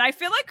 And I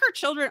feel like her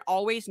children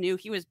always knew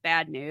he was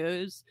bad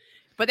news,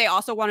 but they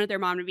also wanted their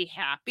mom to be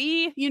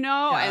happy,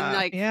 and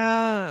like,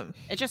 yeah,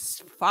 it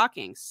just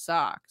fucking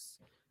sucks.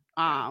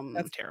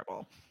 that's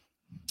terrible.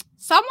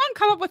 Someone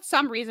come up with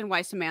some reason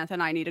why Samantha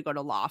and I need to go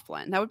to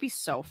Laughlin. That would be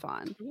so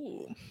fun.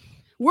 Ooh.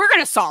 We're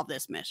gonna solve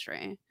this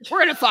mystery. We're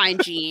gonna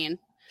find Jean.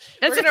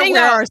 That's We're the gonna thing.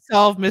 wear our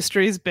Solve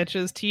Mysteries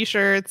bitches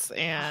t-shirts, Oh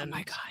and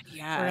my god,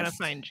 yeah. we're gonna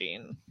find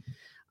Jean.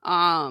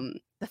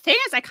 The thing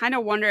is, I kind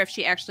of wonder if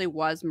she actually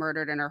was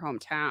murdered in her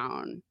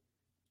hometown,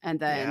 and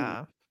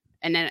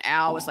then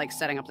Al was like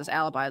setting up this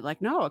alibi.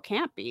 Like, no, it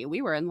can't be.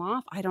 We were in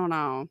Loft. I don't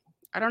know.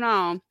 I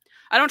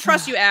don't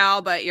trust you,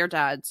 Al, but you're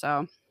dead.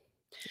 So,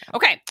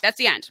 okay, that's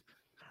the end.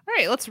 All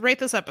right, let's rate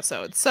this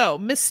episode. So,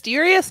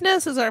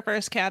 mysteriousness is our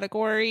first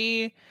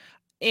category,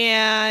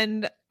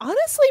 and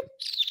honestly,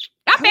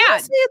 Not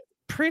bad. It's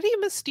pretty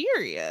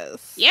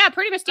mysterious. Yeah,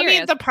 pretty mysterious. I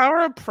mean, the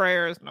power of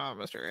prayer is not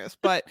mysterious,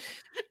 but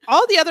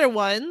all the other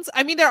ones.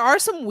 I mean, there are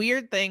some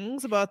weird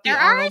things about the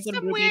Arnold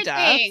and Ruby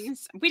death.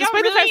 We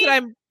Despite don't the fact that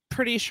I'm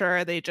pretty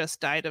sure they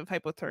just died of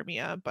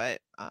hypothermia, but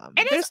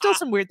there's still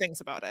some weird things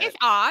about it. It's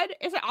odd.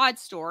 It's an odd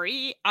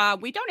story.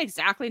 We don't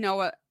exactly know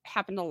what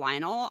happened to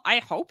Lionel. I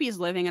hope he's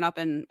living it up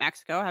in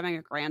Mexico, having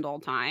a grand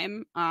old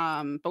time.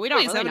 But we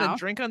don't He's really having know. a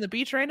drink on the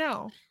beach right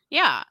now.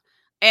 Yeah.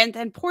 And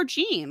then poor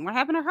Jean, what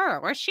happened to her?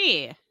 Where's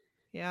she?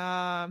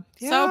 Yeah.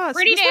 So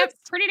pretty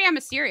damn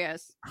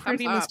mysterious.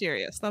 Pretty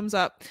mysterious. Thumbs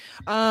up.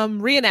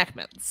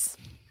 Reenactments.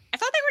 I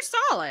thought they were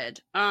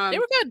solid. They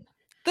were good.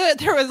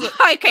 There was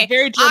a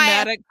very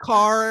dramatic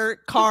car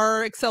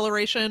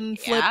acceleration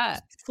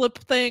flip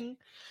thing.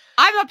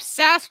 I'm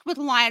obsessed with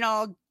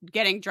Lionel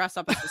getting dressed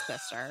up as his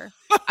sister.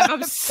 I'm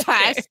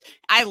obsessed. Okay.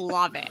 I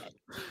love it.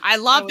 I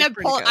love them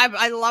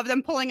I love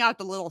them pulling out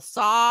the little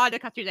saw to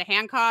cut through the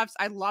handcuffs.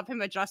 I love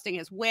him adjusting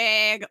his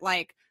wig.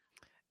 Like,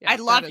 I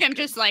love him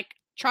just like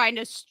trying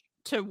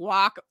to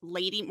walk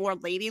more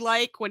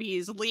ladylike when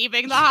he's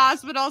leaving the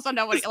hospital. So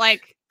nobody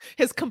like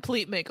his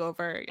complete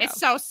makeover. Yeah. It's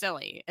so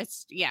silly.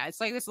 It's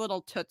like this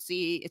little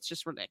tootsie. It's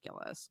just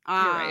ridiculous. You're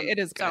right. It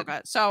is good. So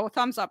good. So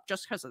thumbs up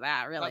just because of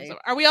that, really.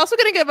 Are we also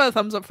going to give a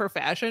thumbs up for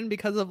fashion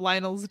because of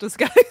Lionel's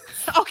disguise?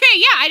 Okay,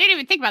 yeah, I didn't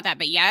even think about that,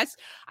 but yes,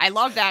 I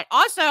love that.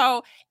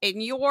 Also, in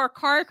your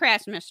car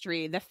crash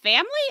mystery, the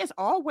family is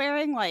all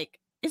wearing like,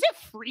 is it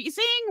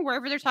freezing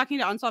wherever they're talking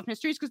to Unsolved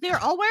Mysteries? Because they're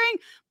all wearing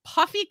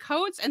puffy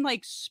coats and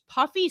like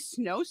puffy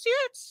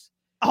snowsuits.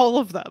 All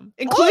of them,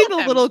 including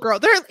the little girl.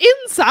 They're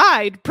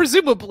inside,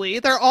 presumably.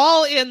 They're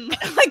all in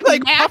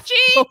like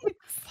matching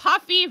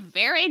puffy,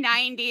 very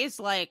 90s,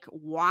 like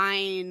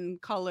wine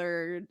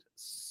colored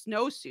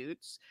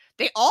snowsuits.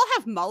 They all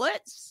have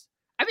mullets.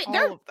 I mean,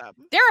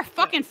 they're a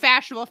fucking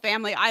fashionable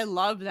family. I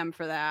love them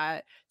for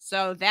that.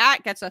 So that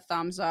gets a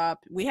thumbs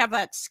up. We have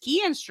that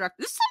ski instructor.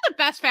 This is some of the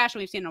best fashion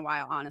we've seen in a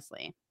while,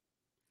 honestly.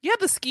 Yeah,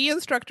 the ski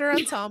instructor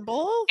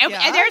ensemble. And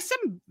there's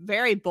some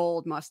very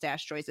bold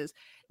mustache choices.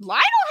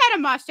 Lionel had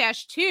a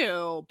mustache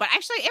too, but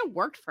actually it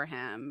worked for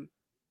him.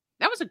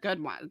 That was a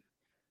good one.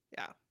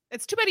 Yeah.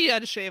 It's too bad he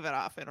had to shave it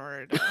off in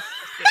order to it was,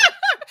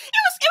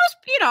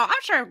 I'm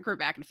sure it grew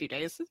back in a few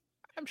days.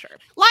 I'm sure.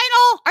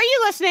 Lionel, are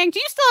you listening? Do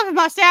you still have a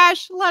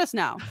mustache? Let us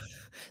know.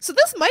 So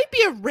this might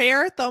be a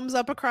rare thumbs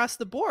up across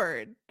the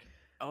board.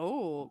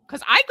 Oh,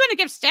 because I'm going to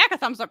give Stack a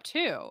thumbs up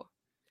too.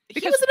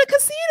 Because he was in a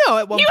casino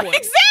at one point.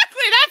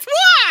 Exactly, that's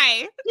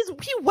why.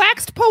 He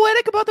waxed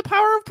poetic about the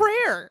power of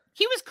prayer.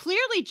 He was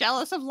clearly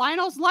jealous of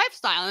Lionel's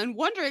lifestyle and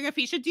wondering if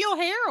he should deal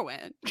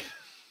heroin.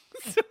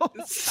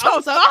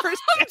 Thumbs up.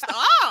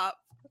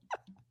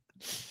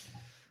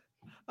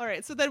 All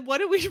right, so then what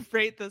do we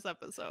rate this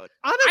episode?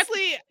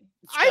 Honestly,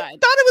 I thought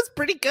it was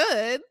pretty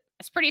good.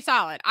 It's pretty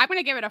solid. I'm going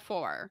to give it a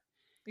 4.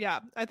 Yeah,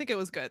 I think it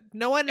was good.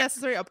 No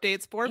unnecessary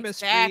updates, 4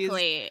 mysteries.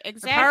 Exactly.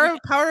 The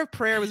power of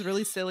prayer was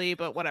really silly,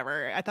 but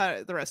whatever. I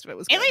thought the rest of it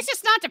was good. At least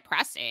it's not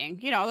depressing.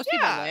 Those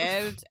people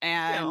lived,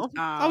 and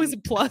always a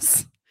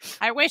plus.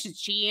 I wish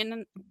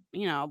Jean,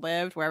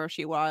 lived wherever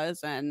she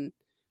was, and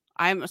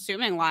I'm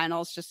assuming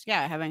Lionel's just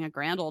having a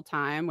grand old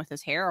time with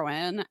his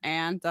heroin,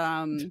 and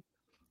the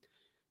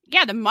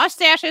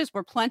mustaches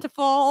were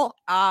plentiful.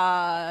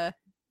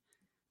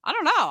 I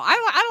don't know.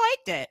 I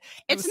liked it.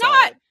 It was It's not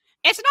solid.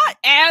 it's not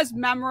as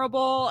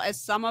memorable as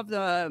some of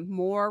the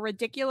more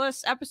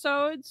ridiculous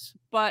episodes,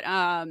 but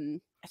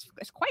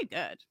it's quite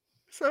good.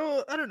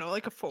 So I don't know,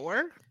 like a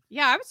 4.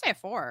 Yeah, I would say a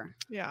 4.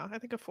 Yeah, I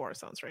think a 4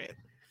 sounds right.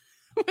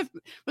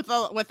 with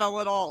a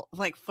little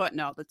like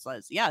footnote that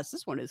says, "Yes,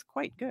 this one is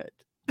quite good."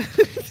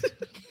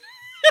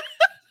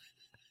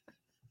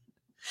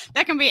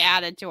 That can be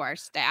added to our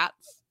stats.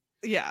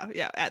 Yeah,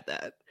 add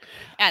that.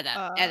 Add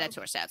that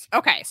to our stats.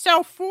 Okay,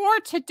 so for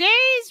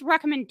today's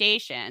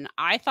recommendation,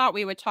 I thought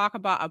we would talk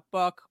about a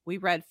book we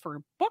read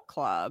for book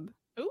club.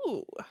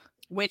 Ooh.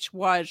 Which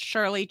was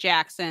Shirley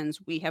Jackson's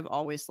We Have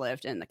Always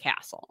Lived in the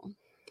Castle.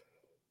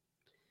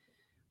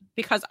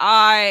 Because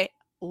I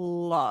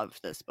love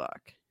this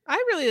book. I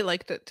really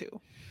liked it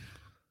too.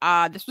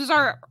 This was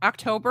our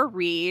October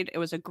read. It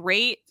was a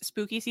great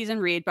spooky season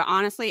read, but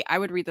honestly, I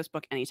would read this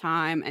book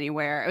anytime,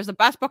 anywhere. It was the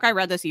best book I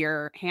read this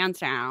year, hands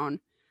down.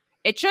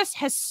 It just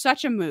has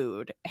such a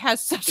mood. It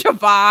has such a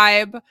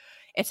vibe.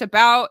 It's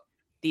about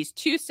these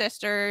two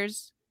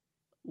sisters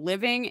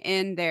living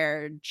in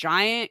their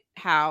giant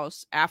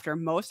house after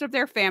most of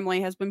their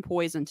family has been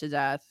poisoned to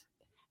death,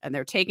 and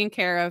they're taking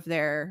care of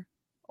their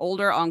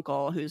older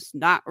uncle who's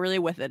not really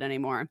with it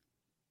anymore.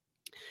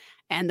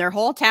 And their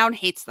whole town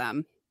hates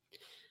them.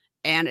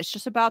 And it's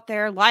just about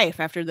their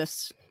life after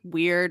this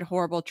weird,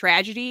 horrible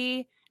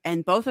tragedy.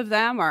 And both of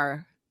them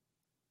are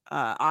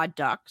odd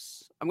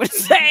ducks, I'm going to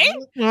say.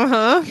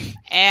 Uh-huh.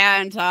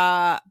 And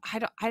I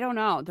don't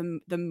know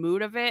the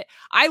mood of it.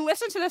 I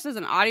listened to this as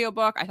an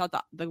audiobook. I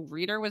thought the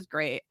reader was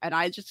great. And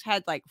I just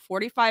had like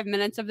 45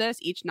 minutes of this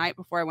each night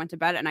before I went to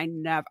bed. And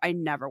I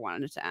never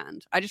wanted it to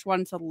end. I just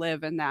wanted to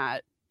live in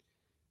that.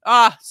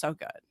 So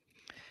good.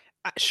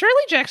 Shirley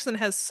Jackson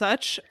has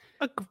such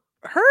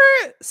her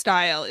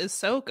style is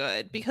so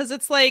good because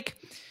it's like,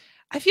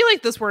 I feel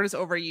like this word is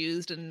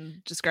overused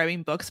in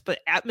describing books, but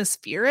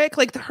atmospheric,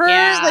 like her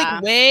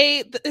like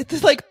way,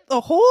 like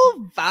the whole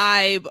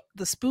vibe,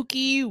 the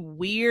spooky,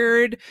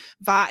 weird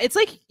vibe. It's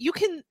like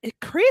it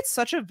creates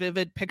such a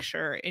vivid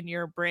picture in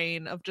your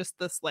brain of just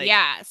this like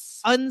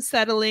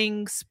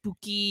unsettling,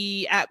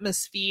 spooky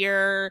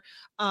atmosphere.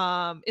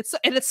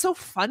 It's so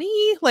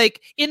funny,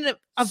 like in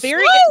a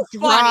very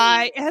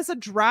dry, it has a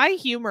dry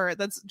humor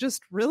that's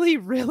just really,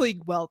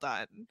 really well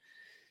done.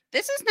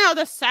 This is now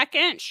the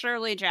second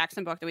Shirley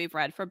Jackson book that we've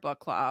read for book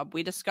club.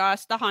 We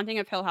discussed The Haunting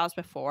of Hill House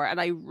before,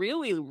 and I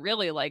really,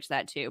 really liked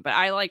that too. But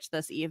I liked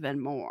this even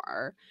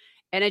more.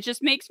 And it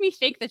just makes me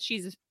think that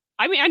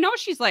I know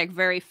she's like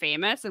very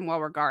famous and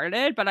well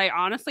regarded, but I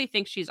honestly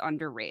think she's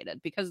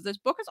underrated because this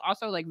book is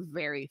also like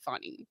very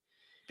funny.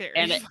 Very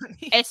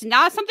funny. It's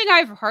not something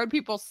I've heard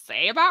people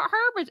say about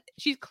her, but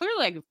she's clearly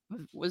like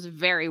was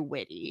very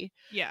witty.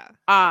 Yeah.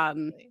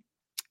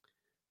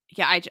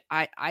 Yeah,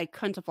 I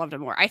couldn't have loved it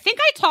more. I think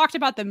I talked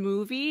about the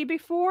movie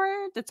before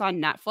that's on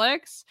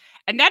Netflix,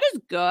 and that is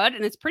good,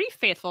 and it's pretty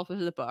faithful to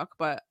the book,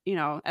 but, you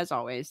know, as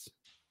always,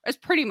 as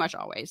pretty much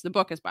always, the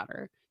book is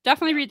better.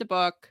 Definitely read the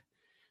book.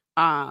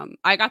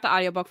 I got the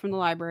audiobook from the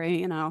library,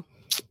 you know,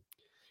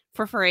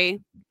 for free.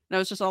 And it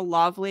was just a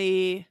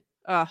lovely,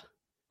 I'm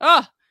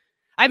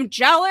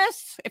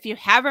jealous if you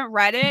haven't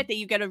read it that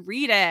you get to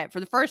read it for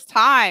the first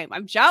time.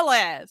 I'm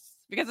jealous.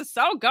 Because it's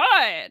so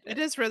good. It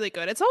is really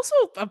good. It's also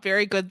a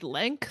very good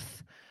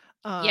length.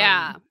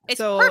 It's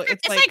so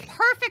perfect. It's like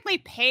perfectly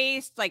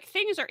paced. Like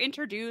things are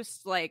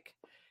introduced. Like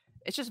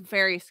it's just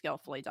very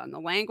skillfully done. The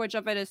language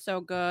of it is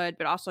so good,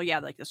 but also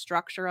like the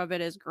structure of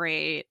it is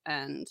great.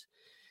 And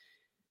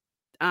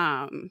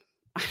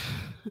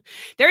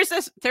there's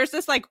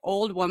this like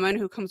old woman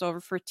who comes over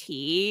for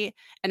tea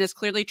and is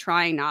clearly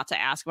trying not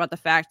to ask about the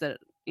fact that,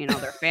 you know,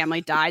 their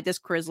family died this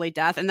grisly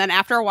death. And then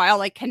after a while,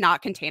 like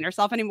cannot contain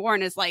herself anymore.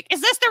 And is like,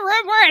 is this the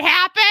room where it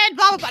happened?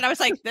 Blah, blah, blah. And I was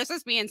like, this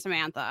is me and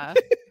Samantha.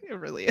 It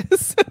really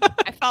is.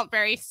 I felt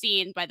very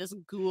seen by this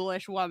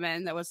ghoulish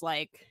woman that was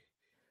like,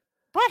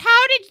 but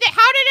how did it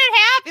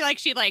happen? Like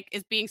she like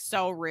is being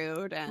so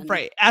rude and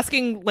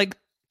asking like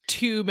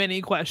too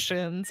many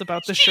questions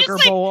about the sugar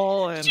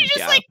bowl, and she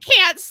just like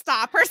can't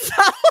stop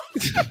herself.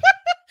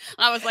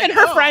 I was like, and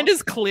her friend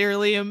is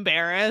clearly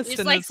embarrassed. It's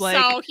and like it's like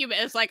so human.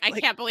 It's like, I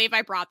can't believe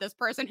I brought this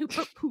person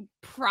who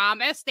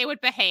promised they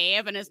would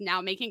behave and is now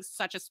making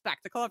such a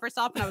spectacle of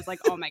herself. And I was like,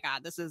 oh my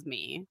God, this is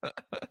me.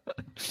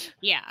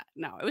 Yeah,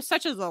 no, it was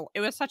such a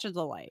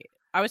delight.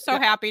 I was so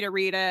happy to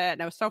read it,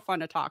 and it was so fun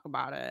to talk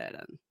about it.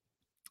 And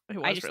it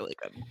was really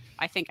good.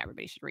 I think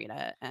everybody should read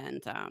it.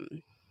 And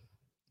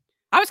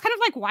I was kind of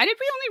like, why did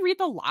we only read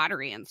The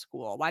Lottery in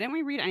school? Why didn't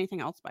we read anything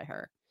else by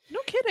her? No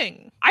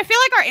kidding. I feel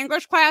like our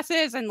English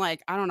classes, and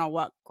like, I don't know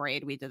what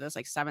grade we did this,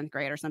 like 7th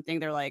grade or something.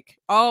 They're like,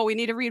 oh, we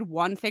need to read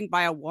one thing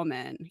by a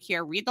woman.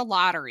 Here, read The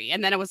Lottery.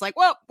 And then it was like,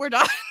 well, we're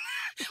done.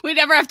 We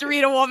never have to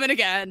read a woman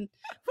again.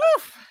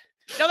 Woof.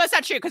 No, that's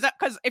not true.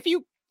 Because if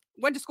you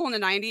went to school in the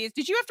 90s,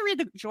 did you have to read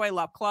the Joy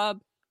Luck Club?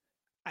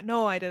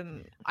 No, I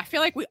didn't. I feel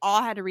like we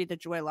all had to read the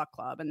Joy Luck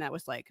Club, and that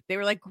was like, they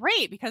were like,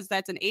 great, because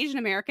that's an Asian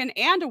American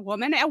and a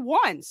woman at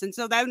once. And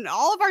so then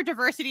all of our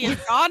diversity is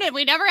gone and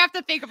we never have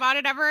to think about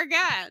it ever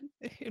again.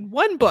 In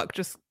one book,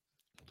 just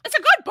it's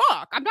a good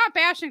book. I'm not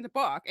bashing the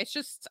book. It's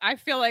just, I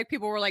feel like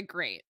people were like,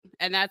 great.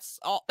 And that's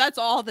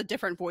all the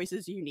different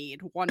voices you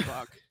need. One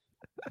book.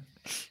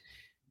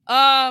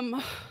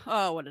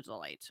 Oh, what a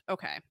delight.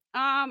 Okay.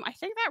 I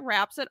think that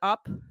wraps it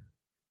up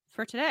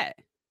for today.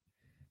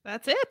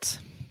 That's it.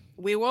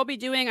 We will be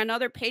doing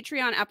another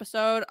Patreon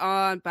episode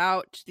on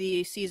about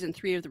the season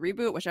 3 of the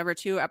reboot, whichever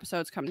 2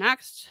 episodes come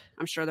next.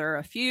 I'm sure they're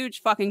a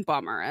huge fucking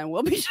bummer, and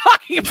we'll be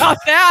talking about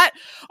that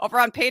over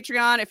on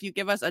Patreon. If you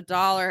give us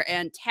 $1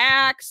 and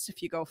tax,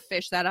 if you go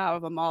fish that out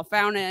of a mall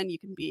fountain, you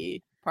can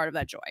be part of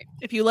that joy.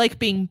 If you like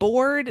being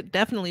bored,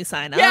 definitely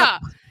sign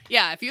up.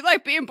 Yeah. If you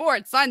like being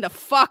bored, sign the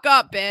fuck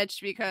up,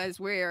 bitch, because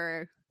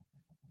we're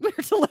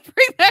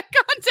delivering that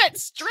content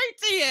straight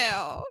to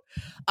you.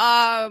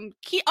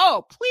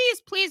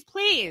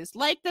 Please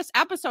like this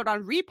episode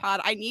on Repod.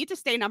 I need to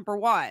stay number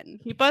 1.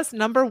 Keep us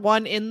number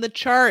 1 in the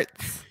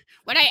charts.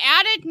 When I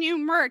added new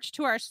merch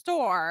to our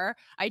store,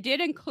 I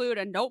did include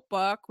a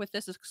notebook with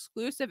this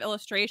exclusive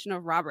illustration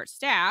of Robert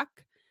Stack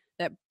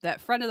that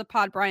friend of the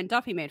pod Brian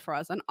Duffy made for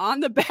us, and on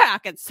the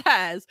back it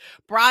says,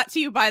 brought to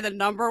you by the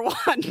number 1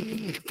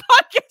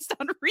 podcast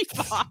on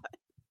Repod.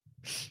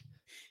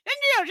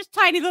 And, just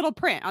tiny little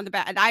print on the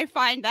back. And I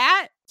find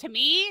that, to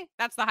me,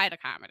 that's the height of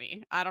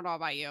comedy. I don't know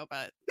about you,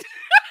 but...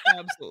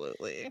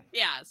 Absolutely.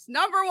 Yes.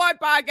 Number 1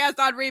 podcast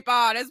on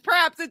Repod is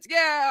Perhaps It's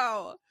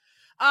You.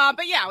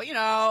 But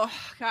yeah,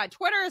 God,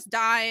 Twitter is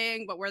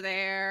dying, but we're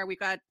there. We've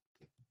got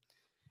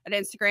an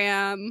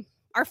Instagram.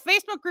 Our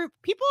Facebook group,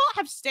 people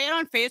have stayed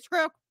on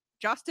Facebook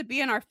just to be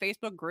in our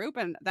Facebook group,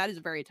 and that is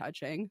very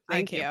touching.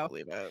 Thank you. I can't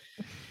believe it.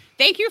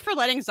 Thank you for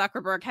letting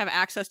Zuckerberg have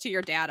access to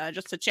your data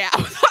just to chat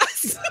with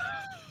us.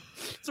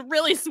 It's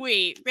really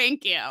sweet.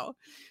 Thank you.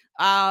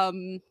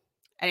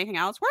 Anything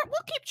else? We'll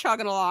keep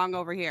chugging along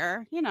over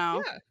here,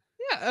 Yeah,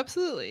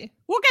 absolutely.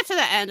 We'll get to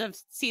the end of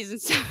season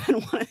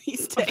 7 one of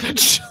these days.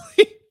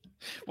 Eventually.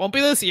 Won't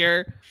be this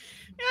year.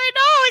 I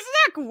know.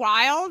 Isn't that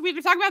wild? We've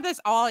been talking about this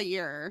all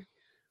year.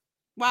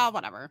 Well,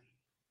 whatever.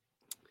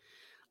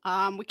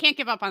 We can't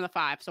give up on the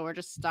 5, so we're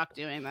just stuck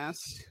doing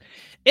this.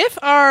 If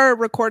our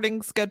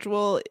recording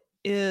schedule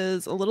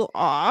is a little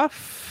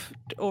off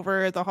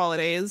over the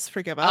holidays,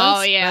 forgive us.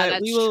 Oh yeah,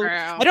 that's true.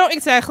 I don't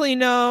exactly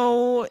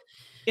know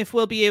if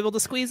we'll be able to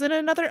squeeze in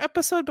another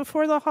episode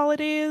before the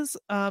holidays.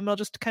 It'll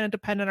just kind of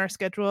depend on our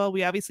schedule.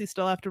 We obviously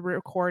still have to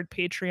record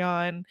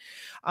Patreon,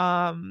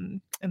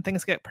 and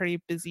things get pretty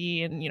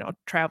busy, and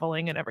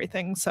traveling and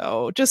everything.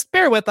 So just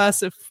bear with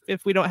us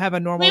if we don't have a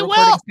normal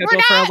recording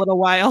schedule for a little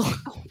while.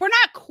 We're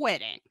not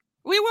quitting.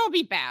 We will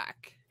be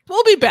back.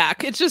 We'll be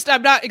back. It's just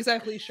I'm not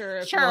exactly sure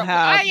if we'll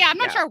have. I'm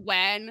not sure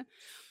when,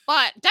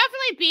 but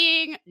definitely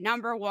being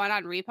number 1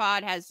 on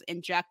Repod has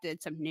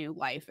injected some new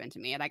life into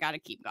me, and I got to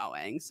keep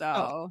going.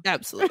 So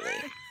absolutely,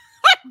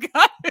 I've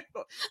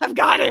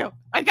got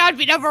to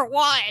be number 1.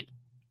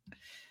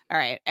 All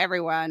right,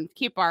 everyone,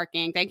 keep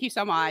barking. Thank you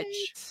so much.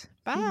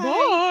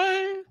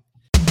 Bye.